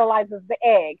it fertilizes the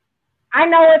egg. I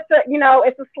know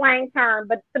it's a slang term,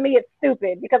 but to me it's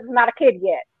stupid because it's not a kid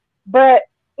yet. But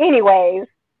anyways,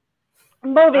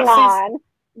 moving on.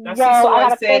 I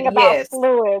got a thing about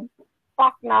fluids.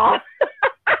 Fuck no.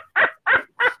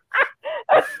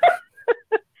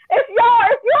 It's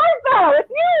yours though. It's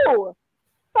you.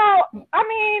 So I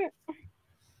mean,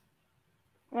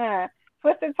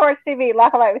 twisted towards TV,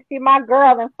 like see my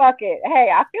girl and fuck it.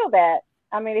 Hey, I feel that.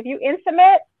 I mean, if you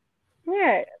intimate,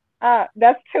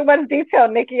 that's too much detail,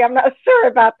 Nikki. I'm not sure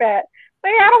about that. See,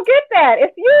 I don't get that.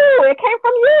 It's you. It came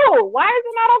from you. Why is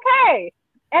it not okay?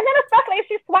 And then especially if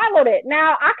she swallowed it.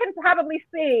 Now I can probably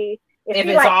see if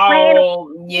it's like all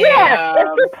if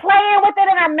she's playing with it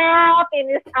in her mouth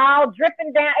and it's all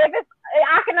dripping down.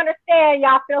 I can understand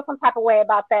y'all feel some type of way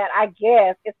about that. I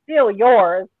guess it's still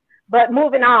yours. But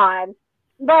moving on.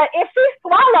 But if she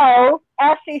swallows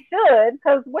as she should,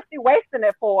 because what's she wasting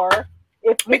it for?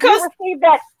 If you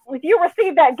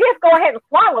receive that gift, go ahead and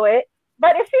swallow it.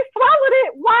 But if she swallowed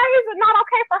it, why is it not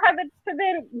okay for her to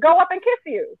then go up and kiss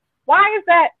you? Why is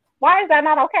that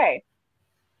not okay?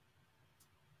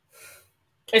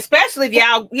 Especially if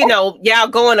y'all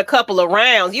going a couple of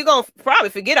rounds, you're gonna probably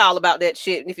forget all about that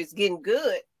shit if it's getting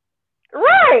good.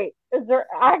 Right.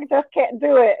 I just can't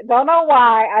do it. Don't know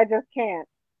why. I just can't.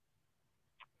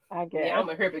 I guess. Yeah, I'm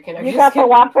a hurricane. You got to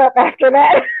wash up after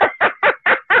that.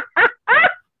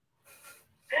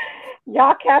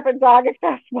 Y'all cap and dog if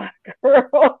that's my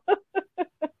girl.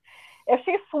 If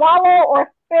she swallow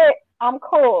or spit, I'm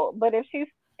cool. But if she's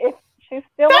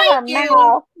still in her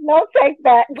mouth, no take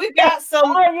back. We got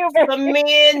some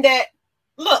men that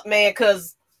look, man,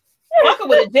 because fucking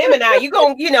with a Gemini, you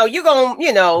gonna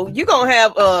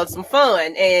have some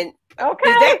fun, and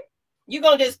you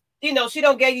gonna just she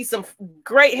don't give you some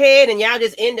great head, and y'all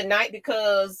just end the night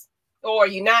because, or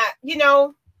you not,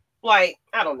 like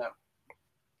I don't know,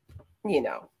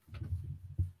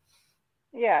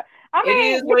 Yeah, I mean,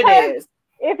 it is what it is.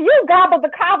 If you gobble the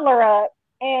cobbler up,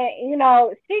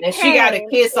 and she got to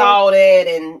kiss all that,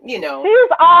 and she's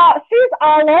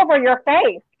all over your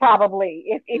face probably.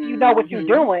 If you know what you're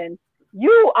doing,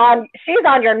 she's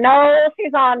on your nose,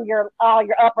 she's on your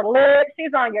upper lip,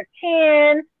 she's on your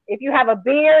chin. If you have a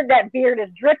beard, that beard is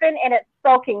dripping and it's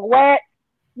soaking wet.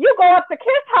 You go up to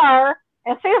kiss her,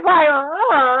 and she's like,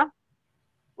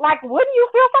 wouldn't you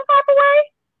feel some type of way?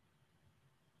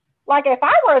 Like if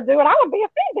I were to do it, I would be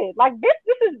offended. Like this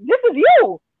is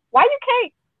you. Why you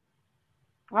can't?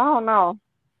 I don't know.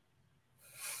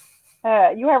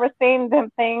 You ever seen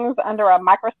them things under a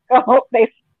microscope?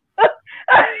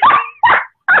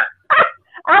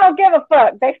 I don't give a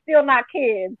fuck. They still not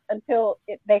kids until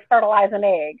they fertilize an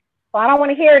egg. So I don't want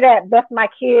to hear that. That's my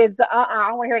kids. I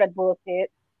don't want to hear that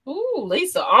bullshit. Ooh,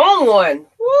 Lisa on one.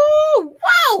 Woo!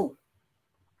 Wow.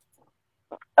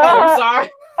 I'm sorry.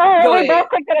 We both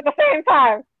clicked it at the same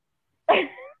time.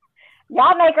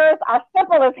 Y'all makers are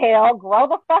simple as hell. Grow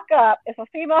the fuck up. If a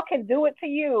female can do it to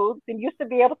you, then you should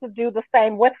be able to do the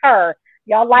same with her.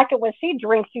 Y'all like it when she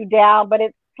drinks you down, but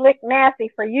it's slick nasty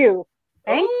for you.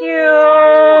 Thank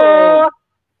you.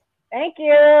 Thank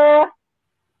you.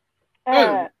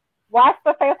 Watch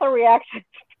the facial reaction,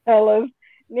 fellas.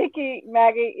 Nikki,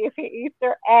 Maggie, if he eats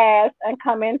their ass and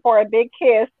come in for a big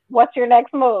kiss, what's your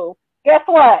next move? Guess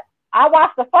what? I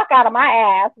wash the fuck out of my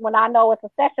ass when I know it's a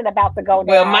session about to go down.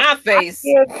 Well, my face.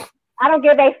 I don't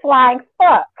give a flying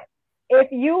fuck. If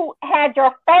you had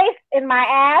your face in my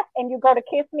ass and you go to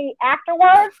kiss me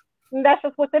afterwards, that's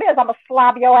just what it is. I'm going to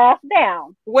slob your ass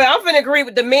down. Well, I'm going to agree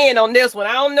with the men on this one.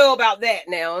 I don't know about that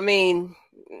now. I mean,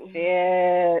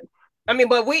 shit. I mean,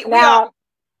 but we all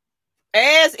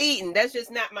ass eating. That's just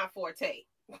not my forte.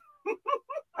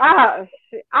 I mean,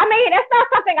 it's not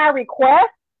something I request.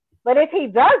 But if he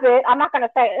does it, I'm not going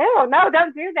to say, oh, no,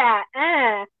 don't do that.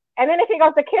 And then if he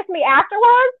goes to kiss me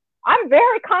afterwards, I'm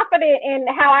very confident in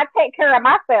how I take care of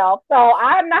myself. So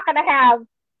I'm not going to have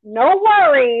no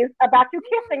worries about you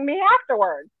kissing me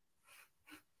afterwards.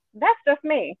 That's just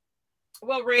me.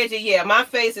 Well, Reggie, yeah, my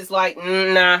face is like,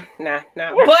 nah. But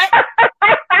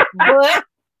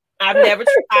I've never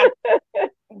tried.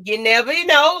 You never,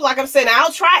 like I'm saying,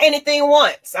 I'll try anything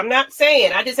once. I'm not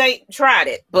saying, I just ain't tried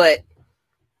it. But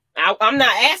I'm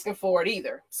not asking for it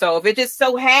either. So if it just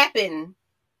so happened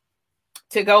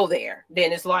to go there,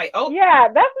 then it's like, oh yeah,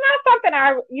 that's not something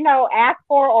I ask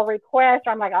for or request.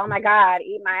 Or I'm like, oh my God,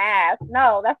 eat my ass.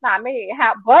 No, that's not me.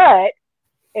 But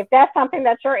if that's something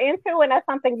that you're into and that's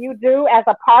something you do as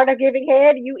a part of giving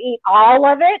head, you eat all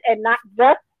of it and not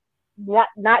just the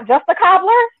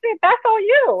cobbler. See, that's on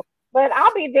you. But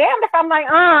I'll be damned if I'm like,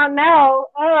 no.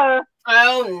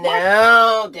 Oh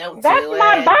no! Don't That's do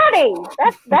my it. body.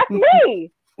 That's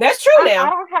me. That's true. Now I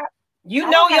don't have. You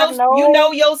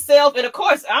know yourself, and of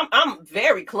course, I'm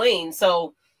very clean.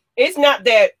 So it's not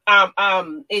that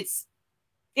it's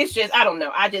just I don't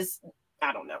know. I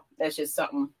don't know. That's just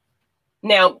something.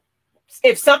 Now,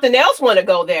 if something else want to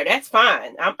go there, that's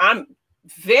fine. I'll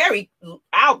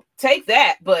take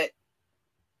that, but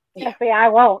yeah. See, I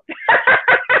won't.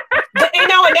 And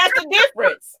that's the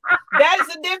difference. That is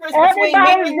the difference between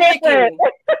me and Nikki.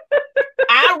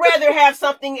 I'd rather have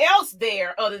something else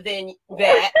there other than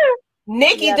that.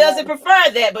 Nikki doesn't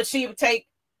prefer that, but she would take,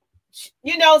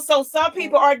 so some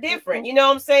people are different. You know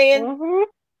what I'm saying?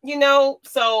 Mm-hmm.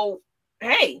 So,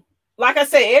 hey, like I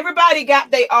said, everybody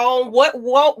got their own, what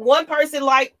one person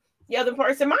like, the other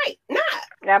person might not.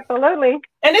 Absolutely.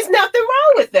 And there's nothing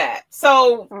wrong with that.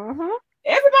 So,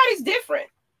 everybody's different.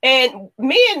 And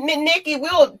me and Nikki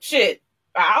will shit.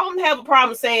 I don't have a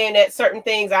problem saying that certain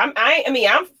things. I'm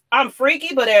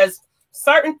freaky, but there's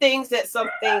certain things that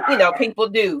people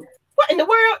do. What in the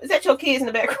world? Is that your kids in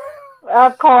the background?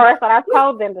 Of course, and I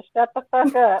told them to shut the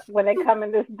fuck up when they come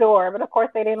in this door, but of course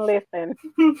they didn't listen.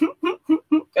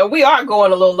 And we are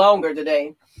going a little longer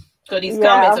today because these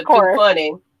comments are too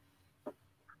funny.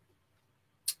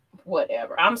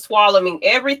 Whatever. I'm swallowing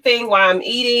everything while I'm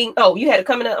eating. Oh, you had it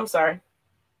coming up? I'm sorry.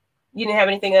 You didn't have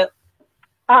anything up?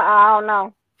 I don't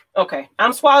know. Okay.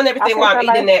 I'm swallowing everything while I'm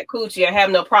eating that coochie. I have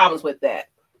no problems with that.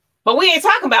 But we ain't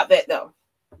talking about that, though.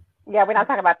 Yeah, we're not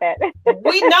talking about that.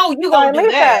 We know you're going to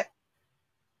do that.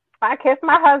 I kissed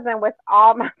my husband with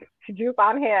all my juice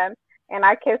on him, and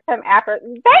I kissed him after.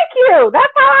 Thank you.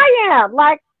 That's how I am.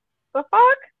 Like, the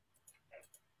fuck?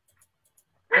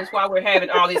 That's why we're having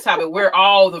all these topics. We're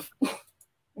all the...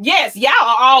 Yes, y'all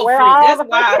are all we're free. All That's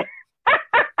why...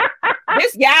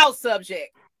 This y'all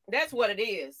subject. That's what it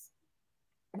is.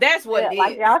 That's what it is.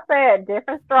 Like y'all said,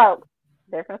 different strokes.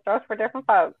 Different strokes for different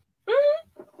folks.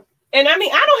 Mm-hmm. And I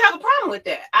mean, I don't have a problem with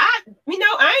that. I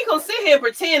ain't gonna sit here and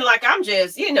pretend like I'm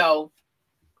just,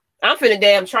 I'm finna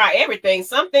damn try everything.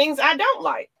 Some things I don't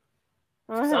like.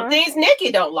 Mm-hmm. Some things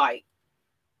Nikki don't like.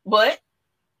 But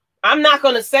I'm not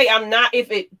gonna say I'm not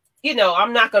if it,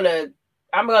 I'm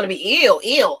gonna be ill.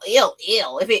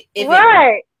 If it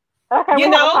right. Okay, we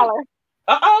have a caller.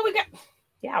 We got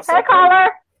hey, caller.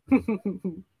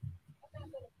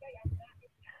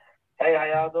 Hey, how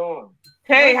y'all doing?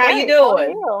 Hey, how you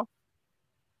doing?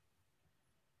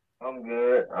 I'm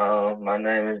good. My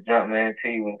name is Jumpman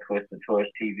T with Twisted Torch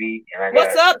TV, and I got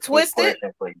what's up, Twisted?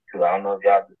 Question for you too. I don't know if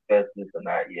y'all discussed this or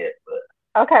not yet,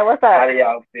 but okay, what's up? How do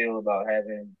y'all feel about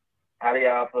having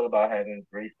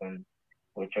threesomes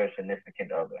with your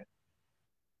significant other?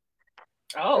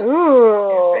 Oh,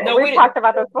 ooh! No, we talked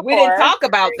about this before. We didn't talk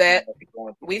about that.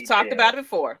 We've talked about it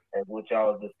before. That's what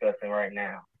y'all are discussing right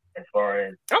now, as far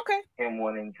as him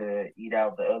wanting to eat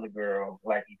out the other girl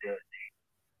like he does.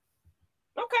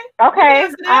 Okay.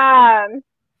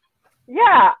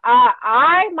 Yeah.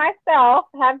 I myself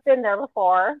have been there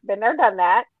before. Been there, done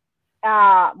that.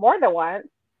 More than once,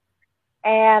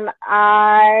 and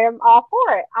I'm all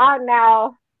for it.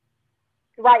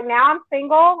 Right now I'm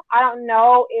single. I don't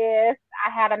know if I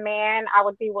had a man, I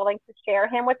would be willing to share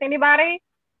him with anybody.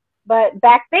 But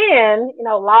back then,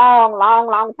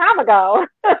 long time ago,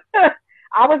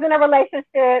 I was in a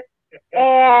relationship,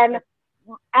 and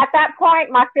at that point,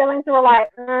 my feelings were like,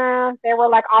 they were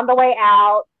like on the way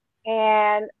out,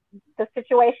 and the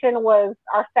situation was,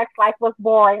 our sex life was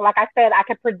boring. Like I said, I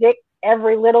could predict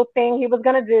every little thing he was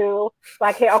going to do.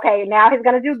 Like, okay, now he's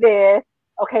going to do this.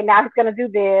 Okay, now he's going to do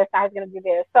this. Now he's going to do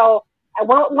this. So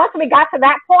once we got to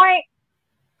that point,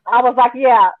 I was like,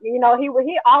 yeah, he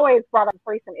always brought up a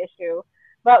threesome issue.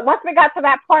 But once we got to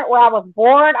that point where I was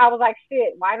bored, I was like,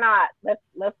 shit, why not?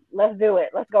 Let's do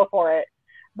it. Let's go for it.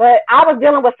 But I was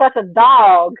dealing with such a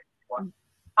dog.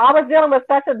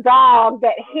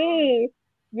 That he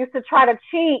used to try to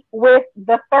cheat with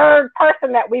the third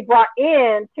person that we brought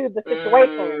into the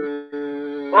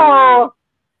situation. So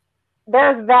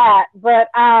there's that. But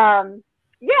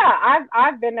yeah,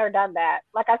 I've been there, done that.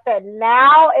 Like I said,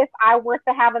 now if I were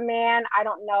to have a man, I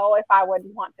don't know if I would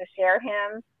want to share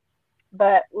him.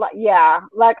 But I'm talking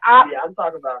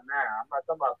about now. I'm not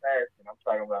talking about fashion. I'm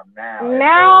talking about now.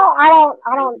 Now I don't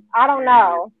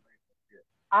know.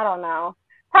 I don't know.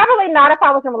 Probably not if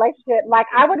I was in a relationship. Like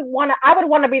I would want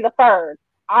to be the third.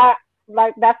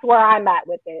 That's where I'm at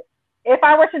with it. If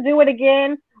I were to do it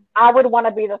again, I would want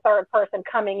to be the third person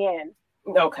coming in.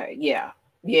 Okay. Yeah.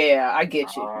 Yeah, I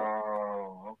get you.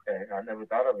 Oh, okay. I never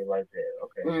thought of it like that.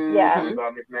 Okay. Mm-hmm. Yeah. What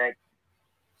about Miss Mac?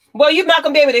 Well, you're not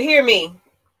gonna be able to hear me.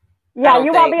 Yeah,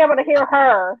 you won't be able to hear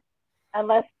her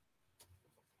unless.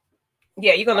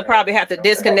 Yeah, you're gonna probably have to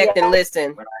disconnect and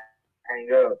listen. Hang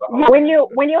up. Yeah, when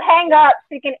you hang up,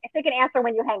 she can answer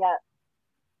when you hang up.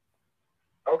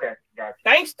 Okay, gotcha.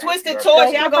 Thanks, Twisted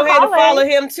Torch. Y'all go ahead and follow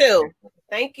him too.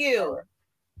 Thank you.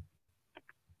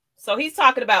 So he's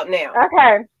talking about now.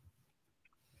 Okay.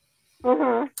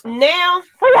 Mm-hmm. Now.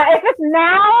 So yeah, if it's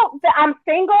now that I'm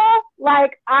single,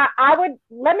 like I would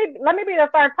let me be the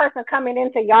third person coming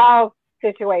into y'all's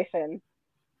situation.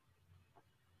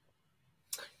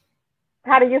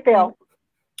 How do you feel?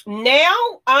 Now,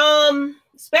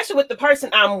 especially with the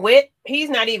person I'm with, he's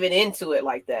not even into it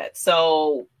like that.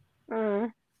 So,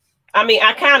 I mean,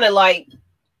 I kind of like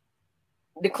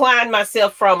declined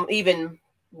myself from even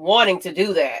wanting to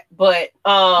do that. But,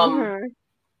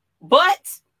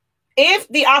 but if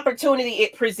the opportunity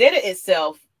it presented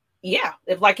itself, yeah,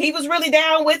 if like he was really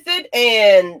down with it,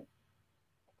 and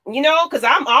because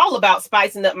I'm all about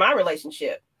spicing up my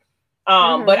relationship.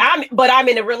 But I'm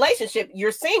in a relationship.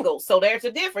 You're single, so there's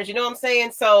a difference. You know what I'm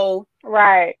saying? So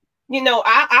right. you know,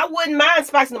 I wouldn't mind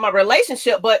spicing up my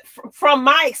relationship, but from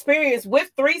my experience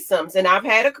with threesomes, and I've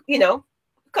had a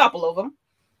couple of them,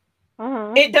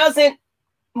 it doesn't.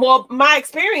 Well, my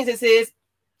experiences is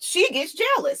she gets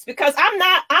jealous because I'm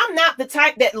not the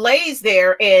type that lays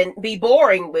there and be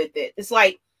boring with it. It's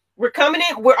like we're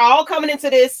all coming into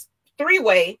this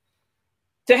three-way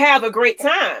to have a great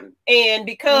time, and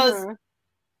because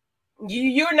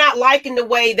you're not liking the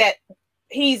way that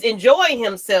he's enjoying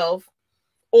himself,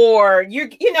 or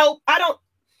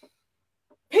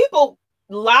people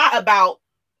lie about,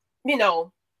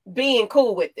 being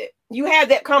cool with it. You have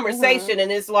that conversation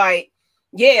and it's like,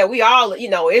 yeah, we all,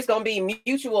 it's going to be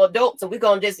mutual adults and we're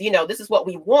going to just, this is what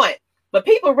we want. But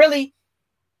people really,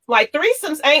 like,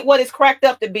 threesomes ain't what it's cracked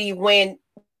up to be when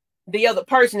the other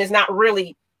person is not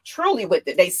really truly with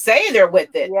it. They say they're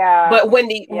with it. Yeah. But when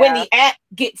the act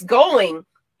gets going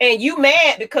and you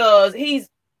mad because he's,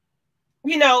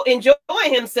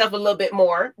 enjoying himself a little bit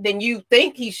more than you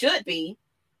think he should be,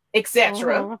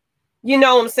 etc. You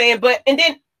know what I'm saying? But, and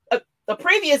then the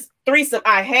previous threesome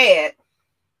I had,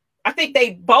 I think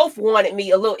they both wanted me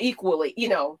a little equally,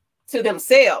 to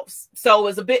themselves. So it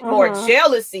was a bit more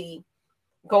jealousy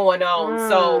going on.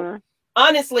 So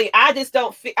honestly, I just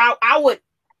don't feel, I would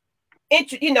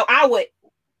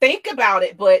think about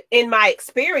it, but in my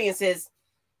experiences,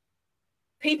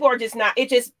 people are just not, it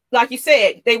just, like you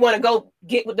said, they want to go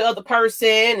get with the other person.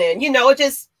 And, it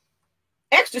just,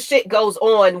 extra shit goes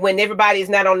on when everybody is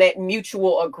not on that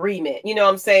mutual agreement. You know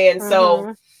what I'm saying?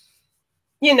 So,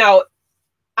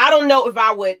 I don't know if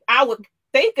I would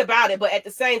think about it, but at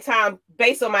the same time,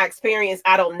 based on my experience,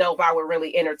 I don't know if I would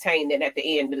really entertain it at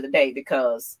the end of the day,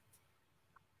 because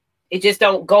it just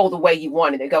don't go the way you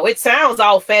wanted to go. It sounds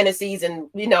all fantasies and,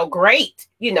 great,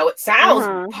 it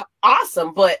sounds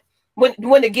awesome, but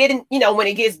when it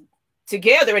gets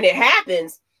together and it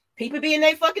happens, people be in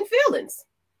their fucking feelings.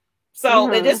 So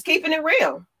they're just keeping it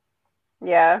real.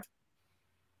 Yeah.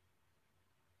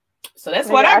 So that's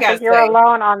what I got to say. You're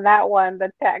alone on that one.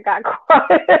 The chat got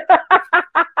quiet.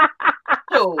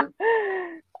 Ooh.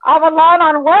 I'm alone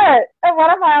on what? What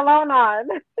am I alone on?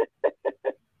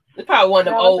 It's probably one of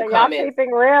them old comments. Y'all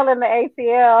keeping real in the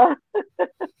ATL.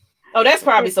 Oh, that's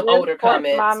probably some older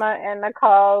comments. Mama and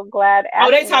Nicole, glad.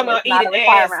 They talking about eating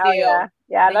ass still. Oh,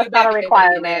 yeah, that's not a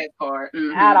requirement at all.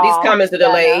 These comments are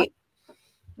delayed.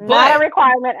 Not a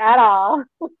requirement at all.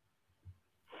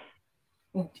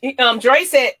 Dre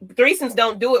said threesomes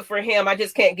don't do it for him. I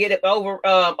just can't get it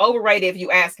overrated if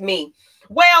you ask me.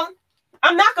 Well,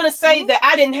 I'm not going to say that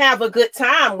I didn't have a good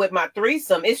time with my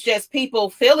threesome. It's just people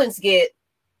feelings get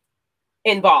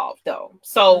involved though.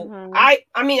 So I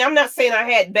mean, I'm not saying I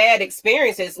had bad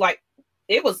experiences. Like,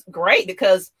 it was great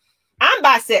because I'm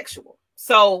bisexual.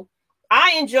 So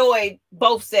I enjoyed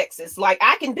both sexes. Like,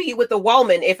 I can be with a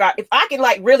woman if I can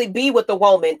like really be with a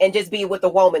woman and just be with a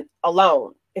woman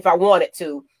alone if I wanted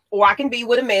to, or I can be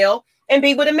with a male and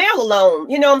be with a male alone.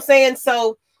 You know what I'm saying?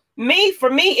 So for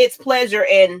me, it's pleasure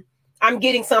and I'm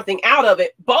getting something out of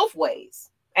it both ways,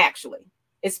 actually,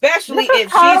 especially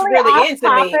if she's really into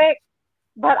me.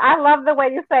 But I love the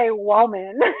way you say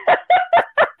woman.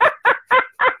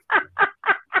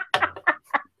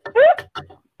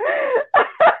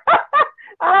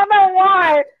 I don't know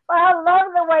why, but I love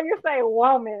the way you say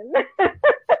woman.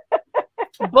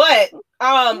 But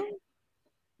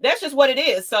that's just what it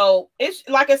is. So it's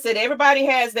like I said, everybody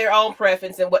has their own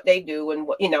preference in what they do and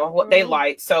what they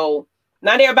like. So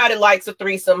not everybody likes a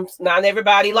threesome. Not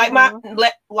everybody like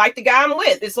the guy I'm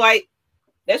with. It's like,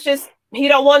 that's just, he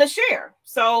don't want to share.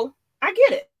 So I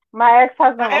get it. My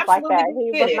ex-husband was like that.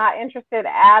 He was not interested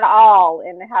at all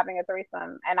in having a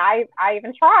threesome. And I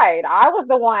even tried. I was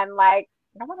the one like,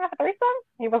 you don't want to have a threesome?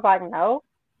 He was like, no.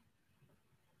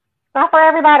 It's not for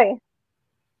everybody.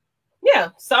 Yeah.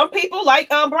 Some people like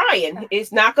Brian.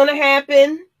 It's not going to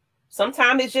happen.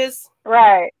 Sometimes it's just.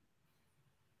 Right.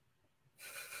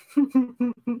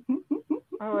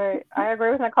 Oh, wait. I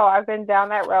agree with Nicole. I've been down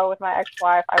that road with my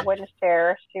ex-wife. I wouldn't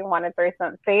share. She wanted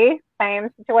threesome. See? Same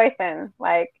situation.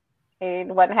 Like, he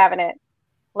wasn't having it.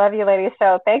 Love you, ladies.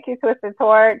 Show. Thank you, Twisted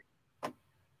Tort.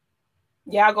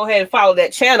 Y'all go ahead and follow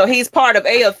that channel. He's part of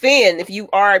AFN. If you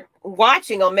are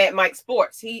watching on Matt Mike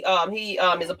Sports, he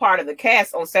is a part of the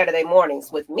cast on Saturday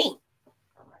mornings with me.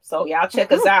 So y'all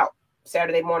check us out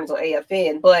Saturday mornings on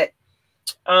AFN. But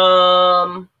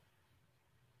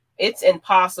it's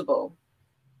impossible.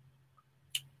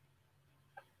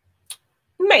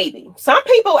 Maybe some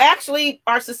people actually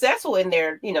are successful in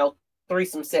their,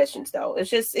 threesome sessions though. It's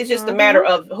just a matter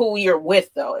of who you're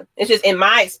with though. It's just, in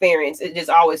my experience, it's just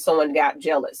always someone got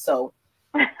jealous. So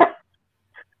the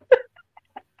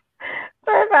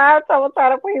First, I was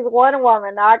trying to please one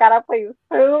woman. Now I gotta please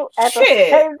two at the Shit.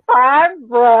 same time,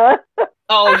 bruh.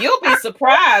 Oh, you'll be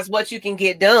surprised what you can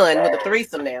get done with a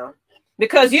threesome now,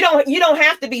 because you don't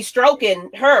have to be stroking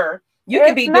her. You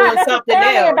can be doing something else.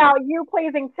 It's not about you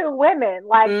pleasing two women.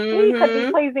 Like she could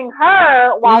be pleasing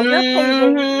her while you're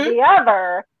pleasing the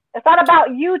other. It's not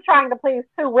about you trying to please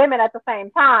two women at the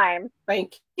same time.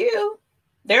 Thank you.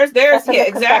 There's yeah,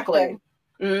 exactly.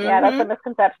 Yeah, that's a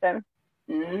misconception.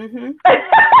 Mm-hmm.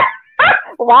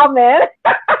 Woman.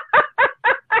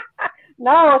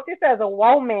 No, she says a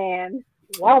woman.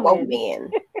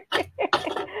 Woman.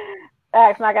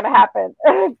 That's not gonna happen.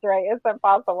 Dre, it's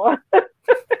impossible.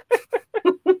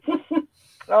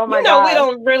 Oh my God. We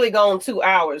don't really go on 2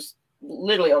 hours,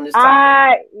 literally on this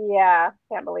topic. Yeah,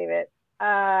 can't believe it.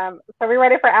 So we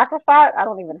ready for afterthought? I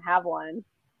don't even have one.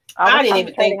 I didn't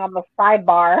even think on the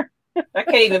sidebar. I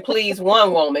can't even please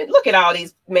one woman. Look at all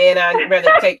these men. I'd rather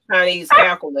take Chinese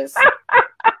calculus.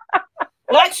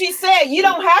 Like she said, you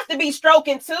don't have to be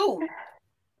stroking too.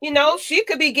 She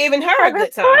could be giving her a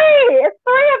good time. It's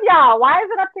three of y'all. Why is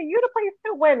it up to you to please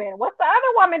two women? What's the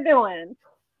other woman doing?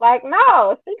 Like,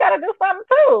 no, she got to do something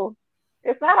too.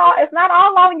 It's not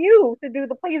all on you to do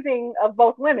the pleasing of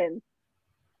both women.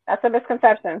 That's a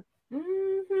misconception.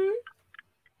 Mm-hmm.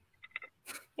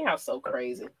 Y'all so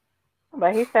crazy.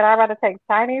 But he said, I'd rather take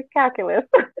Chinese calculus.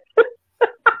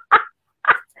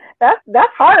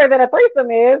 That's harder than a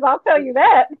threesome is. I'll tell you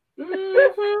that.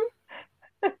 Mm-hmm.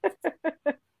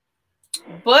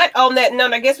 But on that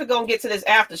note, I guess we're going to get to this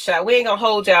after shot. We ain't going to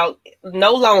hold y'all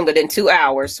no longer than 2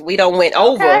 hours. We don't went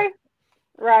over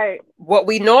right what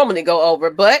we normally go over,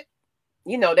 but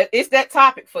that it's that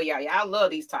topic for y'all. Y'all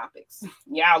love these topics.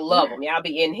 Y'all love them. Y'all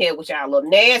be in here with y'all little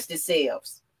nasty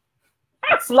selves.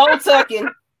 Slow tucking.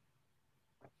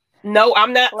 No,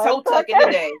 I'm not toe tucking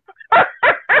today.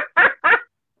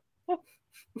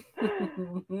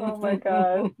 Oh my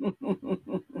God.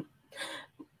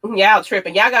 Y'all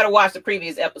tripping. Y'all got to watch the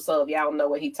previous episode if y'all know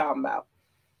what he talking about.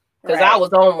 Because I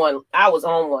was on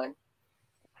one.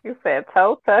 You said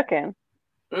toe tucking.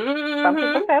 Mm-hmm. Some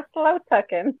people said slow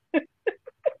tucking.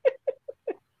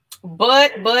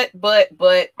 But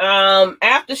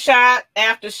after shot.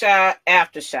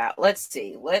 Let's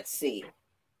see.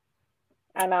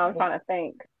 I know, I'm trying to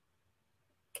think.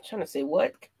 I'm trying to see,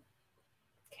 what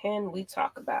can we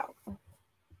talk about?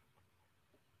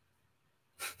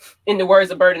 In the words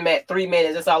of Bernie Mac, 3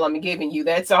 minutes. That's all I'm giving you.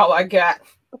 That's all I got.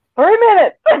 3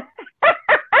 minutes.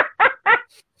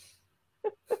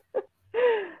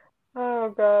 Oh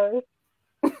gosh.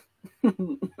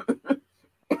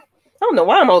 I don't know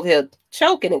why I'm over here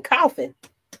choking and coughing.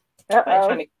 I'm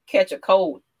trying to catch a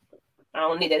cold. I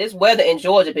don't need that. This weather in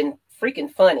Georgia been freaking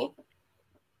funny.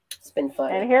 It's been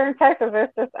funny. And here in Texas,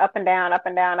 it's just up and down, up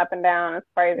and down, up and down. It's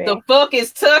crazy. The fuck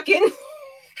is tucking?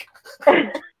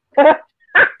 And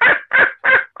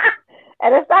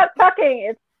it's not tucking,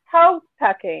 it's toe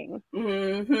tucking.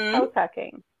 Mm-hmm. Toe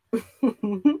tucking.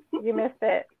 You missed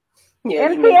it. Yeah,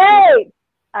 MTH!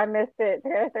 I missed it.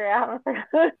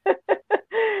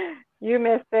 You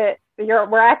missed it.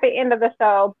 We're at the end of the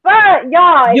show. But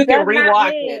y'all, you can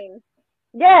rewatch it.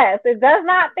 Yes, it does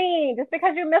not mean just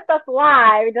because you missed us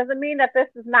live, it doesn't mean that this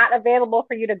is not available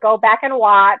for you to go back and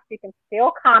watch. You can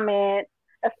still comment,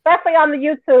 especially on the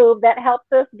YouTube. That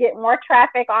helps us get more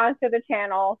traffic onto the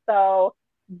channel. So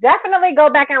definitely go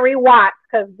back and rewatch,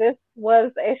 because this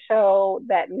was a show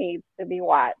that needs to be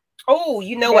watched. Oh,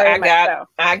 you know what? I got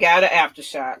an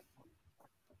aftershock.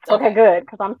 Okay, good,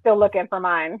 because I'm still looking for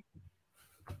mine.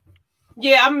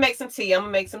 Yeah, I'm gonna make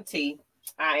some tea.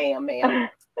 I am, ma'am.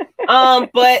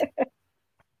 But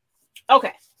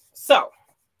okay, so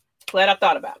glad I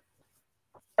thought about it.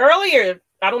 Earlier,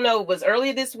 I don't know, it was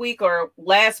earlier this week or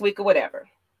last week or whatever.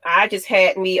 I just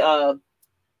had me a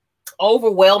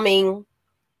overwhelming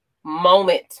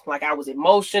moment. Like I was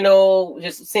emotional. It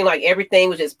just seemed like everything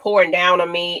was just pouring down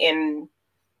on me, and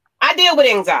I deal with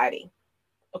anxiety,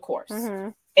 of course. Mm-hmm.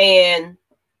 And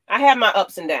I had my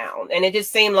ups and downs, and it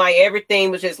just seemed like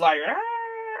everything was just like,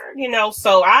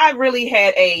 so I really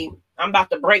had I'm about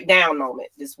to break down moment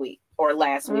this week or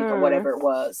last week or whatever it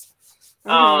was.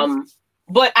 Mm-hmm.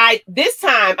 But this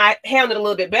time I handled it a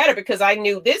little bit better, because I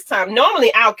knew this time,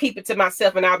 normally I'll keep it to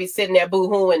myself and I'll be sitting there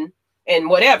boo-hooing and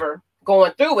whatever,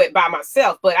 going through it by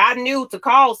myself. But I knew to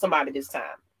call somebody this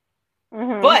time.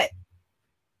 Mm-hmm. But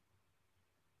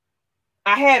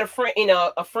I had a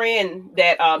friend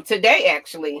that today,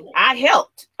 actually, I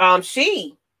helped.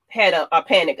 She had a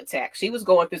panic attack. She was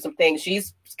going through some things.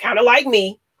 She's kind of like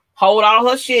me, hold all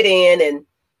her shit in, and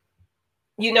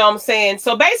you know what I'm saying?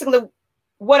 So basically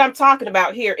what I'm talking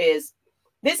about here is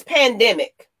this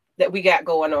pandemic that we got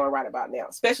going on right about now,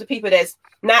 especially people that's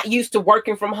not used to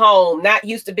working from home, not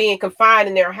used to being confined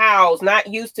in their house, not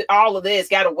used to all of this,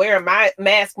 got to wear a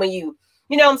mask when you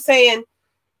know what I'm saying?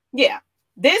 Yeah.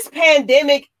 This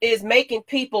pandemic is making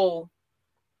people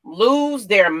lose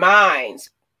their minds.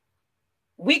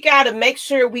 We got to make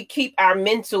sure we keep our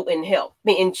mental health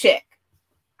in check,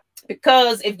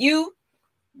 because if you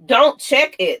don't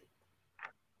check it,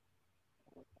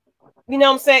 you know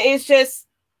what I'm saying? It's just,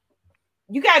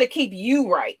 you got to keep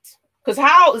you right. Because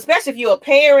how, especially if you're a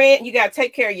parent, you got to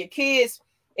take care of your kids.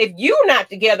 If you're not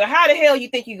together, how the hell you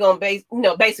think you're going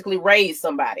to basically raise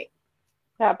somebody?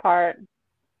 That part.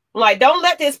 Like, don't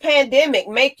let this pandemic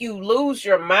make you lose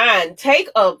your mind. Take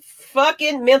a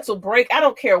fucking mental break. I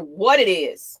don't care what it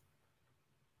is.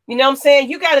 You know what I'm saying?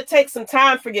 You got to take some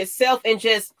time for yourself and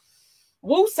just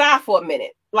woosah for a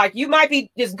minute. Like, you might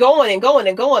be just going and going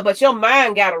and going, but your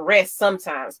mind got to rest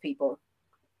sometimes, people.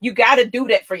 You got to do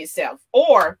that for yourself.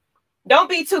 Or don't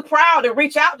be too proud to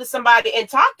reach out to somebody and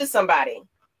talk to somebody.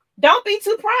 Don't be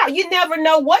too proud. You never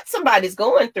know what somebody's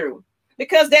going through,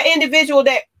 because that individual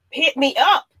that hit me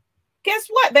up, guess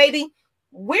what, baby?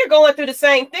 We're going through the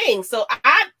same thing. So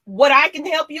what I can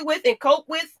help you with and cope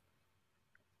with,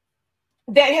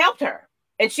 that helped her.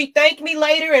 And she thanked me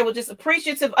later and was just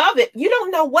appreciative of it. You don't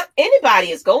know what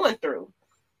anybody is going through.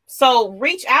 So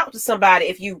reach out to somebody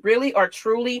if you really are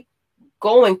truly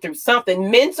going through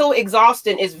something. Mental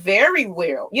exhaustion is very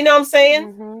real. You know what I'm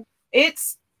saying? Mm-hmm.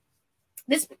 It's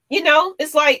this,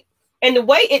 it's like, and the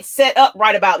way it's set up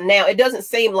right about now, it doesn't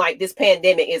seem like this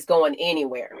pandemic is going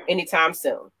anywhere anytime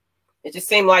soon. It just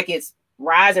seems like it's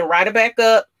rising right back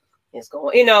up. It's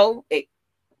going,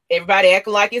 everybody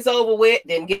acting like it's over with.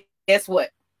 Then guess what?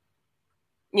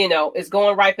 It's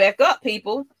going right back up,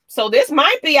 people. So this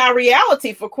might be our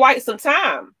reality for quite some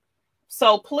time.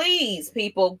 So please,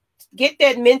 people, get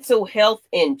that mental health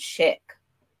in check.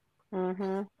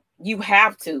 Mm-hmm. You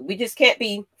have to. We just can't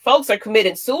be. Folks are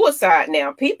committing suicide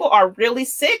now. People are really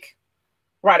sick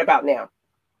right about now.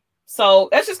 So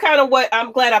that's just kind of what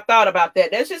I'm glad I thought about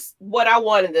that. That's just what I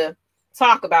wanted to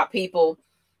talk about, people.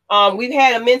 We've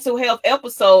had a mental health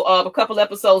episode of a couple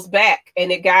episodes back,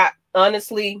 and it got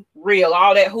honestly real.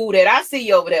 All that who that. I see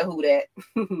you over there, who that.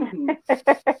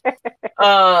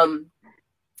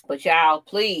 But y'all,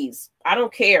 please, I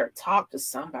don't care. Talk to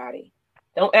somebody.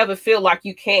 Don't ever feel like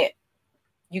you can't.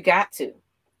 You got to.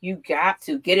 You got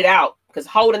to get it out, because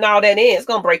holding all that in, it's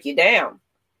going to break you down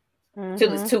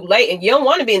till it's too late. And you don't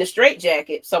want to be in a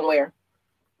straitjacket somewhere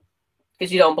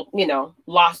because you don't,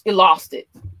 lost it.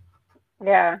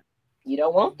 Yeah. You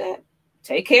don't want that.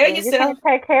 Take care of yourself.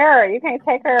 You can't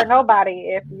take care of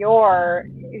nobody if you're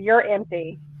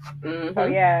empty. Mm-hmm. So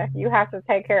yeah, you have to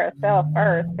take care of self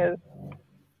first, because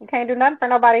you can't do nothing for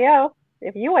nobody else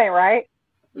if you ain't right.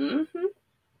 Mm-hmm.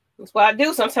 That's what I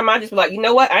do. Sometimes I just be like, you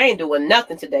know what? I ain't doing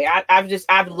nothing today.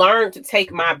 I've learned to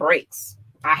take my breaks.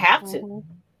 I have to. Mm-hmm.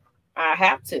 I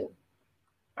have to.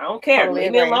 I don't care. Totally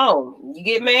Leave me agree. alone. You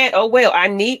get mad? Oh, well, I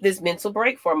need this mental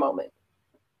break for a moment.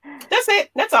 That's it.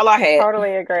 That's all I had.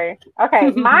 Totally agree. Okay,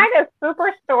 mine is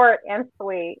super short and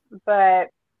sweet, but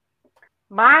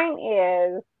mine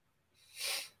is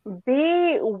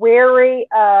be wary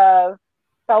of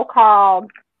so-called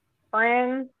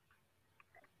friends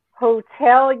who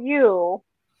tell you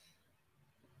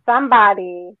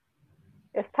somebody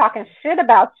is talking shit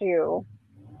about you,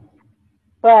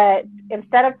 but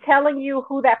instead of telling you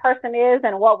who that person is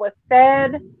and what was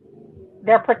said,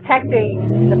 they're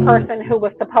protecting the person who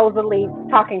was supposedly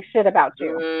talking shit about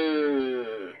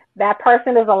you. That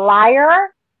person is a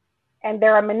liar, and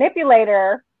they're a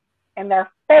manipulator, and they're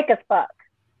fake as fuck.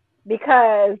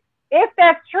 Because if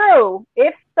that's true,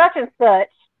 if such and such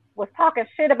was talking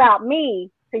shit about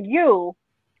me to you,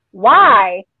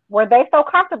 why were they so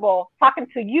comfortable talking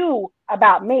to you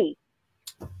about me?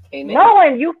 Amen.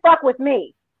 Knowing you fuck with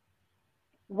me.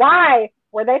 Why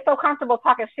were they so comfortable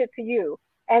talking shit to you?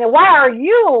 And why are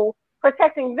you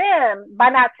protecting them by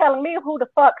not telling me who the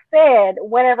fuck said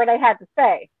whatever they had to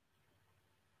say?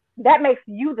 That makes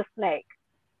you the snake.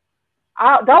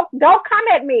 Don't come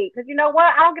at me, because you know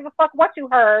what? I don't give a fuck what you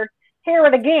heard. Hear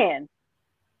it again.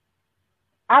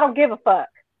 I don't give a fuck.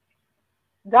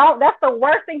 That's the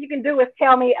worst thing you can do, is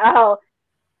tell me,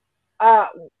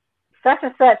 such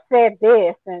and such said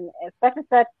this, and such and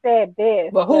such said this.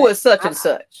 But who is such and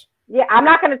such? Yeah, I'm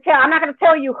not gonna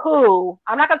tell you who.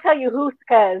 I'm not gonna tell you who's,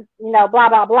 because blah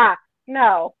blah blah.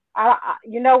 No,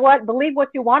 you know what? Believe what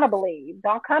you want to believe.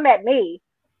 Don't come at me,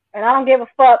 and I don't give a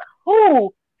fuck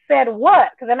who said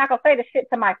what, because they're not gonna say the shit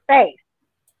to my face.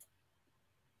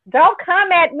 Don't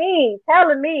come at me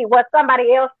telling me what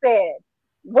somebody else said.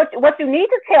 What you need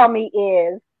to tell me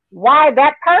is why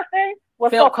that person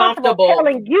was Felt so comfortable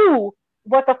telling you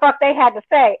what the fuck they had to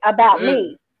say about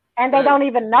me, and they don't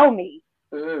even know me.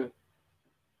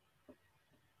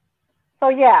 So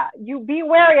yeah, you be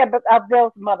wary of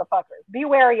those motherfuckers. Be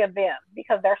wary of them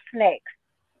because they're snakes.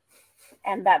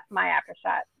 And that's my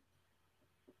aftershock.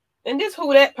 And this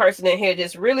who that person in here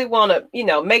just really want to, you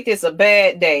know, make this a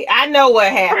bad day. I know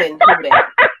what happened. Who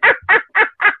that?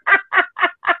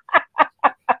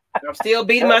 I'm still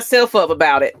beating myself up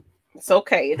about it. It's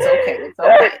okay. It's okay. It's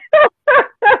okay.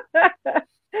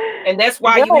 And that's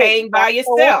why you hang by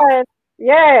yourself.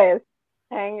 Yes.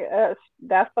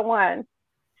 That's the one.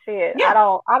 Shit.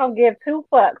 Yeah. I don't give two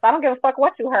fucks. I don't give a fuck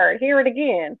what you heard. Hear it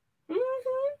again. Mm-hmm.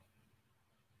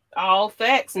 All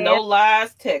facts, no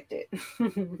lies detected. Pass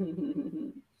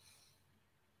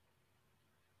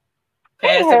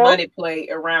the money plate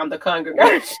around the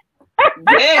congregation.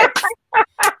 Yes.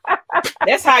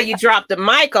 That's how you drop the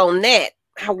mic on that.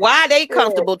 Why they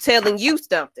comfortable telling you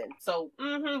something? So,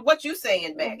 what you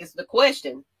saying back is the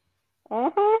question.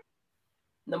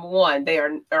 Number one,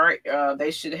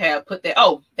 they should have put that.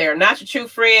 Oh, they are not your true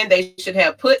friend. They should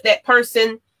have put that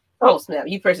person. Oh snap!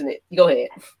 You person it. Go ahead.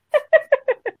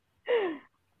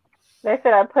 They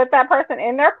should have put that person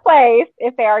in their place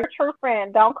if they are your true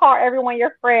friend. Don't call everyone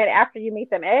your friend after you meet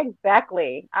them.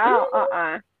 Exactly.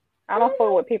 I don't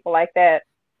fool with people like that.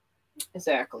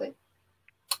 Exactly.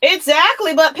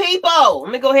 But people,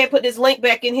 let me go ahead and put this link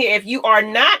back in here. If you are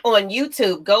not on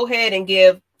YouTube, go ahead and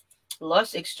give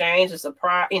Lush Exchange a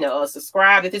subscribe.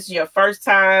 If this is your first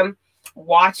time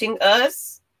watching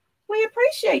us, we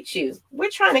appreciate you. We're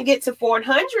trying to get to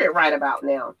 400 right about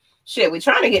now. Shit, we're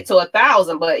trying to get to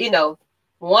 1,000, but you know,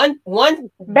 one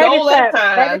goal at a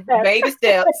time, baby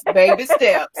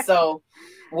steps. So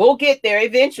we'll get there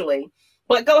eventually.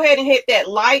 But go ahead and hit that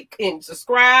like and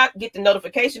subscribe, get the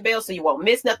notification bell so you won't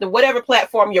miss nothing. Whatever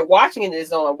platform you're watching it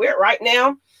is on. We're right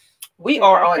now. We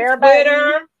are on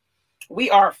Twitter. We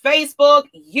are Facebook,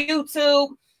 YouTube,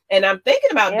 and I'm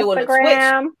thinking about doing a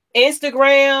Twitch,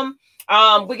 Instagram.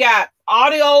 We got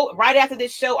audio right after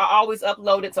this show. I always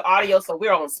upload it to audio, so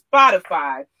we're on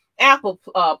Spotify, Apple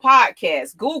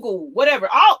Podcasts, Google, whatever.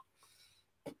 All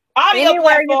audio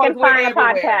anywhere platforms. You can find a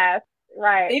podcast,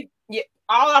 right?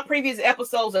 All our previous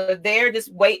episodes are there.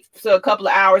 Just wait for a couple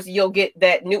of hours, you'll get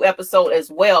that new episode as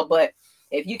well. But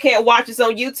if you can't watch us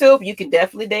on YouTube, you can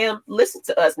definitely listen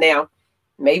to us now.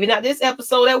 Maybe not this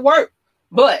episode at work,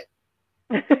 but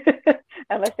unless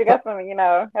you got some,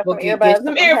 have some earbuds, get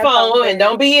some earphones, and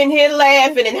don't be in here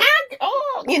laughing and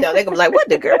they're gonna be like, "What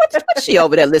the girl? What's she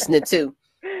over there listening to?"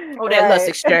 Oh, that Lush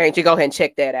Exchange. You go ahead and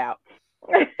check that out.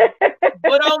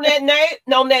 But on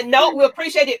that note, we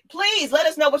appreciate it. Please let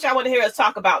us know what y'all want to hear us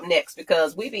talk about next,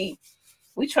 because we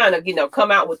trying to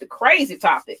come out with the crazy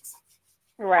topics.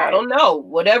 Right. I don't know.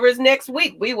 Whatever is next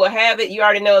week, we will have it. You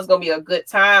already know it's gonna be a good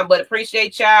time. But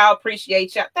appreciate y'all. Thank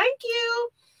you.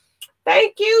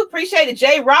 Appreciate it.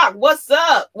 J Rock, what's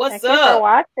up? Thank you for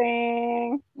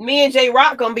watching. Me and J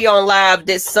Rock gonna be on live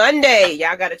this Sunday.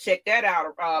 Y'all gotta check that out.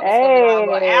 It's gonna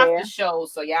be an after show,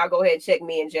 so y'all go ahead and check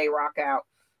me and J Rock out.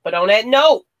 But on that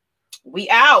note, we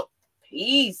out.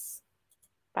 Peace.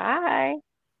 Bye.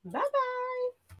 Bye-bye.